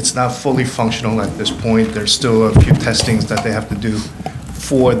classes. It's not fully functional at this point. There's still a few testings that they have to do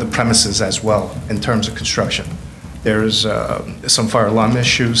for the premises as well in terms of construction. There's some fire alarm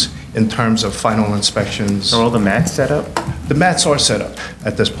issues in terms of final inspections. Are all the mats set up? The mats are set up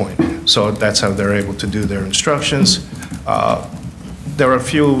at this point, so that's how they're able to do their instructions. There are a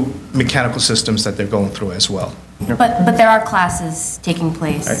few mechanical systems that they're going through as well. But there are classes taking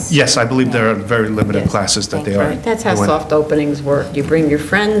place. Yes, I believe there are very limited classes that they are. Right, that's how doing. soft openings work. You bring your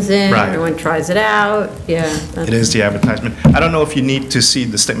friends in, Right. everyone tries it out, yeah. It is the advertisement. I don't know if you need to see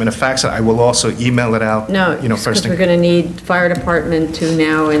the statement of facts. I will also email it out. No, First because thing. we're going to need fire department to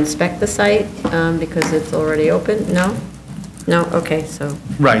now inspect the site because it's already open, no? No, okay, so,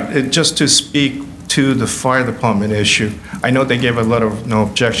 Right, just to speak to the fire department issue, I know they gave a lot of no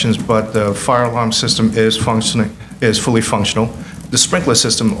objections, but the fire alarm system is fully functional. The sprinkler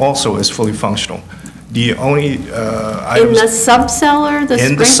system also is fully functional. The only in items... the sub-cellar, the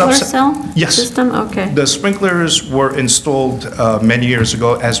In the sprinkler subce- cell? Yes. System, okay. The sprinklers were installed many years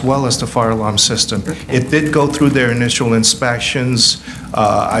ago, as well as the fire alarm system. It did go through their initial inspections.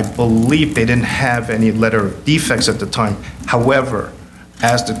 I believe they didn't have any letter of defects at the time. However,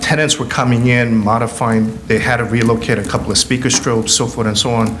 as the tenants were coming in, modifying, they had to relocate a couple of speaker strobes, so forth and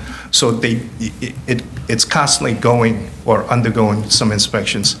so on. So it's constantly going or undergoing some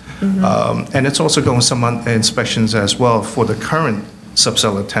inspections. And it's also going some inspections as well for the current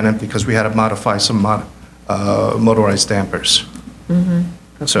subcellar tenant, because we had to modify some motorized dampers.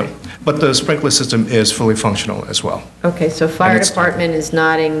 So, but the sprinkler system is fully functional as well. Okay, so fire department is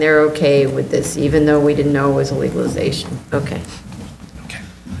nodding, they're okay with this, even though we didn't know it was a legalization. Okay.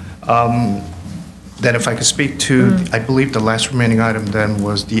 Then if I could speak to, I believe the last remaining item then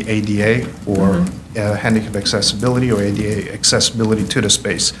was the ADA, or handicap accessibility, or ADA accessibility to the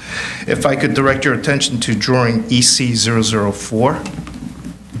space. If I could direct your attention to drawing EC 004.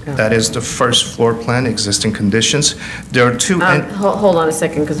 That is the first floor plan, existing conditions. There are two... Hold on a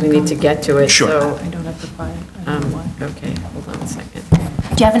second, because we need to get to it. Sure. So, I don't have the file. okay, hold on a second.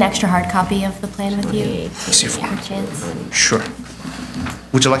 Do you have an extra hard copy of the plan with you? Chance? Sure.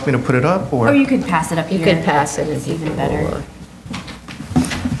 Would you like me to put it up, or? Or you could pass it up here. You could pass it. It's even better.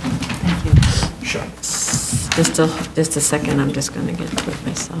 Sure. Just a second, I'm just going to get to it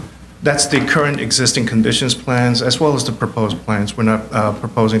myself. That's the current existing conditions plans, as well as the proposed plans. We're not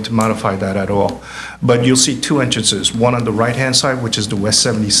proposing to modify that at all. But you'll see two entrances, one on the right-hand side, which is the West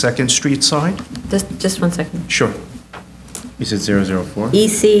 72nd Street side. Just 1 second. Sure. You said 004?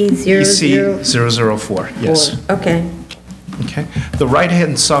 EC 00? EC 004, yes. Okay. Okay. The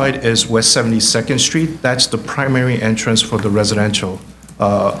right-hand side is West 72nd Street. That's the primary entrance for the residential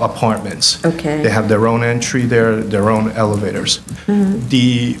apartments. Okay. They have their own entry there, their own elevators.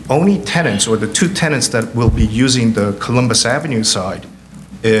 The only tenants, or the two tenants that will be using the Columbus Avenue side,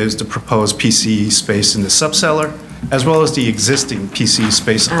 is the proposed PCE space in the subcellar, as well as the existing PCE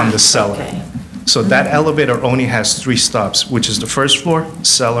space on the cellar. Okay. So that elevator only has 3 stops, which is the first floor,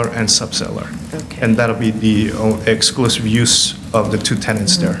 cellar, and subcellar. Okay. And that'll be the exclusive use of the two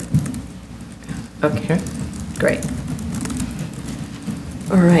tenants there. Okay. Great.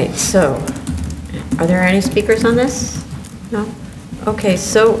 All right, so, are there any speakers on this? No? Okay,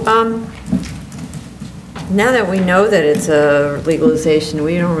 so, now that we know that it's a legalization,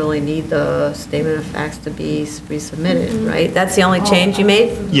 we don't really need the statement of facts to be resubmitted, right? That's the only change you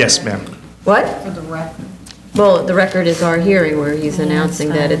made? Yes, ma'am. What? For the record. Well, the record is our hearing where he's announcing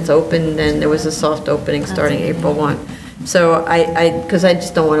that it's open, and there was a soft opening starting April 1. So because I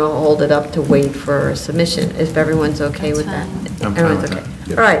just don't want to hold it up to wait for submission, if everyone's okay with that. I'm fine Everyone's with okay.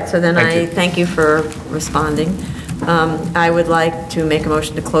 that. All right, so then Thank I you. thank you for responding. I would like to make a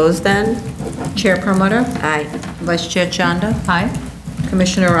motion to close then. Chair Promoter? Aye. Vice Chair Chanda? Aye.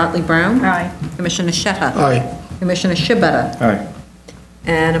 Commissioner Otley Brown? Aye. Commissioner Shetta? Aye. Commissioner Shibata? Aye.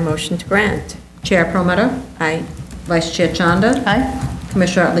 And a motion to grant. Chair Promoter? Aye. Vice Chair Chanda? Aye.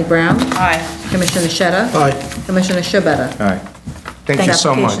 Commissioner Otley Brown? Aye. Commissioner Shetta? Aye. Commissioner Shibata? Aye. Thank you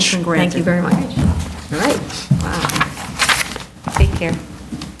so much. Thank you very much. All right, wow. Take care.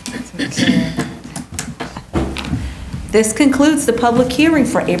 This concludes the public hearing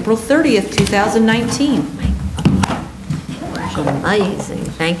for April 30th, 2019. Amazing.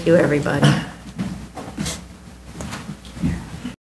 Thank you, everybody.